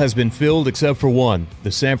NFL has been filled except for one,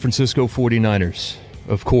 the San Francisco 49ers,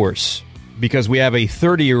 of course, because we have a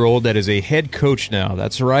 30-year-old that is a head coach now.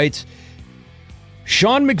 That's right.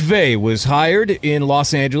 Sean McVay was hired in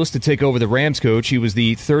Los Angeles to take over the Rams coach. He was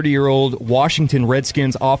the 30-year-old Washington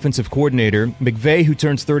Redskins offensive coordinator. McVay, who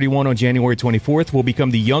turns 31 on January 24th, will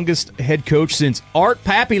become the youngest head coach since Art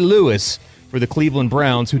Pappy Lewis for the Cleveland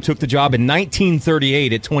Browns, who took the job in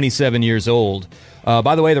 1938 at 27 years old.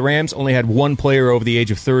 By the way, the Rams only had one player over the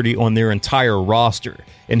age of 30 on their entire roster,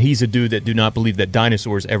 and he's a dude that do not believe that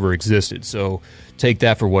dinosaurs ever existed, so take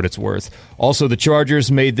that for what it's worth. Also, the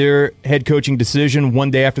Chargers made their head coaching decision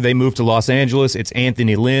one day after they moved to Los Angeles. It's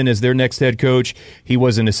Anthony Lynn as their next head coach. He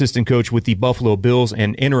was an assistant coach with the Buffalo Bills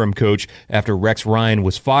and interim coach after Rex Ryan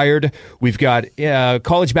was fired. We've got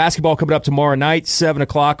college basketball coming up tomorrow night, 7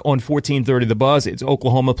 o'clock on 1430 The Buzz. It's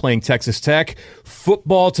Oklahoma playing Texas Tech.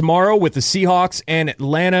 Football tomorrow with the Seahawks and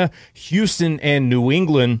Atlanta, Houston, and New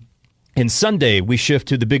England. And Sunday, we shift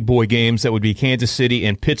to the big boy games. That would be Kansas City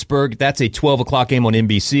and Pittsburgh. That's a 12 o'clock game on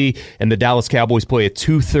NBC. And the Dallas Cowboys play at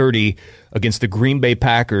 2:30 against the Green Bay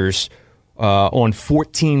Packers on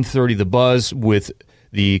 1430 The Buzz, with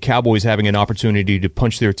the Cowboys having an opportunity to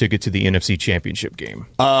punch their ticket to the NFC Championship game.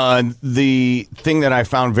 The thing that I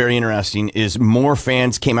found very interesting is more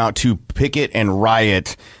fans came out to picket and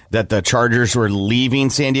riot that the Chargers were leaving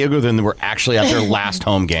San Diego than they were actually at their last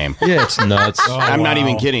home game. Yeah, it's nuts. I'm not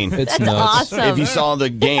even kidding. It's That's nuts. awesome. If you saw the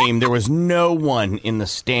game, there was no one in the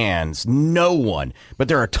stands. No one. But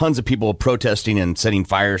there are tons of people protesting and setting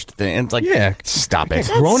fires to things. It's like, Yeah. stop it.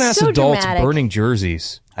 Grown-ass so adults dramatic. burning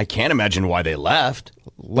jerseys. I can't imagine why they left.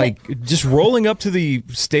 Like, just rolling up to the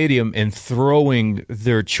stadium and throwing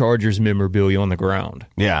their Chargers memorabilia on the ground.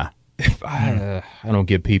 Yeah. I don't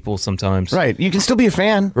get people sometimes. Right. You can still be a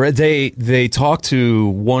fan. Right. They talked to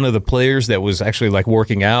one of the players that was actually like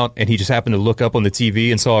working out, and he just happened to look up on the TV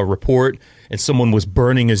and saw a report, and someone was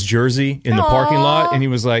burning his jersey in the parking lot, and he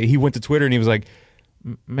was like, he went to Twitter and he was like,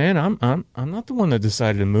 "Man, I'm not the one that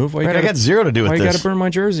decided to move. Why you Right, I got zero to do with why you this." got to burn my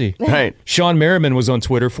jersey?" Right. Sean Merriman was on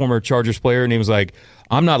Twitter, former Chargers player, and he was like,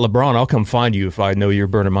 "I'm not LeBron. I'll come find you if I know you're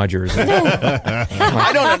burning my jersey."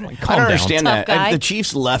 I don't understand Tough that. guy. If the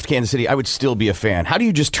Chiefs left Kansas City, I would still be a fan. How do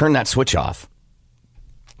you just turn that switch off?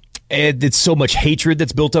 And it's so much hatred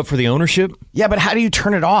that's built up for the ownership. Yeah, but how do you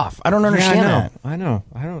turn it off? I don't understand that. I know.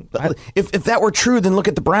 If that were true, then look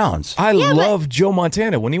at the Browns. I love Joe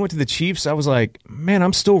Montana. When he went to the Chiefs, I was like, man,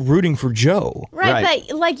 I'm still rooting for Joe. Right,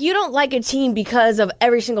 but like you don't like a team because of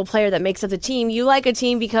every single player that makes up the team. You like a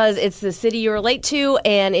team because it's the city you relate to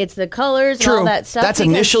and it's the colors and all that stuff. That's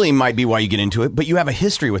initially might be why you get into it, but you have a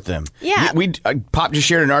history with them. Yeah. Pop just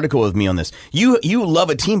shared an article with me on this. You love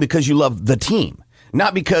a team because you love the team.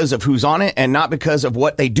 Not because of who's on it and not because of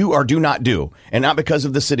what they do or do not do and not because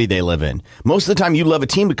of the city they live in. Most of the time you love a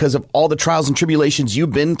team because of all the trials and tribulations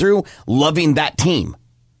you've been through loving that team.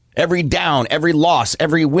 Every down, every loss,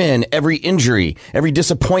 every win, every injury, every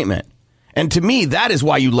disappointment. And to me, that is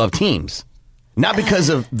why you love teams. Not because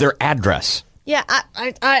of their address. Yeah,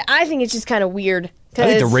 I think it's just kind of weird. I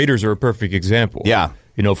think the Raiders are a perfect example. Yeah.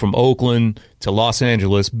 You know, from Oakland to Los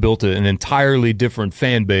Angeles, built an entirely different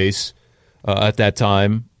fan base at that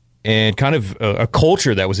time, and kind of a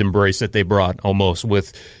culture that was embraced that they brought almost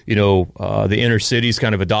with, the inner cities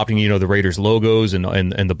kind of adopting, the Raiders logos and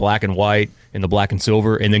the black and white and the black and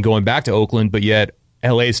silver, and then going back to Oakland, but yet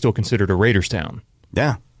LA is still considered a Raiders town.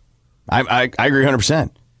 Yeah. I agree 100%.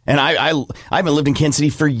 And I haven't lived in Kansas City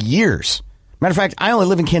for years. Matter of fact, I only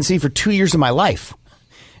lived in Kansas City for 2 years of my life,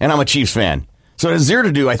 and I'm a Chiefs fan. So it has zero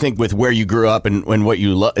to do, I think, with where you grew up and what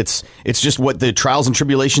you love. It's just what the trials and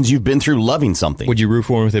tribulations you've been through loving something. Would you root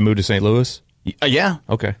for them if they moved to St. Louis? Yeah.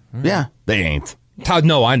 Okay. Yeah. They ain't.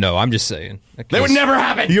 No, I know. I'm just saying. They would never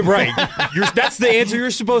happen. You're right. That's the answer you're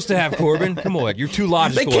supposed to have, Corbin. Come on. You're too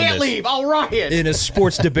logical. They can't leave. I'll riot. In a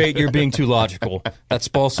sports debate, you're being too logical. That's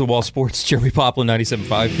Balsa Wall Sports. Jeremy Poplin,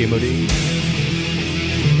 97.5 KMOD.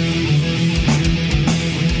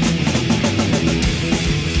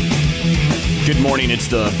 Good morning. It's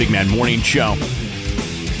the Big Man Morning Show.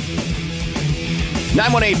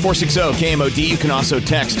 918-460-KMOD. You can also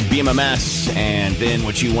text BMMS and then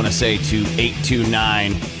what you want to say to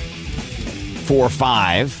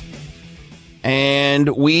 82945.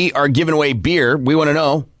 And we are giving away beer. We want to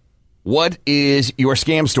know, what is your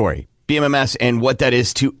scam story? BMMS and what that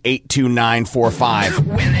is to 82945.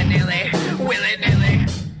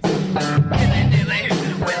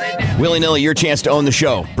 Willy-nilly, your chance to own the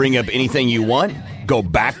show. Bring up anything you want. Go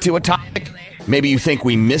back to a topic. Maybe you think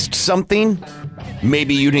we missed something.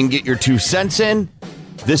 Maybe you didn't get your 2 cents in.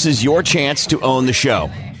 This is your chance to own the show.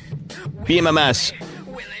 BMMS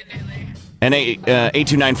and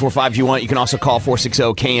 82945 if you want. You can also call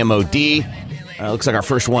 460-KMOD. Looks like our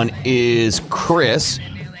first one is Chris.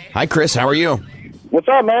 Hi, Chris. How are you? What's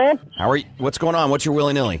up, man? How are you? What's going on? What's your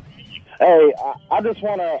willy-nilly? Hey, I just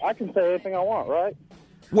want to, I can say anything I want, right?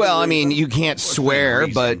 Well, I mean, you can't swear,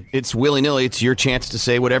 but it's willy-nilly. It's your chance to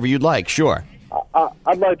say whatever you'd like. Sure.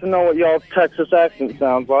 I'd like to know what y'all's Texas accent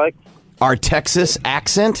sounds like. Our Texas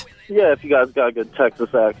accent? Yeah, if you guys got a good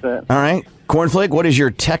Texas accent. All right. Cornflake, what is your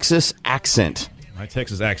Texas accent? My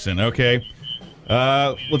Texas accent, okay.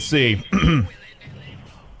 Let's see.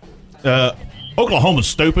 Oklahoma's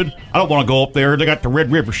stupid. I don't want to go up there. They got the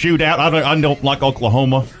Red River Shootout. I don't like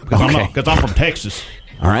Oklahoma because I'm from Texas.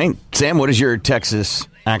 All right. Sam, what is your Texas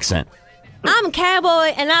accent? I'm a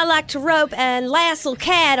cowboy, and I like to rope and lasso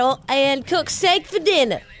cattle and cook steak for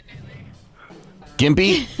dinner.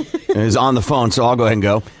 Gimpy is on the phone, so I'll go ahead and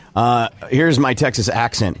go. Here's my Texas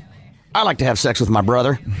accent. I like to have sex with my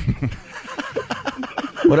brother.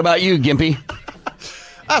 What about you, Gimpy?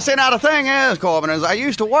 See, now the thing is, Corbin, is I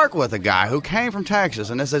used to work with a guy who came from Texas,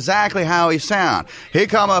 and that's exactly how he sound. He'd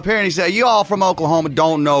come up here and he'd say, "You all from Oklahoma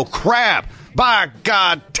don't know crap. By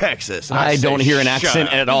God, Texas." And I don't hear an accent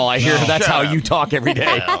up. at all. I hear that's how up. you talk every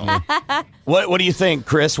day. What do you think,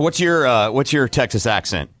 Chris? What's your Texas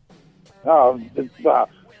accent? It's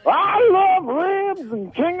I love ribs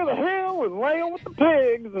and King of the Hill and laying with the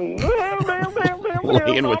pigs and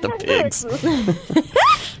laying with the pigs.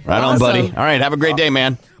 Right on, buddy. All right, have a great day,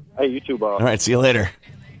 man. Hey, you too, boss. All right, see you later.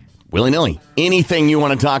 Willy-nilly. Anything you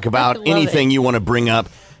want to talk about, anything you want to bring up.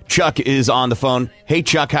 Chuck is on the phone. Hey,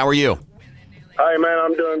 Chuck, how are you? Hey, man,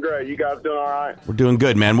 I'm doing great. You guys doing all right? We're doing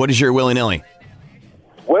good, man. What is your willy-nilly?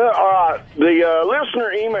 Well, the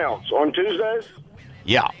listener emails on Tuesdays.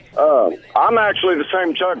 Yeah. I'm actually the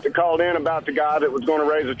same Chuck that called in about the guy that was going to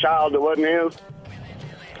raise a child that wasn't his.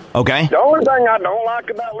 Okay. The only thing I don't like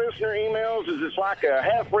about listener emails is it's like a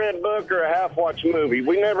half-read book or a half-watched movie.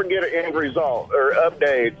 We never get an end result or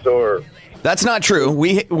updates or... That's not true.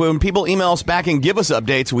 When people email us back and give us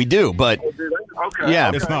updates, we do, but... Okay.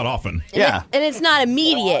 Yeah. It's not often. Yeah. And it's not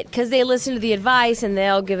immediate because they listen to the advice and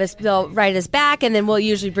they'll write us back, and then we'll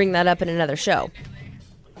usually bring that up in another show.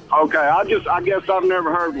 Okay, I guess I've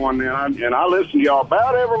never heard one then, and I listen to y'all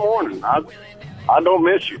about every morning. I don't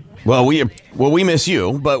miss you. Well, we miss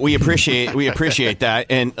you, but we appreciate that,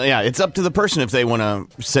 and yeah, it's up to the person if they want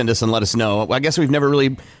to send us and let us know. I guess we've never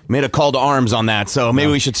really made a call to arms on that, so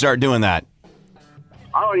maybe we should start doing that.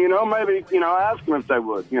 Oh, maybe ask them if they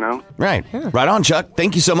would. Right, right on, Chuck.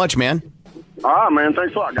 Thank you so much, man. All right, man.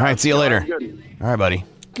 Thanks a lot, guys. All right, see you later. Good. All right, buddy.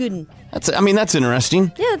 Good. That's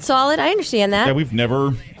interesting. Yeah, it's solid. I understand that. Yeah, we've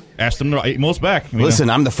never asked them to email us back. Listen,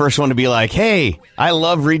 I'm the first one to be like, hey, I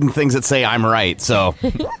love reading things that say I'm right, so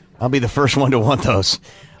I'll be the first one to want those.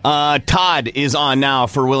 Todd is on now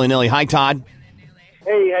for Willy Nilly. Hi, Todd.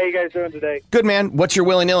 Hey, how you guys doing today? Good, man. What's your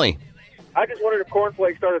Willy Nilly? I just wondered if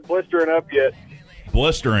cornflakes started blistering up yet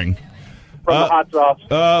Blistering. from the hot sauce.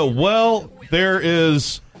 Well, there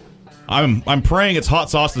is... I'm praying it's hot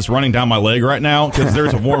sauce that's running down my leg right now because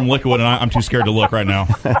there's a warm liquid and I'm too scared to look right now.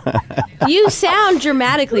 You sound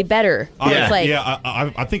dramatically better.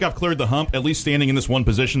 I think I've cleared the hump, at least standing in this one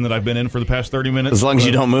position that I've been in for the past 30 minutes. As long as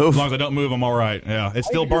you don't move? As long as I don't move, I'm all right. Yeah, it's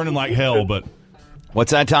still burning like hell, but...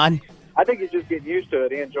 What's that, Todd? I think he's just getting used to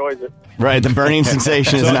it. He enjoys it. Right, the burning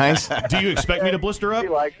sensation is nice. Do you expect me to blister up? He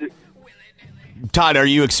likes it. Todd, are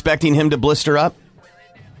you expecting him to blister up?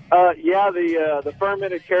 Yeah, the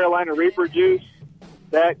fermented Carolina Reaper juice,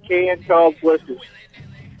 that can cause blisters.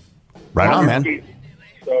 Right on, man.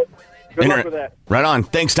 So, good luck with that. Right on.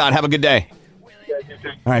 Thanks, Todd. Have a good day. You guys do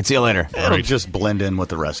too. All right, see you later. It'll just blend in with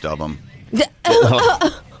the rest of them.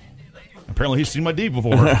 Apparently he's seen my D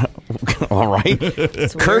before. All right.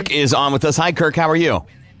 Kirk is on with us. Hi, Kirk. How are you?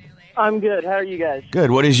 I'm good. How are you guys?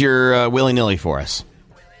 Good. What is your willy-nilly for us?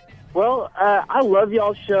 Well, I love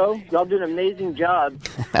y'all's show. Y'all do an amazing job.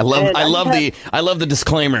 I love the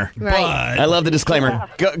disclaimer. Right. I love the disclaimer.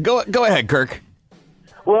 Go ahead, Kirk.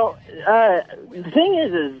 Well, the thing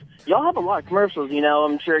is y'all have a lot of commercials.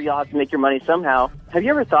 I'm sure y'all have to make your money somehow. Have you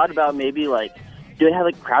ever thought about maybe do they have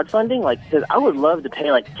crowdfunding? Because I would love to pay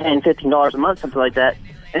 $10, $15 a month, something like that,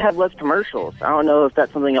 and have less commercials. I don't know if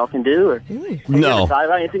that's something y'all can do or have you ever thought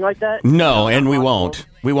about anything like that? No, and we won't.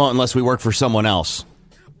 We won't unless we work for someone else.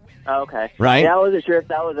 Oh, okay. Right? Yeah, I wasn't sure if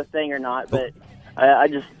that was a thing or not, but I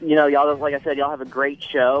just, y'all, like I said, y'all have a great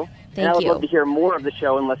show. And I would love to hear more of the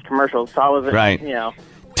show and less commercials. So I wasn't,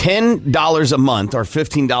 $10 a month or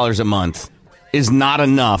 $15 a month is not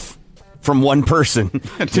enough from one person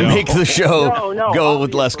to make the show go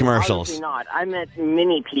with less commercials. Obviously not. I met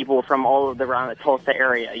many people from all of around the Tulsa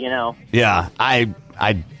area, Yeah, I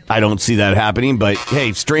don't see that happening, but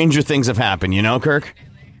hey, stranger things have happened, Kirk?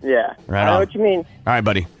 Yeah. Right I know on. what you mean. All right,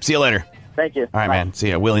 buddy. See you later. Thank you. All right, man. See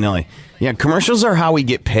ya. Willy-nilly. Yeah, commercials are how we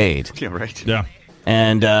get paid. Yeah, right. Yeah.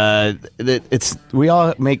 And we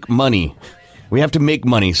all make money. We have to make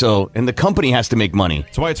money, and the company has to make money.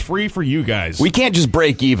 That's why it's free for you guys. We can't just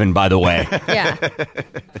break even, by the way.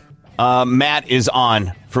 Yeah. Matt is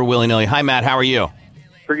on for Willy-nilly. Hi, Matt. How are you?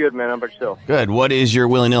 Pretty good, man. How about yourself? Good. What is your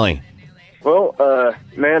willy-nilly? Well,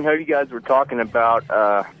 man, how you guys were talking about,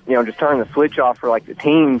 just turning the switch off for the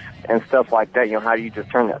teams and stuff like that. How do you just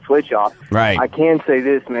turn that switch off? Right. I can say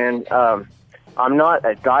this, man. I'm not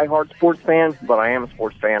a diehard sports fan, but I am a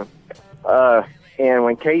sports fan. And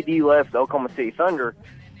when KD left the Oklahoma City Thunder,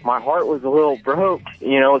 my heart was a little broke.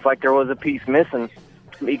 It's like there was a piece missing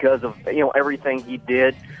because of, everything he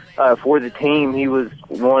did for the team. He was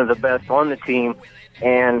one of the best on the team.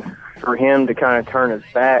 And for him to kind of turn his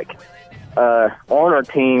back on our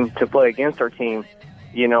team to play against our team,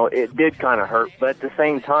 it did kind of hurt. But at the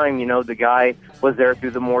same time, the guy was there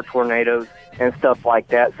through the more tornadoes and stuff like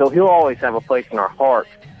that. So he'll always have a place in our hearts.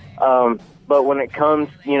 But when it comes,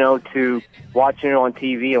 to watching it on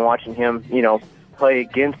TV and watching him, play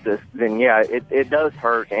against us, then yeah, it does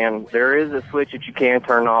hurt. And there is a switch that you can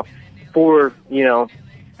turn off for,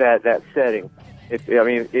 that setting.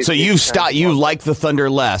 So you like the Thunder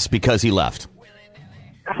less because he left?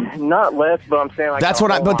 Not less, but I'm saying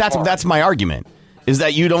that's my argument. Is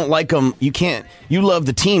that you don't like them? You love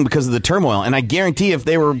the team because of the turmoil, and I guarantee if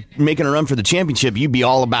they were making a run for the championship, you'd be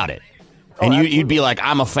all about it, and you'd be like,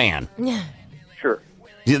 I'm a fan. Yeah, sure.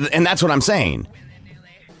 And that's what I'm saying.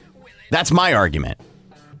 That's my argument.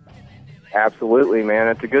 Absolutely, man.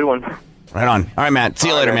 That's a good one. Right on. All right, Matt. See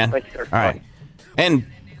you later, man. Thank you, sir. All right. And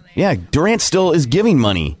yeah, Durant still is giving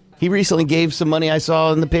money. He recently gave some money I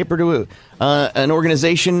saw in the paper to an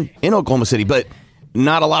organization in Oklahoma City, but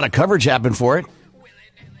not a lot of coverage happened for it.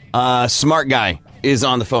 Smart Guy is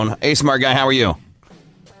on the phone. Hey, Smart Guy, how are you?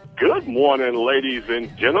 Good morning, ladies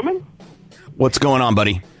and gentlemen. What's going on,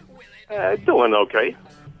 buddy? Doing okay.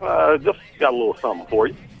 Just got a little something for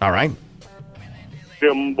you. All right.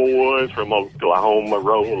 Them boys from Oklahoma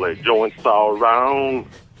roll their joints all around.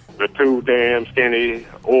 They're too damn skinny,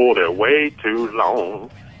 or they're way too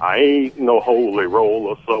long. I ain't no holy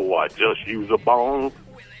roller, so I just use a bong.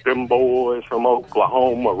 Them boys from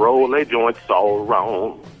Oklahoma roll their joints all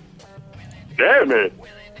wrong. Damn it.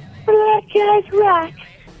 Black guys rock.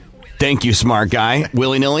 Thank you, smart guy.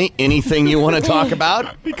 Willy-nilly, anything you want to talk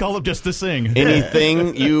about? We call him just to sing.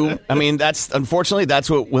 Anything unfortunately, that's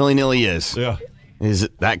what willy-nilly is. Yeah.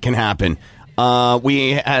 That can happen.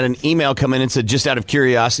 We had an email come in and said, just out of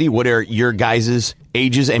curiosity, what are your guys'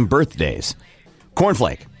 ages and birthdays?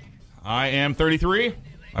 Cornflake. I am 33.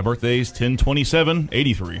 My birthday's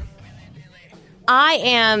 10/27/83. I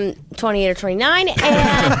am 28 or 29,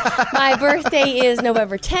 and my birthday is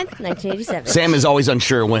November 10th, 1987. Sam is always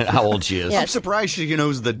unsure how old she is. Yes. I'm surprised she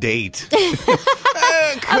knows the date.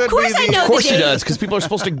 Of course I know Of course the she date. does, because people are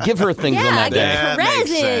supposed to give her things on Yeah, that day. That makes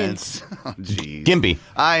presents. sense. Oh, geez. Gimpy.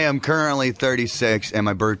 I am currently 36, and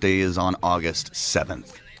my birthday is on August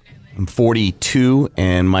 7th. I'm 42,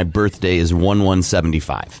 and my birthday is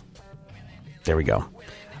 1175. There we go.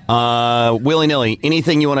 Willy-nilly,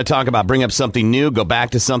 anything you want to talk about? Bring up something new, go back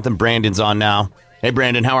to something. Brandon's on now. Hey,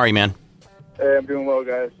 Brandon, how are you, man? Hey, I'm doing well,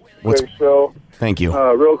 guys. What's- Great show. Thank you.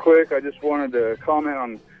 Real quick, I just wanted to comment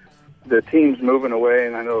on the teams moving away,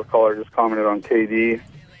 and I know the caller just commented on KD.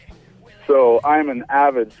 So I'm an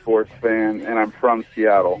avid sports fan, and I'm from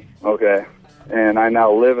Seattle, okay? And I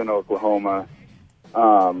now live in Oklahoma.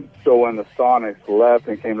 So when the Sonics left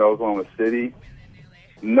and came to Oklahoma City,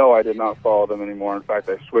 no, I did not follow them anymore. In fact,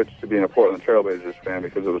 I switched to being a Portland Trailblazers fan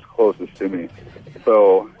because it was closest to me.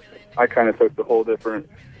 So I kind of took the whole different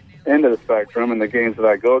end of the spectrum, and the games that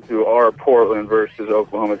I go to are Portland versus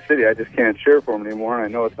Oklahoma City. I just can't cheer for them anymore, and I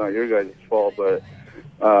know it's not your guys' fault, but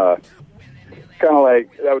kind of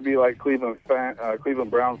like that would be like Cleveland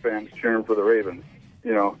Brown fans cheering for the Ravens.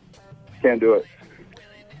 You know, can't do it.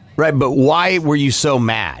 Right, but why were you so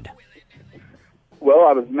mad? Well,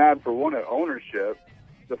 I was mad for one at ownership.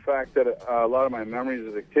 The fact that a lot of my memories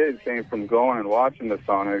as a kid came from going and watching the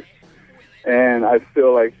Sonics, and I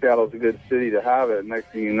feel like Seattle's a good city to have it.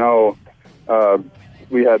 Next thing you know,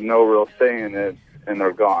 we had no real say in it, and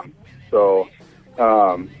they're gone. So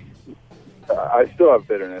I still have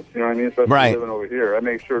bitterness, you know what I mean? Especially Right. living over here. I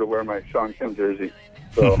make sure to wear my Sean Kim jersey.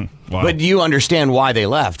 So But do you understand why they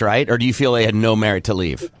left, right? Or do you feel they had no merit to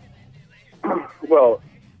leave? well,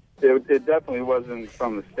 it definitely wasn't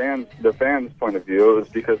from the fans' point of view. It was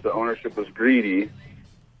because the ownership was greedy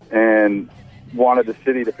and wanted the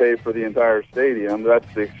city to pay for the entire stadium. That's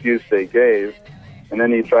the excuse they gave. And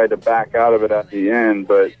then he tried to back out of it at the end.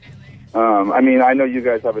 But, I mean, I know you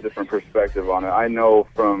guys have a different perspective on it. I know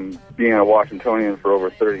from being a Washingtonian for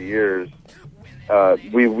over 30 years,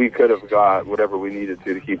 we could have got whatever we needed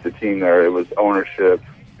to keep the team there. It was ownership,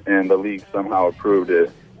 and the league somehow approved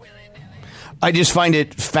it. I just find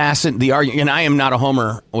it fascinating, the argument, and I am not a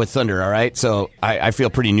homer with Thunder, all right? So I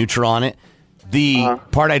feel pretty neutral on it. The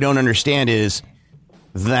part I don't understand is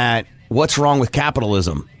that what's wrong with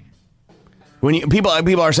capitalism? When people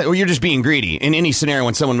are saying, well, you're just being greedy. In any scenario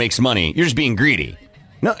when someone makes money, you're just being greedy.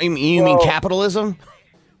 No, you mean capitalism?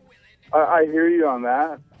 I hear you on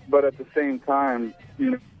that, but at the same time,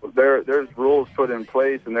 you know, there's rules put in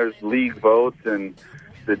place, and there's league votes, and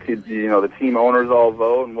the team owners all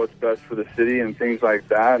vote, and what's best for the city, and things like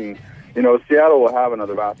that. And you know, Seattle will have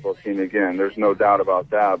another basketball team again. There's no doubt about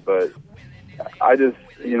that. But I just,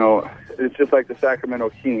 you know, it's just like the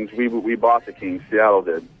Sacramento Kings. We bought the Kings. Seattle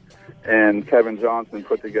did, and Kevin Johnson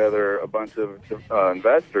put together a bunch of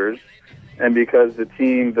investors. And because the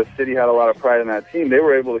city had a lot of pride in that team, they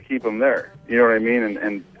were able to keep them there. You know what I mean?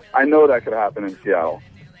 And I know that could happen in Seattle.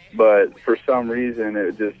 But for some reason,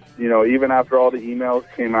 it just, you know, even after all the emails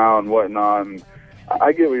came out and whatnot, and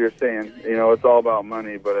I get what you're saying. You know, it's all about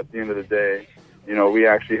money. But at the end of the day, you know, we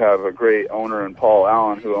actually have a great owner in Paul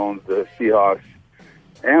Allen who owns the Seahawks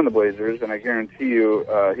and the Blazers, and I guarantee you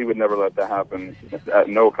he would never let that happen at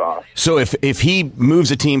no cost. So if he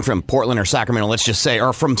moves a team from Portland or Sacramento, let's just say,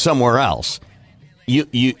 or from somewhere else,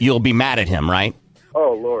 you'll be mad at him, right?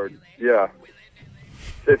 Oh, Lord, yeah.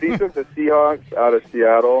 If he took the Seahawks out of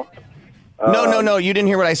Seattle... No, you didn't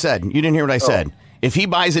hear what I said. Said. If he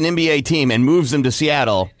buys an NBA team and moves them to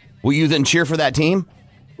Seattle, will you then cheer for that team?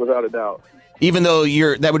 Without a doubt. Even though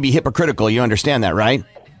that would be hypocritical, you understand that, right?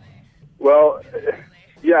 Well...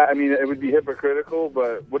 Yeah, I mean, it would be hypocritical,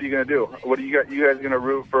 but what are you going to do? What are you guys going to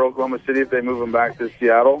root for Oklahoma City if they move them back to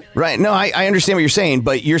Seattle? Right. No, I understand what you're saying,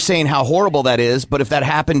 but you're saying how horrible that is. But if that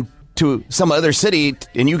happened to some other city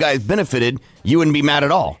and you guys benefited, you wouldn't be mad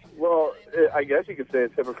at all. Well, I guess you could say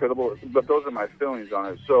it's hypocritical, but those are my feelings on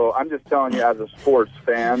it. So I'm just telling you as a sports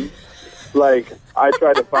fan, like, I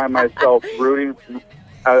try to find myself rooting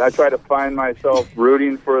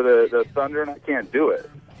for the Thunder, and I can't do it.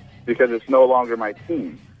 because it's no longer my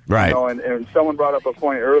team. Right. You know, and someone brought up a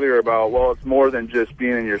point earlier about, well, it's more than just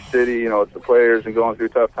being in your city. You know, it's the players and going through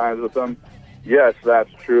tough times with them. Yes,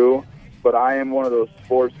 that's true. But I am one of those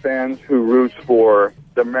sports fans who roots for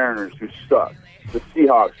the Mariners, who suck, the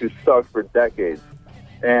Seahawks, who suck for decades,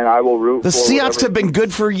 and I will root. The for Seahawks whatever- have been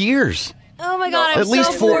good for years. Oh my God! I'm At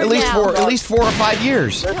least so four, bored at least now. four, at least 4 or 5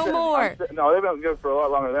 years. No more. No, they've been good for a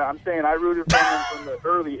lot longer than that. I'm saying I rooted for them from the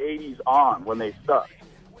early '80s on when they sucked.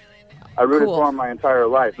 I rooted for them my entire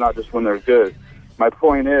life, not just when they're good. My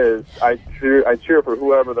point is, I cheer for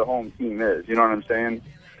whoever the home team is. You know what I'm saying?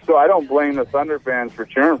 So I don't blame the Thunder fans for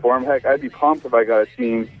cheering for them. Heck, I'd be pumped if I got a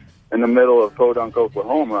team in the middle of Podunk,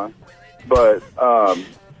 Oklahoma. But I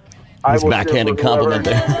Nice will backhanded cheer for whoever- compliment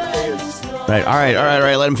there. Right. All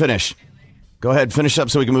right. Let him finish. Go ahead, finish up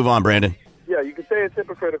so we can move on, Brandon. Yeah, you could say it's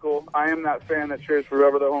hypocritical. I am that fan that cheers for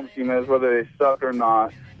whoever the home team is, whether they suck or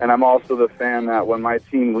not. And I'm also the fan that when my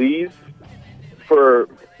team leaves, for,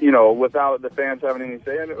 you know, without the fans having any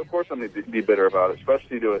say, and of course I'm going to be bitter about it,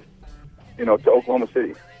 especially to Oklahoma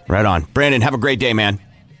City. Right on. Brandon, have a great day, man.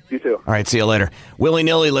 You too. All right, see you later.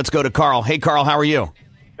 Willy-nilly, let's go to Carl. Hey, Carl, how are you?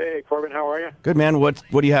 Hey, Corbin, how are you? Good, man. What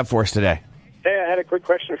do you have for us today? Hey, I had a quick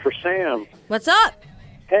question for Sam. What's up?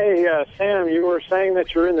 Hey, Sam, you were saying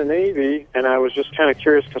that you're in the Navy, and I was just kind of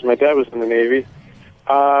curious because my dad was in the Navy.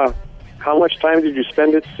 How much time did you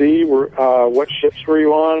spend at sea? What ships were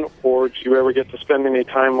you on? Or did you ever get to spend any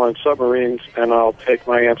time on submarines? And I'll take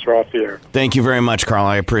my answer off the air. Thank you very much, Carl.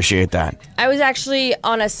 I appreciate that. I was actually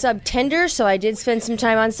on a sub-tender, so I did spend some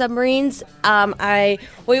time on submarines.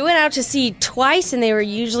 We went out to sea twice, and they were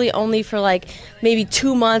usually only for like maybe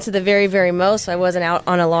 2 months at the very, very most. So I wasn't out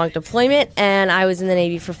on a long deployment, and I was in the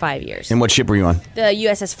Navy for 5 years. And what ship were you on? The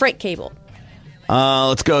USS Freight Cable.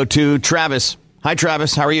 Let's go to Travis. Hi,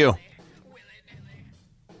 Travis. How are you?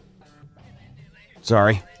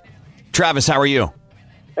 Sorry. Travis, how are you?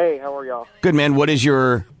 Hey, how are y'all? Good, man. What is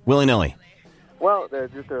your willy-nilly? Well,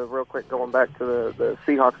 just a real quick going back to the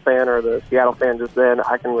Seahawks fan or the Seattle fan just then,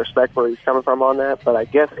 I can respect where he's coming from on that, but I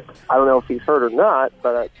guess, I don't know if he's heard or not,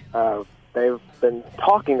 but they've been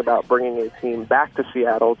talking about bringing a team back to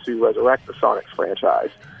Seattle to resurrect the Sonics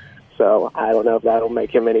franchise. So I don't know if that'll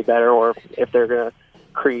make him any better or if they're going to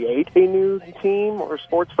create a new team or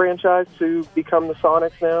sports franchise to become the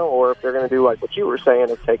Sonics now, or if they're going to do like what you were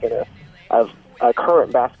saying, of taking a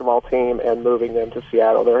current basketball team and moving them to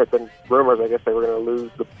Seattle. There had been rumors, I guess they were going to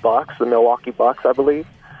lose the Milwaukee Bucks, I believe.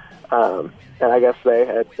 And I guess they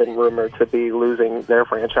had been rumored to be losing their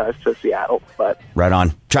franchise to Seattle. But Right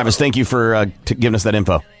on. Travis, thank you for giving us that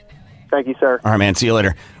info. Thank you, sir. All right, man. See you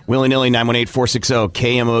later. Willy-nilly,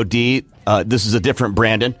 918-460-KMOD. This is a different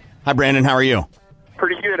Brandon. Hi, Brandon. How are you?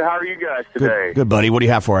 Pretty good. How are you guys today? Good, buddy. What do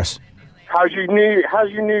you have for us? How's your New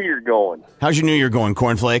Year going? How's your New Year going,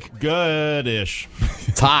 Cornflake? Good-ish.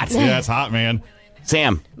 It's hot. Yeah, it's hot, man.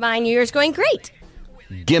 Sam. My New Year's going great.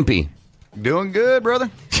 Gimpy. Doing good, brother.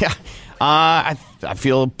 Yeah. I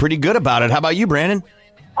feel pretty good about it. How about you, Brandon?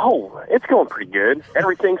 Oh, it's going pretty good.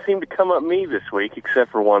 Everything seemed to come up me this week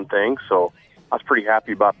except for one thing, so I was pretty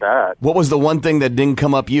happy about that. What was the one thing that didn't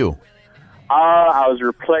come up you? I was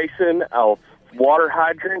replacing a water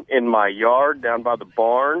hydrant in my yard down by the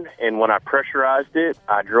barn, and when I pressurized it,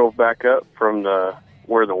 I drove back up from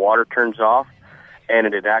where the water turns off, and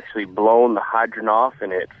it had actually blown the hydrant off,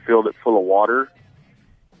 and it filled it full of water,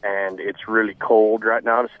 and it's really cold right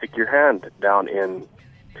now to stick your hand down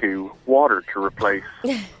into water to replace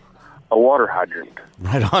a water hydrant.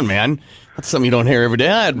 Right on, man. That's something you don't hear every day.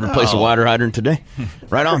 I'd replace a water hydrant today.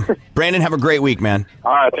 Right on. Brandon, have a great week, man.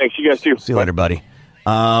 All right, thanks. You guys too. See you later, buddy.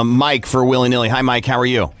 Mike for willy-nilly. Hi, Mike. How are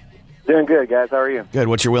you? Doing good, guys. How are you? Good.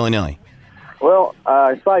 What's your willy-nilly? Well,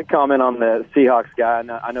 side comment on the Seahawks guy.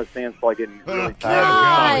 I know Sam's probably getting really tired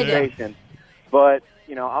of the conversation, but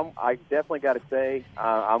I definitely got to say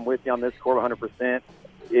I'm with you on this, Corb, 100%.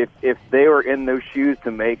 If they were in those shoes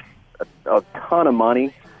to make a ton of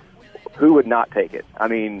money, who would not take it? I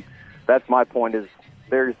mean, that's my point. Is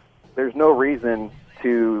there's no reason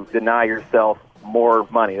to deny yourself more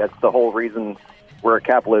money. That's the whole reason we're at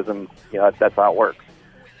capitalism. That's how it works.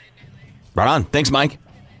 Right on. Thanks, Mike.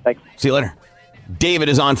 Thanks. See you later. David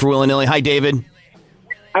is on for willy-nilly. Hi, David.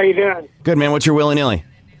 How you doing? Good, man. What's your willy-nilly?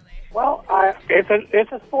 Well,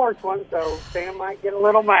 it's a sports one, so Sam might get a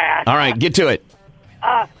little mad. All right, get to it.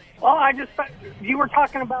 You were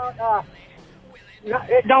talking about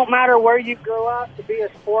it don't matter where you grow up to be a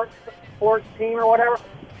sports team or whatever.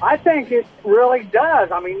 I think it really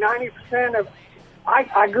does. I mean, 90% of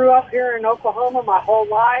I grew up here in Oklahoma my whole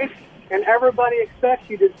life, and everybody expects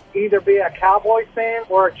you to either be a Cowboys fan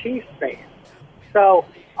or a Chiefs fan. So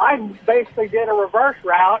I basically did a reverse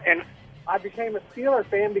route, and I became a Steelers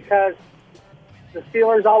fan because the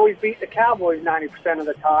Steelers always beat the Cowboys 90% of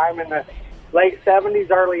the time in the late 70s,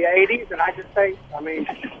 early 80s, and I just think, I mean,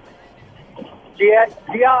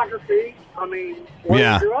 geography, I mean, where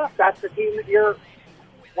Yeah. you grew up, that's the team that you're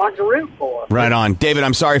wanting to root for. Right on. David,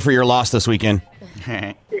 I'm sorry for your loss this weekend.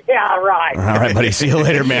 Yeah, right. All right, buddy. See you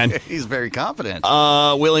later, man. He's very confident.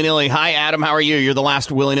 Willy-nilly. Hi, Adam. How are you? You're the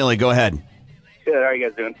last willy-nilly. Go ahead. Good. How are you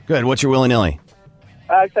guys doing? Good. What's your willy-nilly?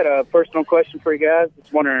 I just had a personal question for you guys.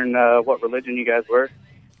 Just wondering what religion you guys were.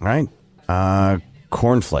 All right.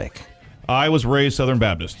 Cornflake. I was raised Southern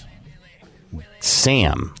Baptist.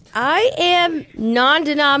 Sam. I am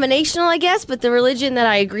non-denominational, I guess, but the religion that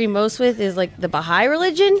I agree most with is like the Baha'i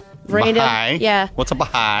religion. Random. Baha'i? Yeah. What's a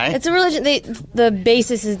Baha'i? It's a religion. The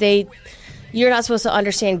basis is you're not supposed to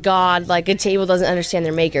understand God like a table doesn't understand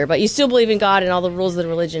their maker, but you still believe in God and all the rules of the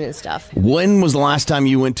religion and stuff. When was the last time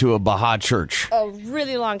you went to a Baha'i church? A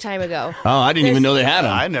really long time ago. Oh, I didn't even know they had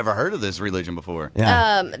them. I'd never heard of this religion before.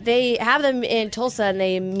 Yeah. They have them in Tulsa, and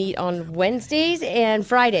they meet on Wednesdays and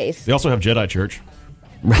Fridays. They also have Jedi Church.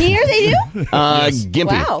 Here they do?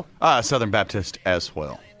 Gimpy. Wow. Southern Baptist as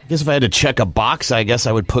well. I guess if I had to check a box, I guess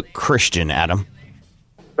I would put Christian, Adam.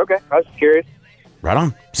 Okay. I was just curious. Right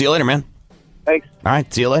on. See you later, man. Thanks. All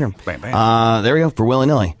right. See you later. Bam, bam. There we go for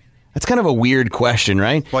willy-nilly. That's kind of a weird question,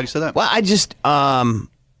 right? Why do you say that? Well, I just, I'm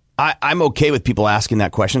okay with people asking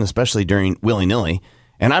that question, especially during willy-nilly.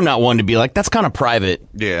 And I'm not one to be like, that's kind of private.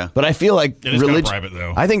 Yeah. But I feel like It is kind of private,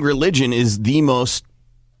 though. I think religion is the most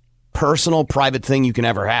personal, private thing you can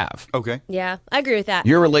ever have. Okay. Yeah, I agree with that.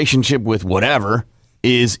 Your relationship with whatever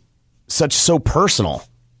is so personal.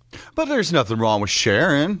 But there's nothing wrong with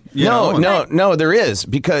sharing. No, there is,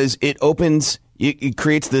 because it opens, it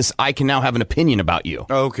creates this, I can now have an opinion about you.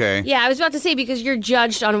 Okay. Yeah, I was about to say, because you're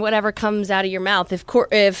judged on whatever comes out of your mouth. If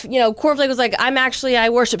Cornflake was like, I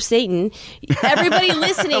worship Satan, everybody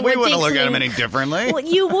listening we would wouldn't think look at him something- any differently. Well,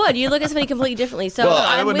 you would. You look at somebody completely differently. So Well,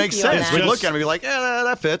 I'm it would with make you on sense. that. We'd look at him and be like, yeah,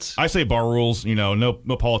 that fits. I say bar rules, no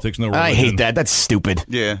politics, no religion. I hate that. That's stupid.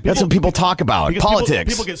 Yeah. That's what people talk about. Because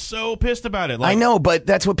Politics. People get so pissed about it. I know, but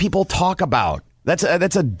that's what people talk about. That's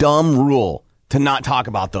a dumb rule to not talk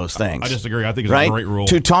about those things. I disagree. I think it's right? a great rule.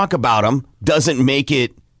 To talk about them doesn't make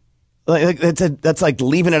it like that's like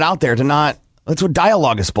leaving it out there to not. That's what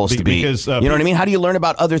dialogue is supposed to be. Because, you know what I mean? How do you learn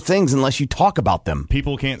about other things unless you talk about them?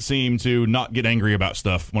 People can't seem to not get angry about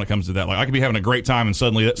stuff when it comes to that. Like, I could be having a great time and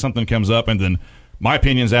suddenly something comes up and then my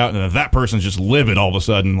opinion's out and then that person's just livid all of a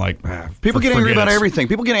sudden. Like, People get angry forget about it. everything.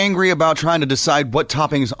 People get angry about trying to decide what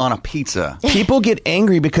toppings on a pizza. People get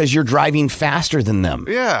angry because you're driving faster than them.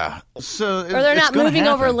 Yeah. So Or they're not moving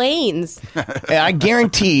over lanes. And I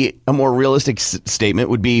guarantee a more realistic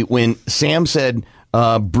statement would be when Sam said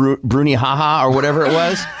Bruni haha or whatever it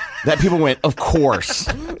was, that people went, of course.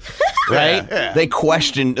 Right? Yeah. They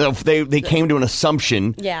questioned, they came to an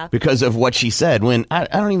assumption Yeah. because of what she said. When I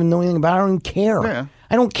don't even know anything about it. I don't even care. Yeah.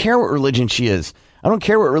 I don't care what religion she is. I don't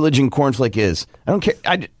care what religion Cornflake is. I don't care.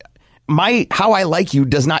 How I like you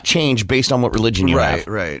does not change based on what religion you have.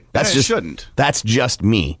 Right. That's And it just shouldn't. That's just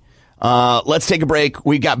me. Let's take a break.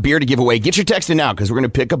 We got beer to give away. Get your text in now because we're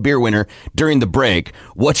going to pick a beer winner during the break.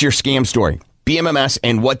 What's your scam story? BMMS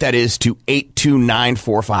and what that is to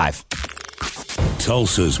 82945.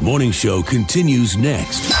 Tulsa's morning show continues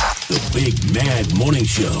next. The Big Mad Morning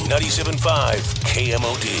Show. 97.5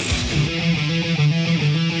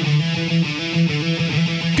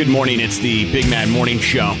 KMOD. Good morning. It's the Big Mad Morning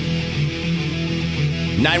Show.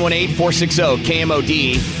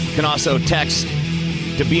 918-460-KMOD. You can also text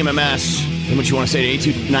to BMMS and what you want to say to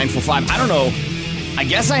 82945. I don't know. I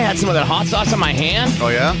guess I had some of that hot sauce on my hand. Oh,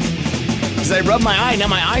 yeah? Because I rubbed my eye. Now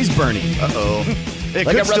my eye's burning. Uh-oh. Like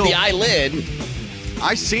I rubbed the eyelid.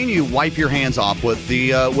 I seen you wipe your hands off with the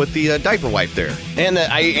diaper wipe there. And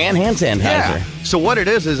hand sanitizer. Yeah. So what it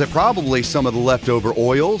is it probably some of the leftover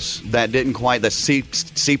oils that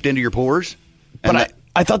seeped into your pores? But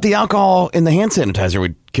I thought the alcohol in the hand sanitizer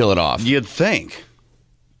would kill it off. You'd think.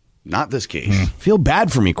 Not this case. Feel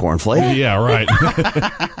bad for me, Cornflake. Yeah, right.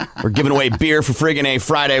 We're giving away beer for Friggin' A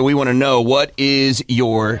Friday. We want to know, what is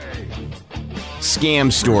your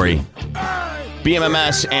scam story?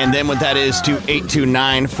 BMMS, and then what that is to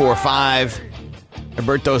 82945.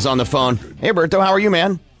 Alberto's on the phone. Hey, Alberto, how are you,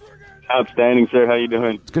 man? Outstanding, sir. How you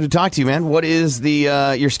doing? It's good to talk to you, man. What is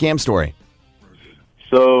your scam story?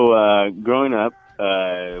 So, growing up,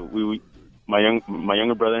 my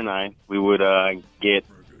younger brother and I, we would get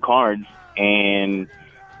cards and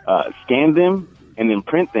scan them and then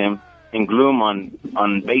print them and glue them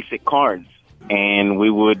on basic cards. And we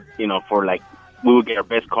would, we would get our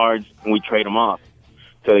best cards and we trade them off.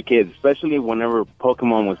 to the kids, especially whenever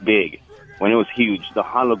Pokemon was big, when it was huge, the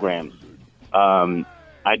holograms.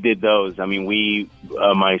 I did those. I mean,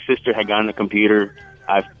 my sister had gotten a computer.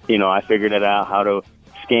 I figured it out how to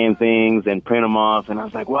scan things and print them off, and I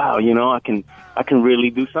was like, wow, I can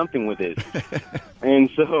really do something with this.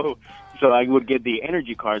 And so I would get the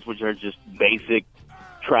energy cards, which are just basic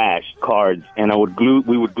trash cards, and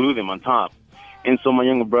we would glue them on top. And so my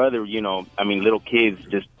younger brother, little kids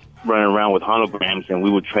just running around with holograms, and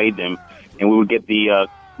we would trade them, and we would get the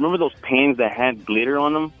remember those pens that had glitter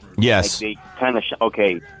on them? Yes. Like they kind of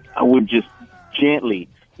I would just gently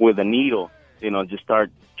with a needle, just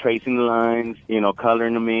start tracing the lines,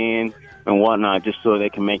 coloring them in and whatnot, just so they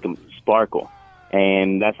can make them sparkle.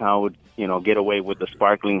 And that's how I would, get away with the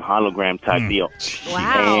sparkling hologram type deal.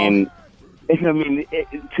 Wow. And I mean,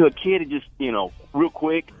 to a kid, it just, real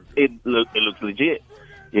quick, it looks legit,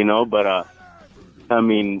 but I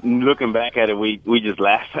mean, looking back at it, we just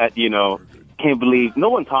laugh at, can't believe no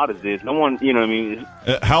one taught us this. No one, what I mean.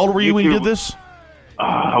 How old were you when you did this?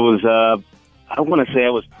 I was, I want to say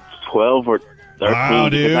I was 12 or 13. Wow,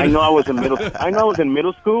 dude. I know I was in middle school.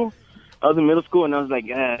 I was in middle school, and I was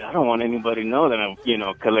like, I don't want anybody to know that I,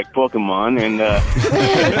 collect Pokemon, and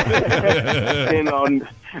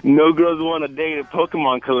no girls want to date a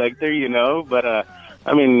Pokemon collector, But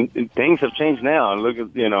I mean, things have changed now. Look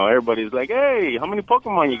at, everybody's like, hey, how many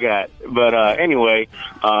Pokemon you got? But anyway,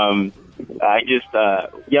 I just,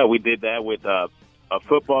 we did that with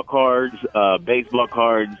football cards, baseball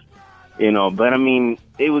cards, But I mean,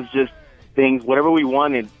 it was just things, whatever we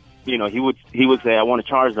wanted. He would say, I want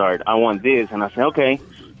a Charizard, I want this, and I say, okay,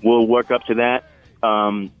 we'll work up to that.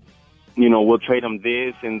 We'll trade them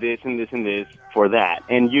this and this and this and this for that,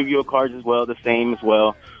 and Yu-Gi-Oh cards as well, the same as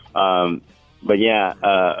well. But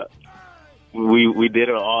yeah, we did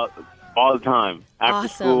it all the time after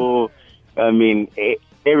school. I mean,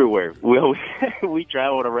 everywhere. We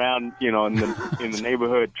traveled around, in the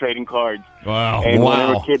neighborhood trading cards. Wow! And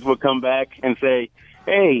whenever kids would come back and say,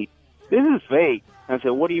 "Hey, this is fake," I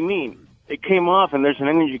said, "What do you mean?" It came off, and there's an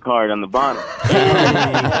energy card on the bottom.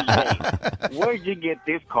 Where'd you get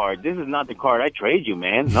this card? This is not the card I trade you,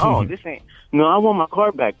 man. No, this ain't. No, I want my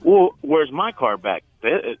card back. Well, where's my card back?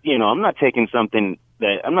 I'm not taking something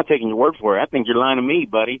I'm not taking your word for it. I think you're lying to me,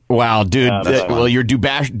 buddy. Wow, dude. Well, your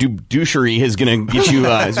douchery is going to get you,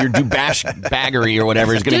 your doubash baggery or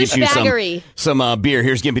whatever is going to get you some beer.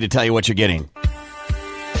 Here's Gimpy to tell you what you're getting.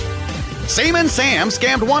 Seaman Sam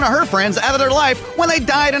scammed one of her friends out of their life when they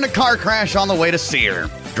died in a car crash on the way to see her.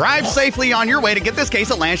 Drive safely on your way to get this case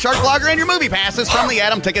of Landshark Blogger and your movie passes from the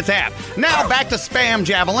Adam Tickets app. Now back to Spam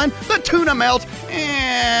Javelin, the tuna melt, and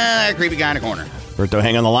that creepy guy in the corner. Berto,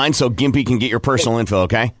 hang on the line so Gimpy can get your personal info,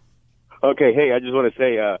 okay? Okay, hey, I just want to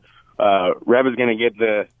say, Rabbit's going to get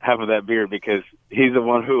the half of that beer because he's the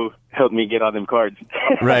one who helped me get all them cards.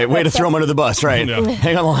 Right, way to throw him under the bus, right? No.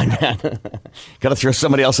 Hang on the line, man. Got to throw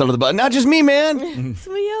somebody else under the bus. Not just me, man.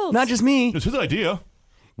 Somebody else. Not just me. It's his idea.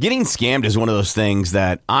 Getting scammed is one of those things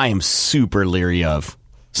that I am super leery of.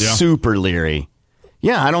 Yeah. Super leery.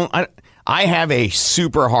 Yeah, I have a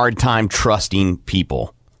super hard time trusting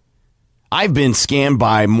people. I've been scammed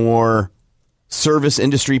by more service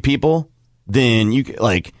industry people than you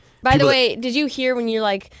like. By the way, did you hear when you're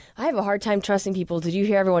like, I have a hard time trusting people? Did you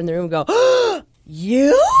hear everyone in the room go,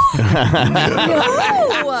 you?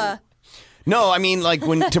 No. No, I mean like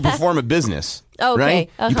to perform a business. Okay.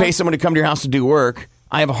 Right? You pay someone to come to your house to do work.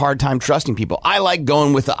 I have a hard time trusting people. I like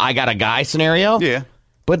going with the I got a guy scenario. Yeah.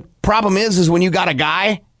 But problem is when you got a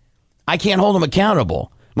guy, I can't hold him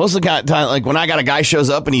accountable. Most of the time, like when I got a guy shows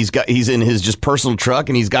up and he's in his just personal truck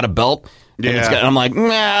and he's got a belt. And I'm like, nah,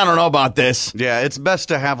 I don't know about this. Yeah, it's best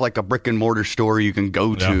to have like a brick and mortar store you can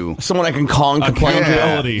go to. Someone I can call and complain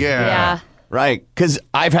to. Yeah. Right. Because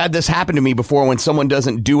I've had this happen to me before when someone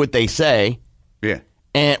doesn't do what they say. Yeah.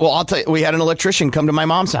 And well, I'll tell you, we had an electrician come to my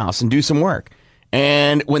mom's house and do some work.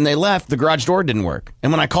 And when they left, the garage door didn't work.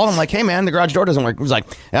 And when I called him, like, hey, man, the garage door doesn't work. He was like,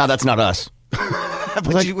 yeah, that's not us.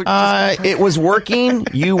 It was working.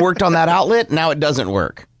 You worked on that outlet. Now it doesn't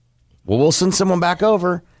work. Well, we'll send someone back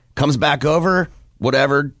over. Comes back over.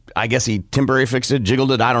 Whatever. I guess he temporarily fixed it,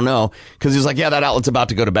 jiggled it. I don't know. Because he's like, yeah, that outlet's about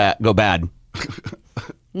to go bad.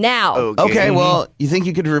 Now. Okay, well, you think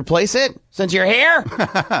you could replace it since you're here?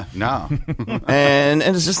 No. and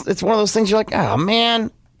it's one of those things you're like, oh,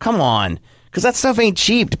 man, come on. Because that stuff ain't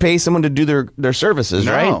cheap to pay someone to do their services,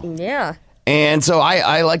 right? Yeah. And so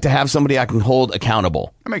I like to have somebody I can hold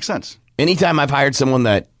accountable. That makes sense. Anytime I've hired someone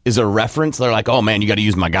that is a reference, they're like, oh, man, you got to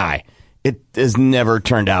use my guy. It has never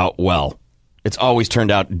turned out well. It's always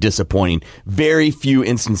turned out disappointing. Very few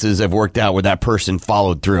instances have worked out where that person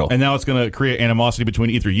followed through. And now it's going to create animosity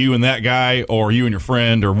between either you and that guy or you and your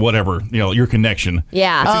friend or whatever, your connection.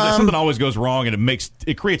 Yeah. It seems like something always goes wrong and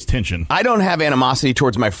it creates tension. I don't have animosity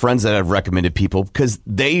towards my friends that I've recommended people because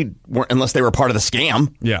they weren't, unless they were part of the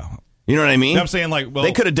scam. Yeah. You know what I mean? I'm saying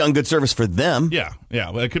they could have done good service for them. Yeah.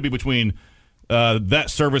 Well, it could be between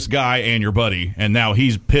that service guy and your buddy, and now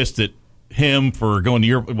he's pissed at him for going to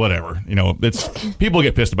your whatever. It's people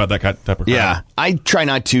get pissed about that type of crap. Yeah, I try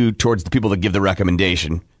not to towards the people that give the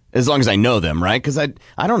recommendation, as long as I know them, right? Because I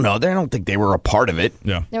don't know. I don't think they were a part of it.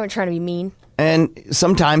 Yeah, they weren't trying to be mean. And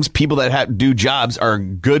sometimes people that do jobs are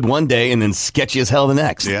good one day and then sketchy as hell the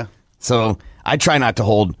next. Yeah. So I try not to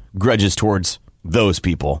hold grudges towards those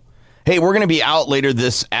people. Hey, we're going to be out later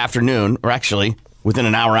this afternoon, or actually within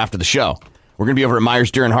an hour after the show. We're going to be over at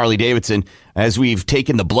Myers Durham Harley Davidson as we've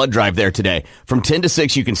taken the blood drive there today. From 10 to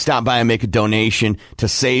 6, you can stop by and make a donation to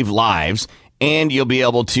save lives, and you'll be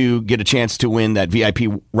able to get a chance to win that VIP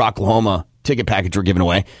Rocklahoma ticket package we're giving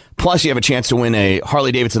away. Plus, you have a chance to win a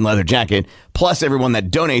Harley Davidson leather jacket. Plus, everyone that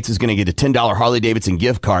donates is going to get a $10 Harley Davidson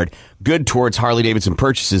gift card, good towards Harley Davidson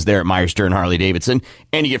purchases there at Meyer Stern Harley Davidson.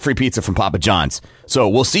 And you get free pizza from Papa John's. So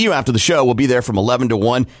we'll see you after the show. We'll be there from 11 to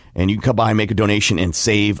 1, and you can come by and make a donation and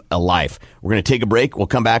save a life. We're going to take a break. We'll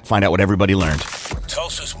come back, find out what everybody learned.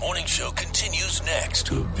 Tulsa's Morning Show continues next.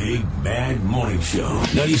 The Big Bad Morning Show.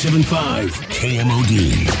 97.5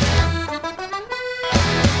 KMOD.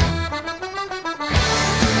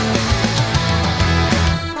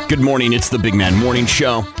 Good morning. It's the Big Man Morning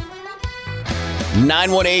Show.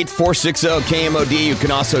 918-460-KMOD. You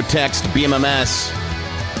can also text BMMS.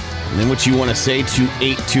 And then what you want to say to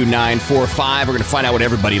 82945. We're going to find out what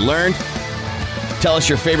everybody learned. Tell us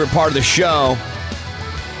your favorite part of the show.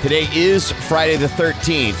 Today is Friday the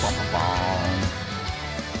 13th.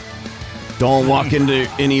 Don't walk into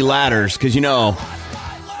any ladders because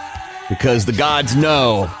the gods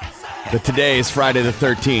know that today is Friday the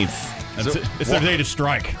 13th. It's their day to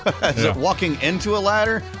strike. Is it walking into a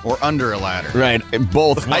ladder or under a ladder? Right,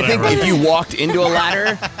 both. Whatever. I think if you walked into a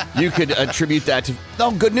ladder, you could attribute that to,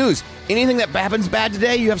 good news. Anything that happens bad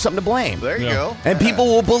today, you have something to blame. There you go. And people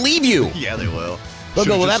will believe you. Yeah, they will. They'll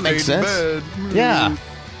go, that makes sense. Yeah.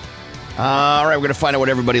 All right, we're going to find out what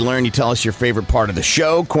everybody learned. You tell us your favorite part of the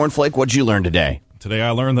show. Cornflake, what'd you learn today? Today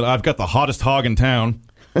I learned that I've got the hottest hog in town.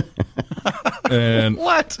 And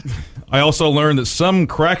what? I also learned that some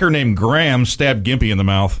cracker named Graham stabbed Gimpy in the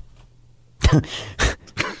mouth.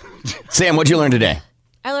 Sam, what'd you learn today?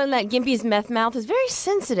 I learned that Gimpy's meth mouth is very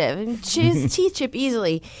sensitive and his teeth chip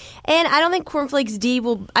easily. And I don't think Cornflakes D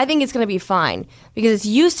I think it's going to be fine because it's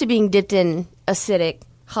used to being dipped in acidic,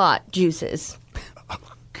 hot juices.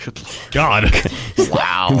 Good God.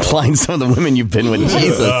 Wow. Implying some of the women you've been with.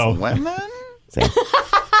 Jesus. Women?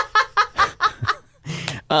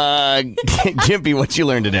 Gimpy, what you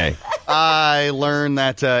learned today? I learned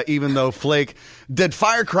that even though Flake did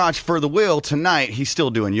fire crotch for the wheel tonight, he's still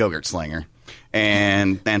doing yogurt slinger.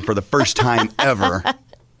 And for the first time ever,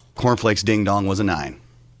 Cornflake's ding dong was a 9.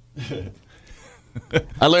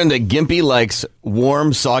 I learned that Gimpy likes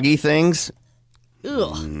warm, soggy things.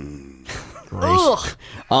 Ugh. Gross.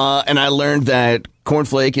 And I learned that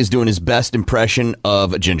Cornflake is doing his best impression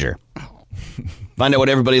of a ginger. Find out what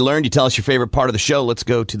everybody learned. You tell us your favorite part of the show. Let's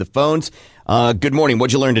go to the phones. Good morning.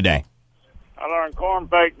 What'd you learn today? I learned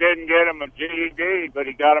Cornflake didn't get him a GED, but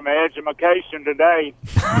he got him an education today.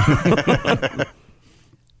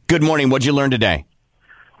 Good morning. What'd you learn today?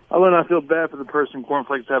 I learned I feel bad for the person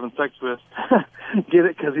Cornflake's having sex with. Get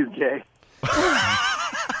it? Because he's gay.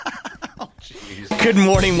 Good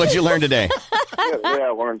morning. What'd you learn today?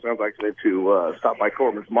 I learned sounds like today to stop by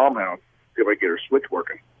Corbin's mom's house, see if I can get her switch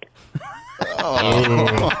working.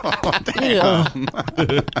 Damn.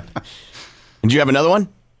 Did you have another one?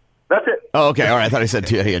 That's it. Oh, okay. All right. I thought he said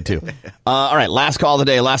two. He had two. All right. Last call of the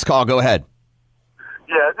day. Last call. Go ahead.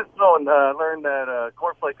 Yeah, I just learned that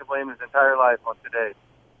Cornflake could blame his entire life on today.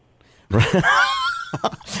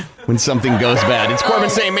 When something goes bad. It's Corbin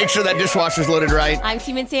saying, make sure that dishwasher's loaded right. I'm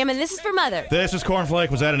Team and Sam, and this is for Mother. This is Cornflake.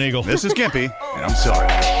 Was that an eagle? This is Gimpy, and I'm sorry.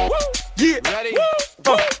 Yeah. Ready?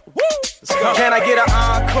 Can I get an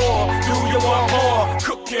encore? Do you want more?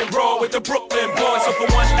 Cook and roll with the Brooklyn boys. So for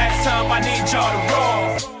one last time, I need y'all to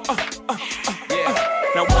roll. Yeah.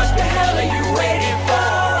 Now what the hell are you waiting for?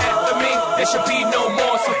 After me, there should be no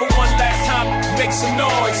more. So for one last time, make some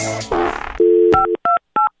noise.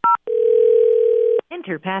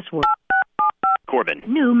 Enter password. Corbin.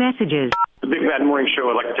 New messages. The Big Bad Morning Show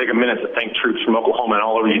would like to take a minute to thank troops from Oklahoma and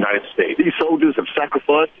all over the United States. These soldiers have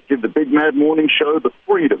sacrificed to give the Big Mad Morning Show the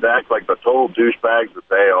freedom to act like the total douchebags that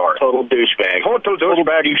they are. Total douchebag. Total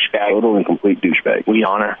douchebag. Total and complete douchebag. We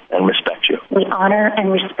honor and respect you. We honor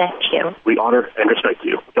and respect you. We honor and respect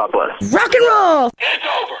you. God bless. Rock and roll!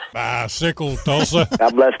 Bicycle, Tulsa.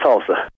 God bless Tulsa.